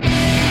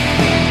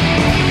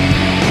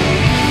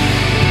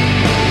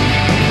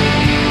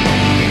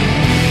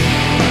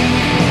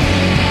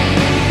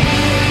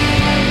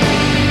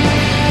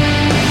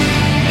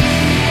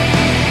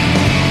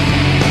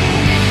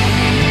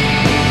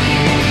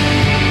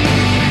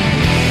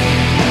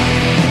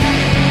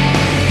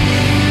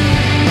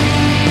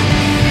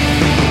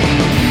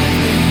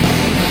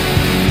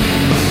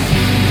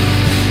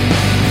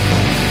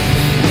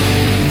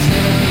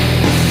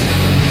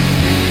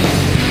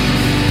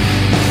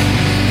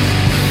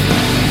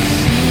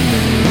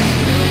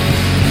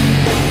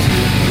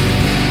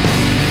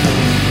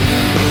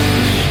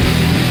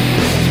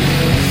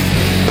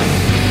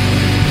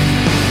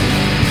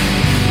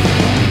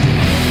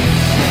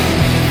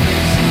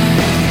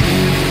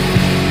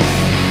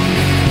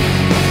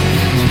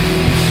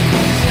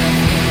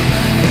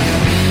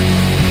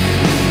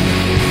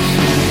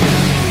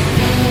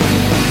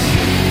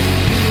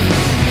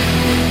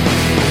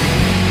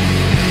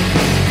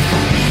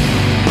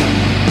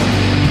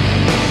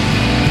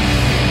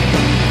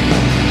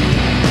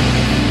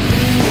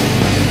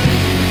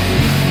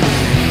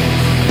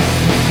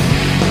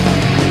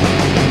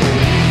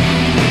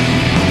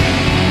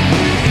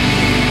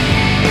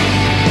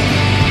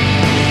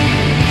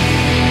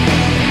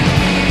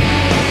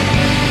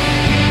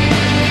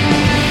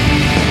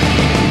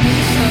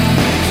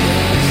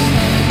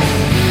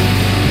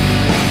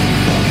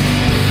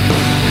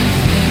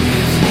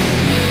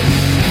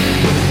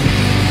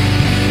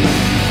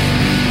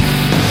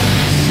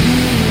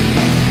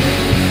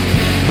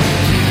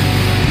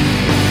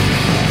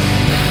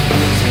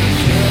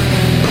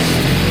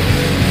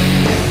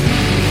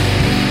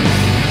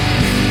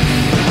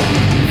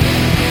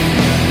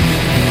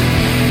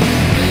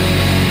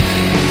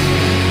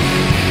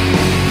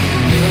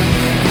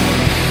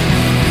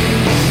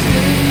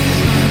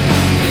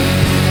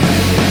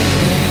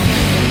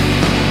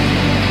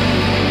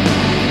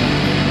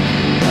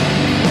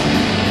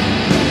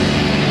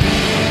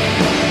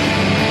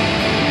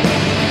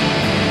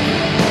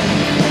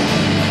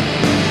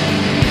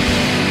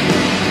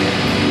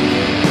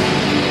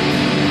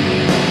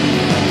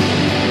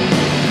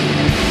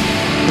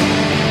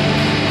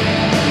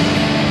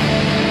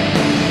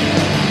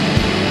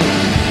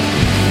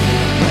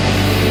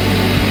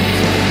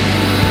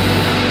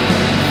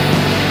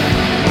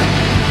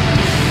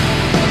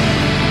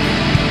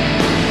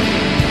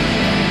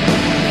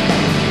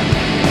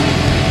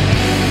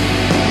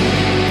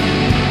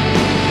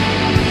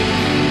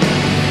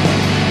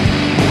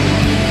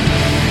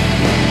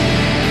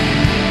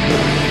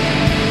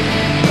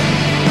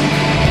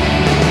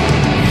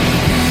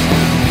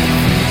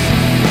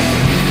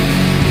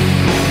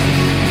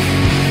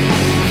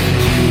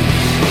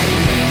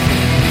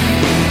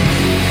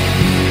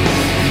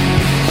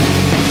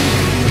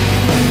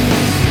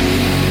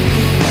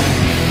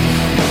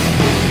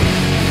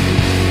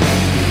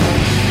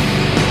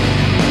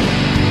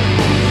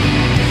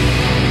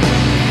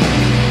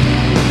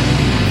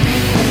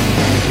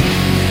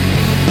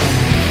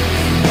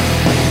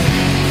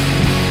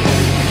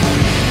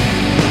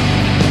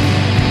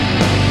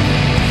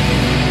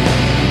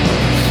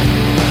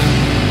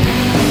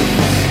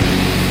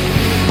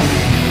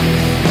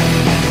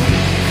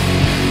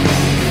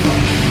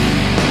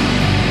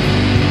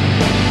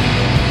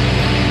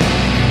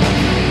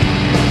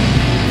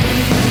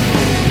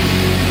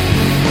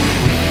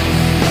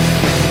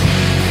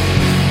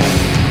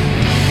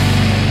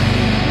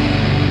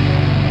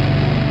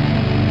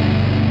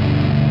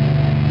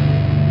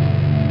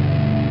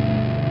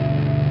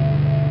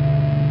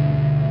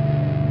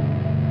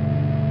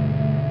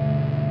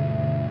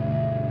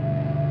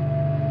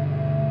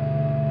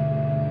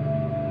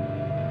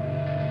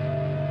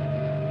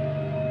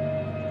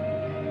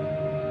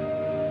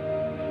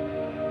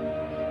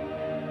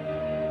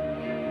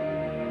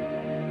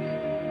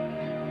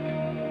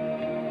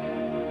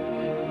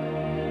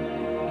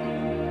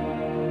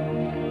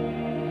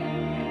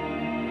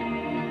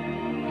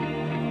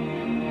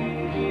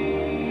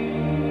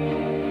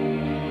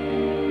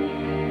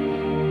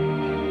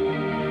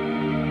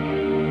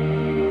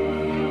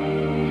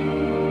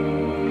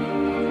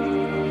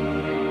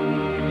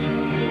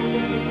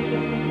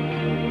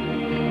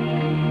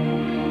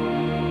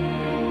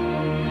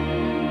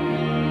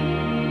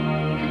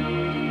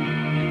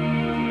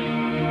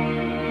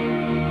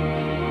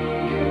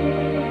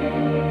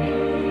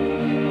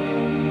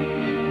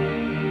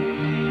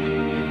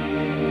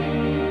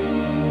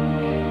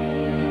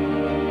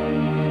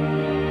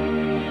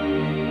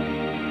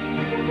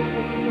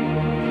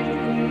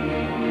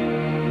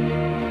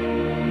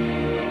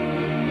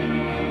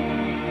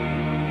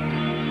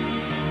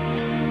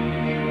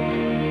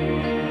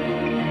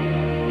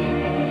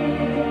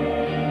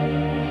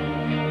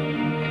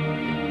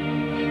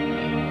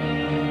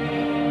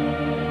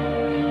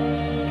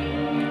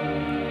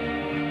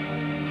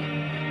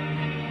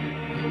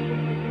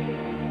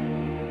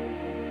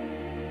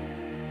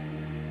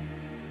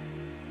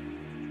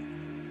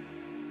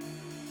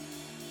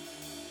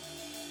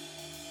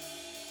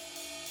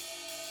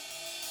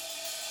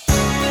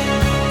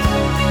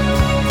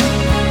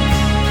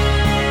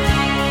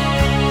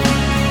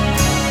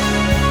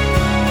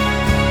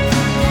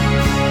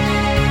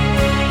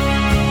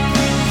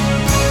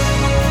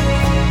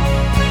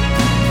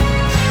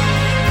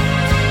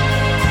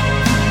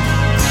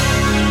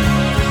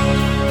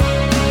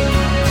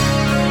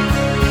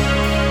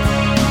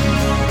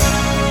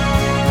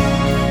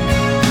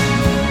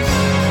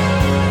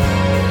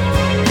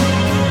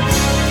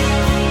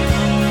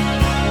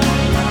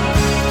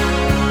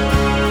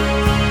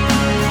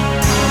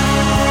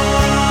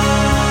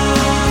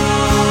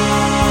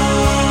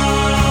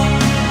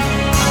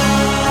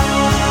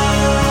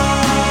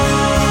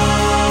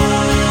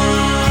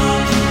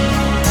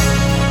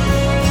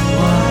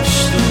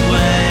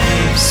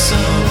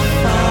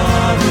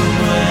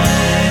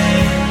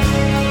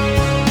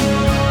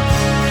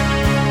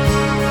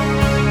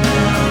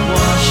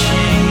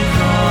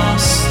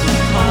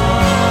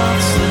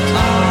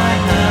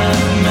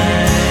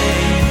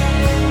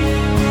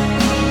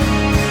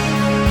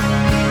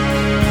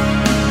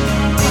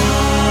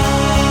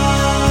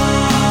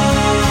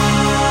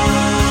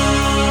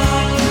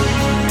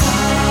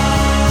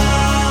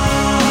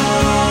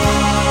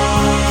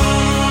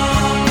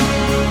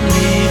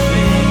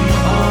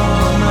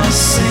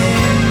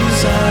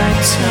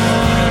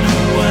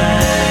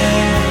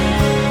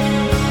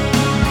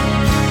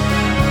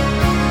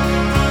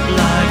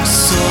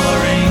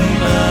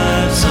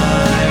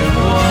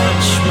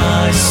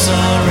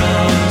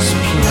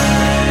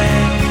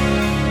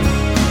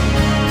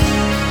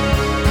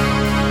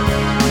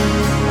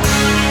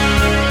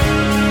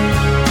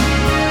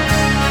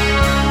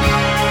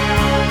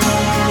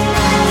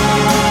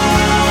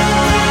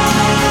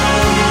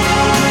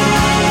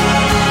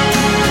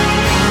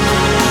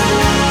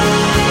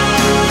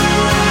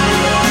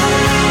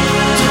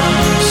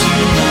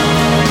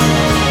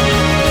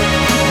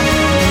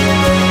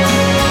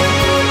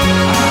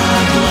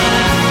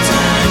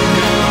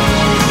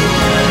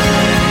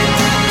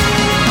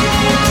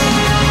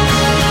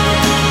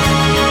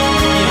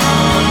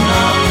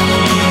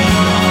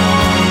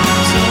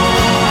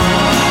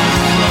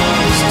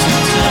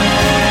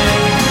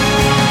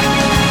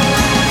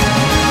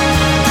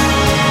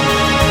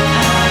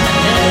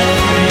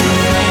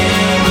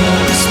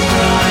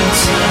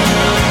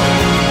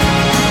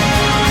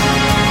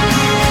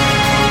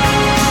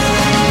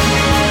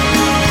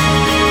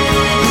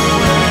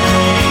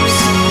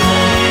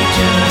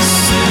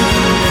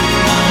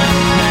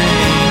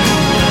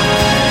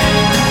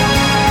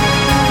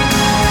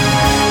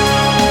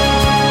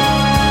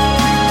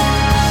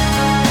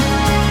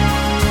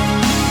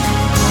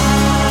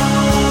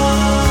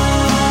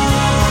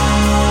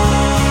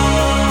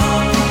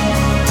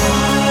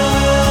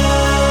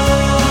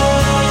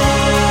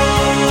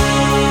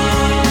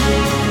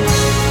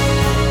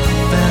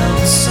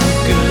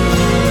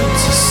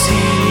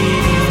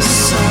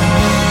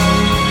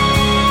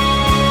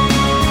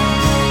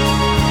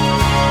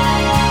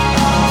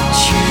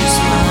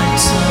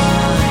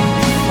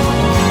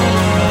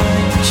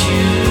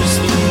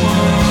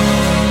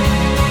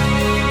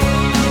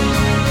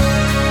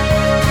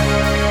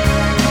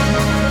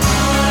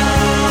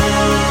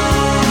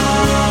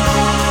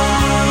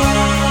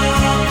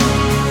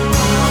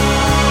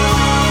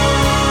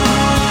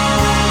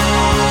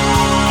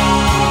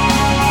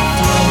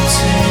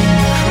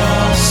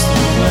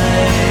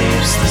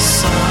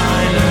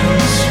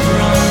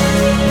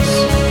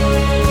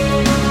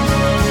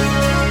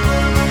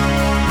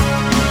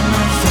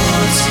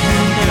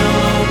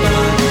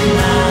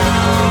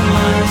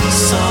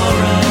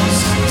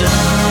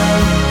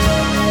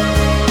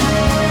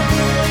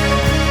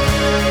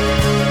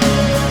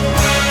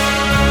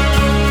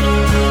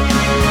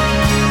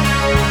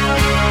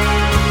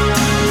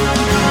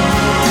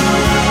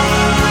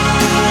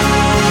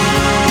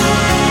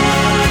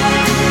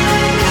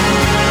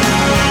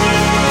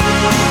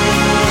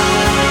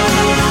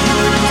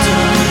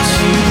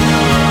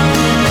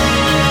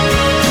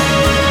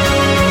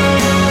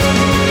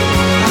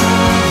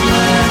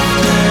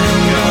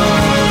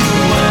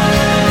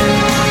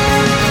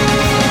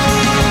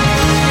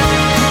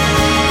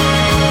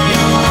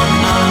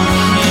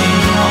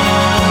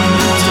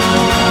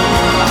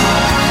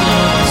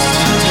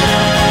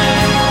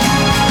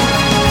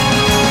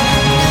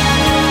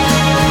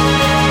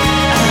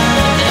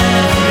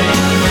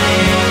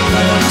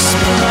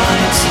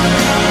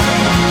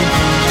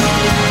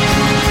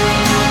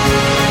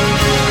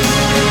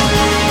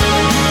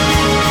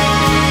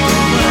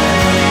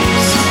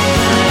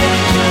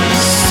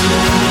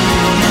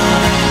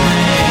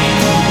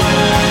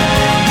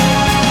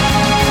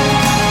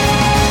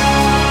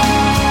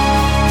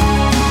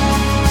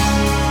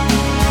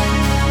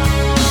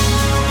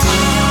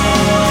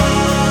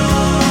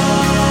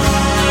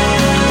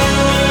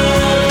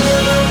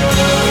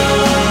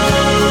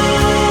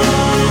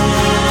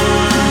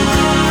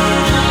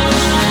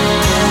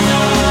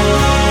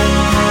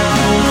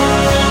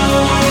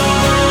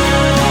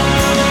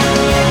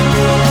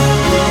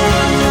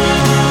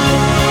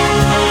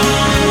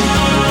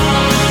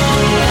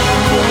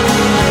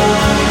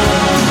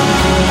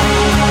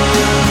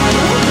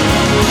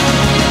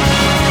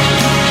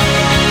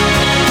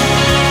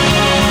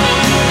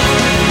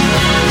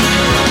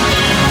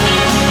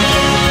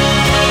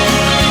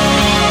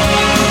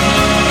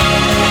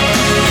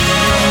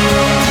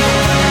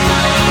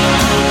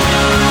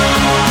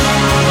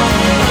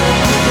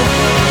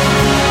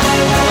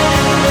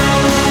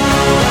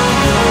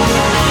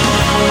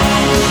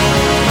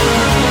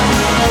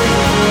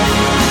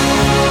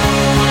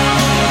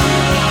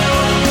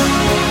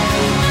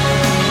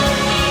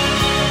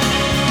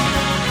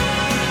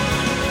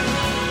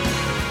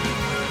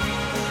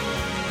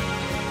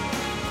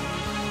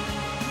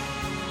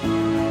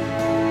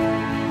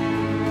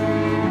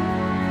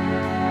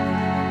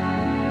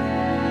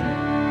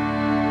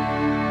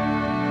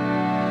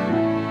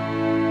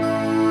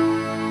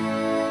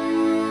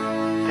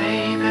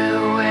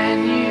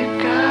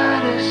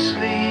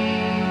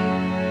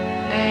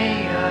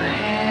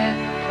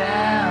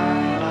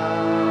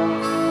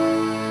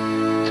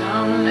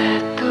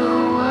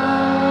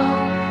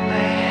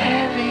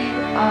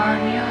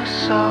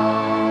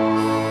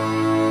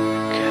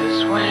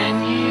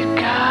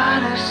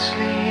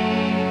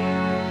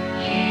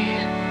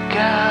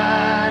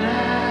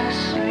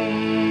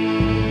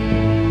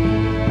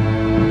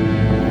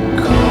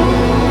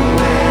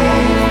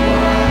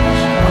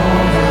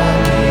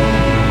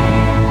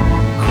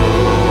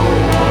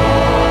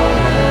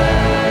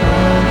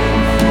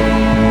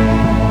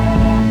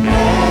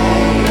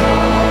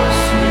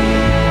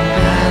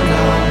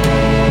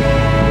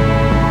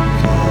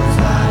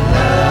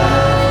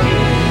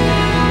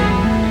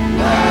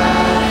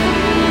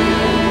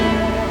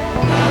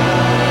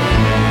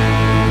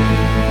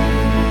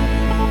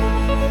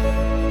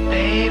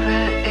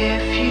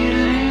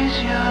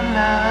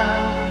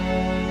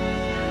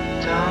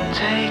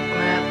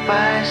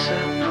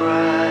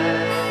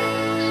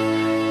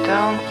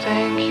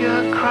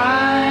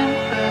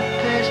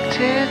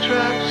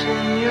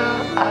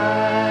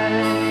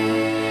 eyes.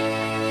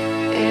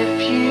 If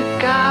you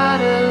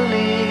gotta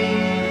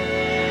leave,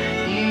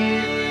 you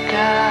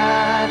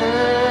gotta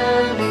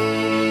leave.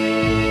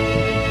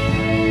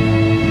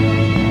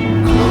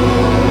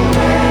 Cool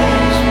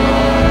waves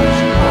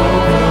wash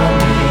over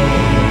me,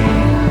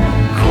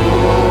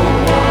 cool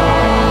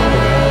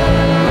water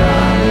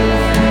running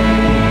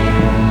free.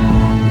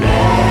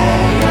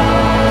 Lay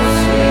your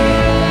sweet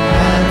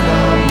hand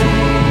on me,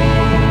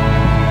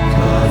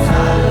 'cause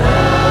I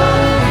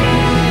love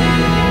you,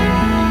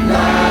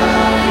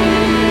 love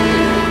you,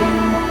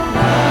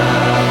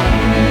 love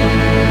you.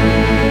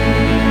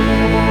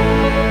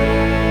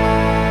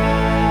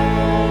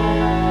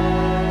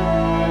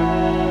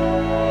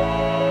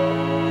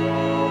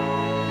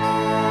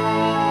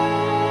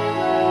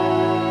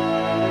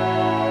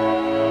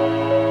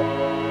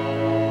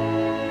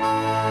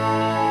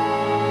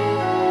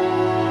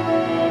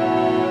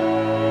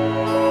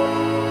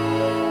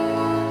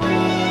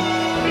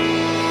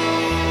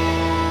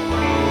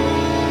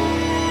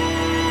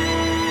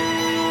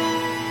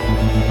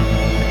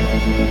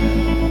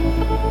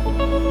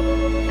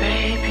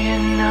 Babe, you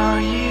know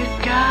you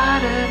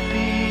gotta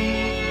be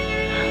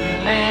and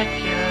let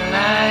your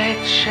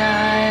light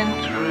shine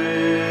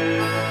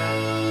through.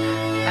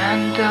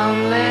 And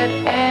don't let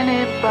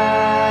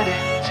anybody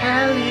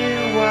tell you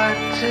what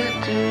to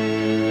do.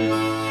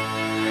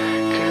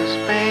 'Cause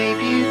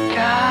babe, you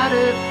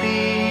gotta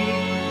be,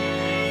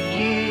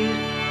 you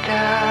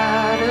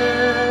gotta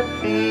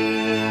be.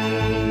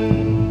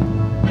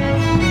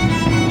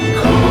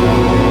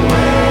 Cool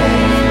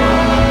waves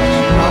wash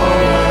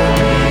over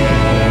me,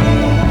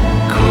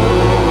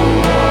 cool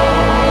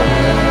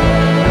water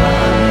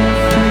running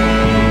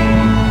free.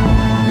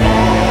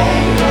 Lay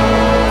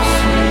your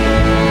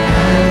sweet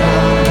hand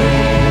on me,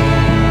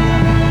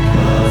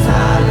 'cause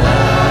I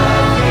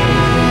love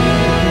you,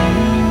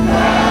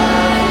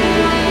 love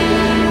you,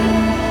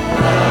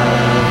 love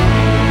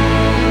you.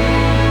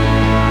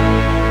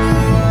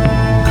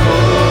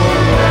 Cool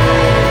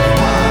waves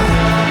wash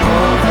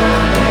over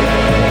me,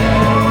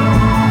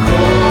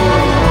 cool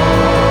water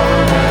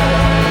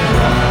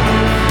running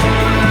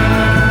free.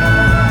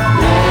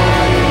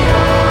 Lay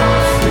your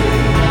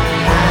sweet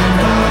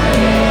hand on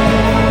me,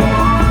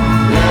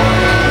 lay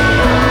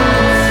your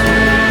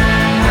sweet hand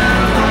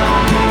on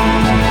me.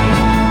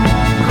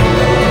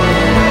 Cool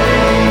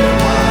waves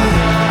wash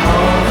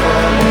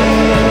over me,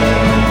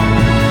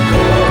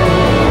 cool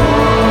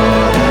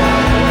water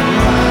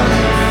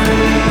running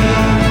free.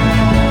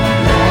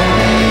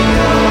 Lay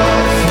your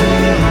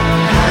sweet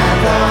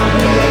hand on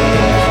me,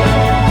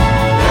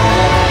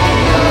 lay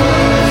your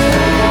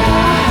sweet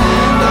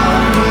hand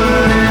on me.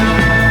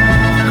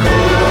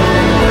 Cool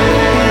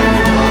waves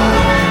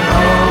wash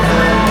over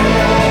me,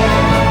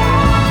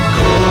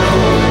 cool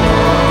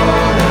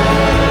water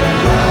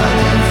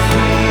running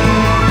free.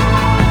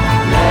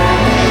 Lay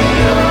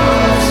your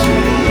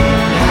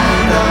sweet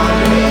hand on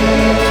me,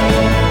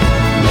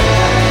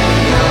 lay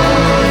your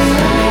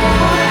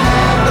sweet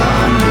hand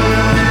on me.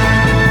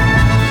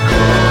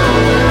 Cool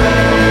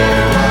waves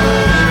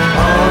wash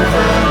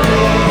over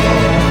me,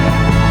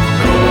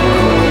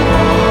 cool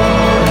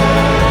water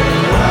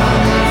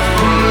running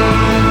free.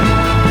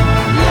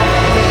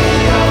 Lay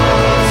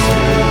your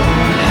sweet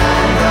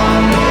hand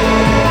on me,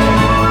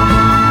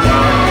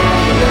 lay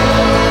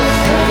your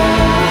sweet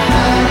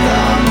hand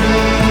on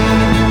me.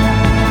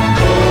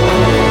 Cool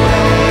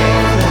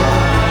waves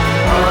wash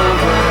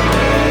over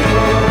me,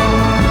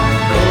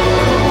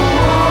 cool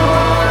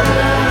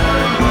water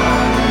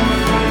running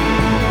free.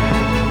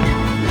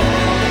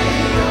 Lay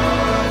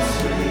your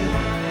sweet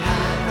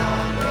hand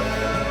on me.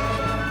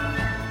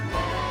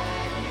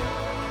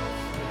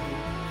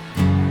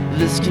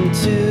 Listen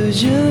to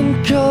your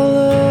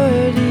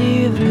colored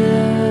evening.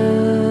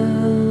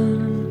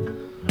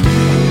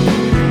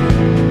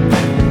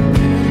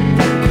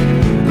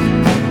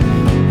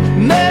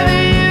 Maybe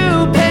you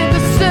paint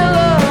the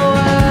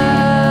silhouette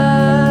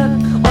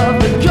of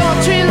the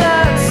country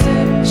that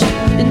sitched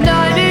in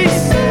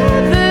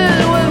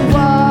 97 when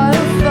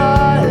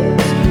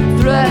wildfires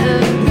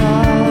threatened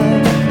my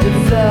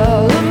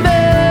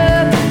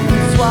development.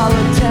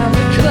 Swallowed town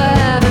the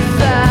clan and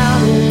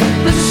found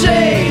the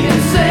shade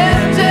and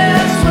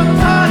sentence from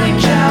party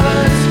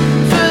cabins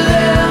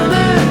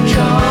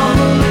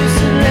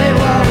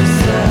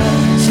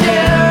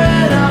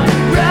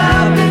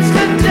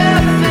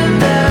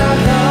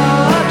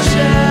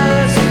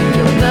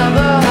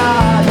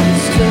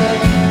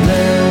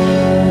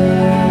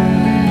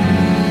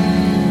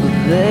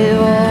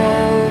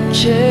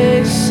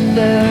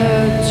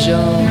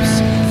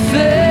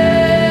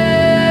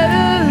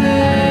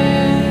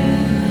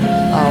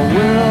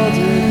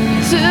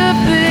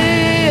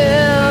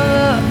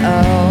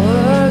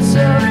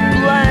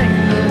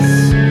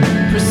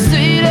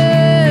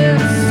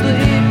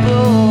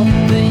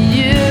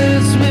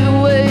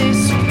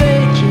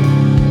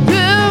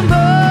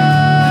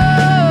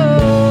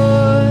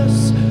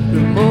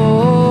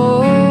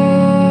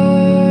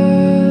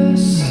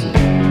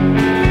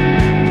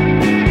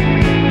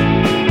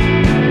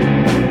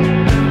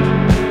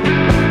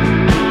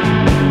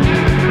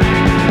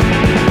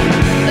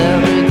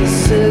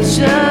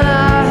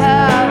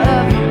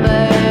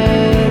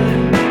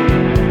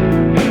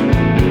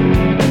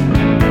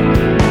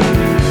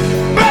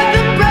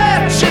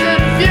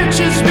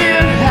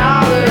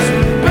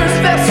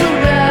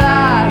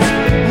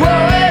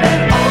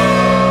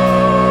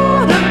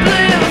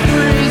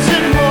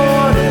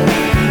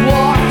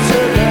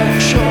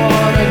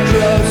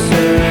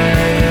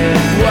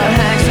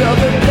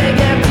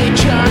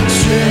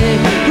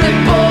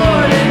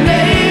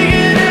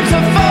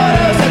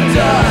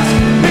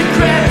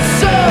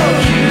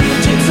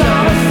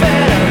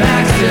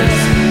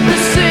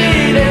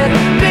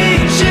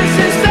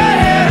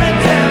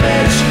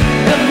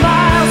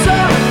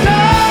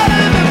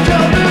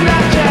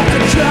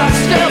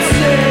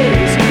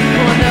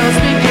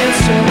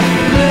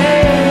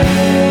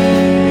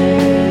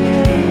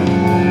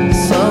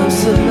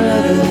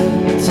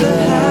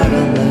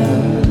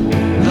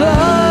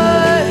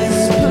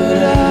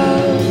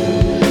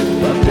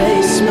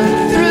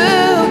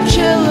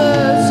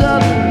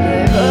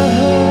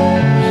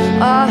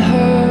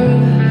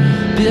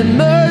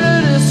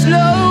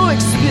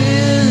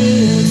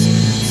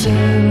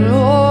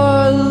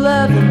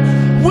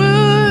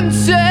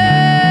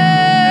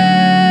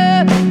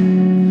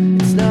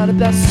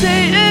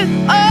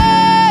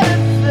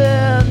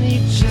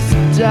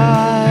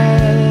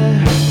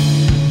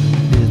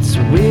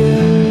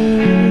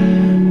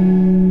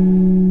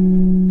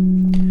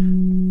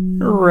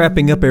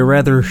Wrapping up a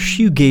rather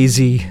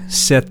shoegazy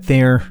set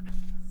there.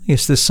 I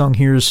guess this song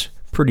here is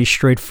pretty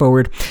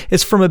straightforward.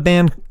 It's from a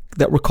band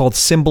that were called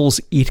Cymbals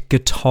Eat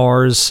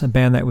Guitars, a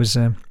band that was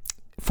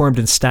formed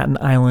in Staten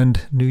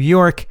Island, New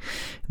York.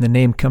 And the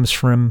name comes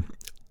from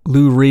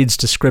Lou Reed's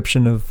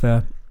description of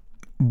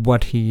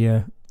what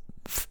he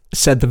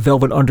said the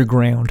Velvet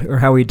Underground, or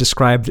how he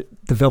described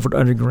the Velvet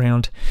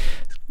Underground's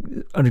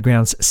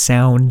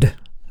sound,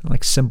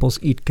 like Cymbals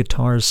Eat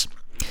Guitars.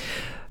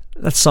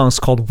 That song's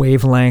called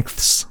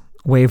Wavelengths.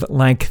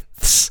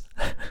 Wavelengths.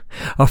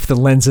 Off the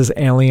Lenses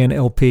Alien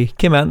LP.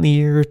 Came out in the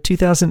year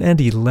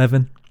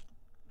 2011.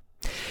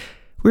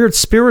 We heard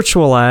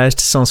Spiritualized.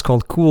 The song's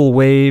called Cool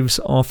Waves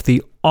off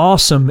the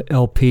awesome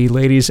LP.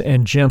 Ladies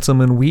and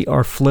gentlemen, we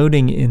are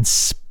floating in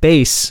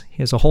space.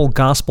 He has a whole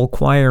gospel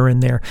choir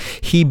in there.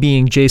 He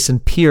being Jason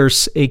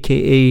Pierce,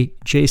 a.k.a.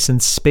 Jason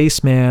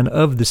Spaceman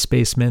of the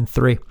Spacemen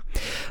 3.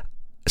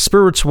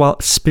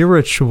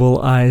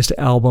 Spiritualized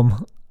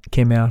album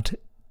came out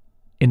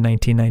in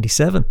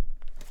 1997.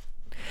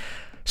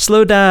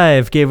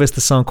 Slowdive gave us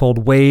the song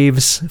called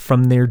Waves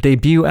from their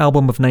debut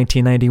album of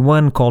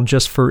 1991 called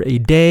Just for a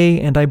Day,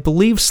 and I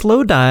believe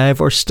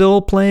Slowdive are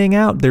still playing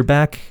out. They're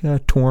back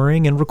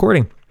touring and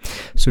recording.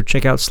 So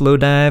check out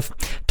Slowdive.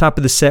 Top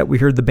of the set, we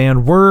heard the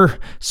band Whirr. The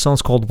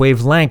song's called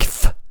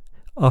Wavelength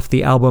off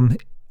the album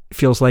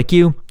Feels Like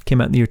You.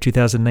 Came out in the year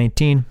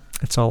 2019.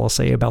 That's all I'll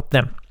say about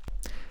them.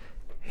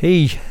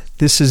 Hey,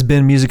 this has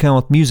been Music On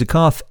with Music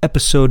Off,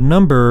 episode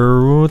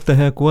number, what the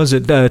heck was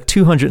it?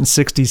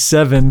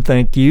 267,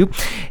 thank you.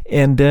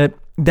 And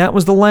that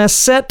was the last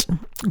set.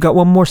 Got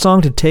one more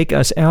song to take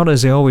us out,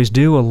 as I always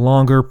do, a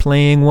longer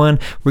playing one.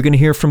 We're going to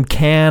hear from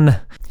Can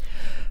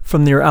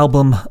from their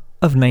album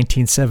of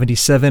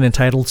 1977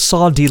 entitled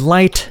Saw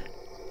Delight.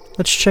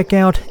 Let's check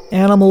out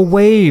Animal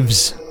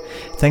Waves.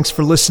 Thanks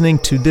for listening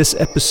to this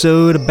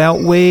episode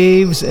about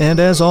waves, and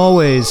as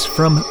always,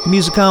 from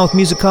Music On with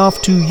Music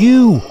Off to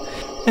you,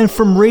 and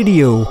from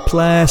Radio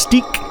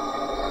Plastique,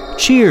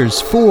 cheers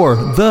for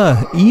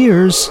the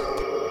ears.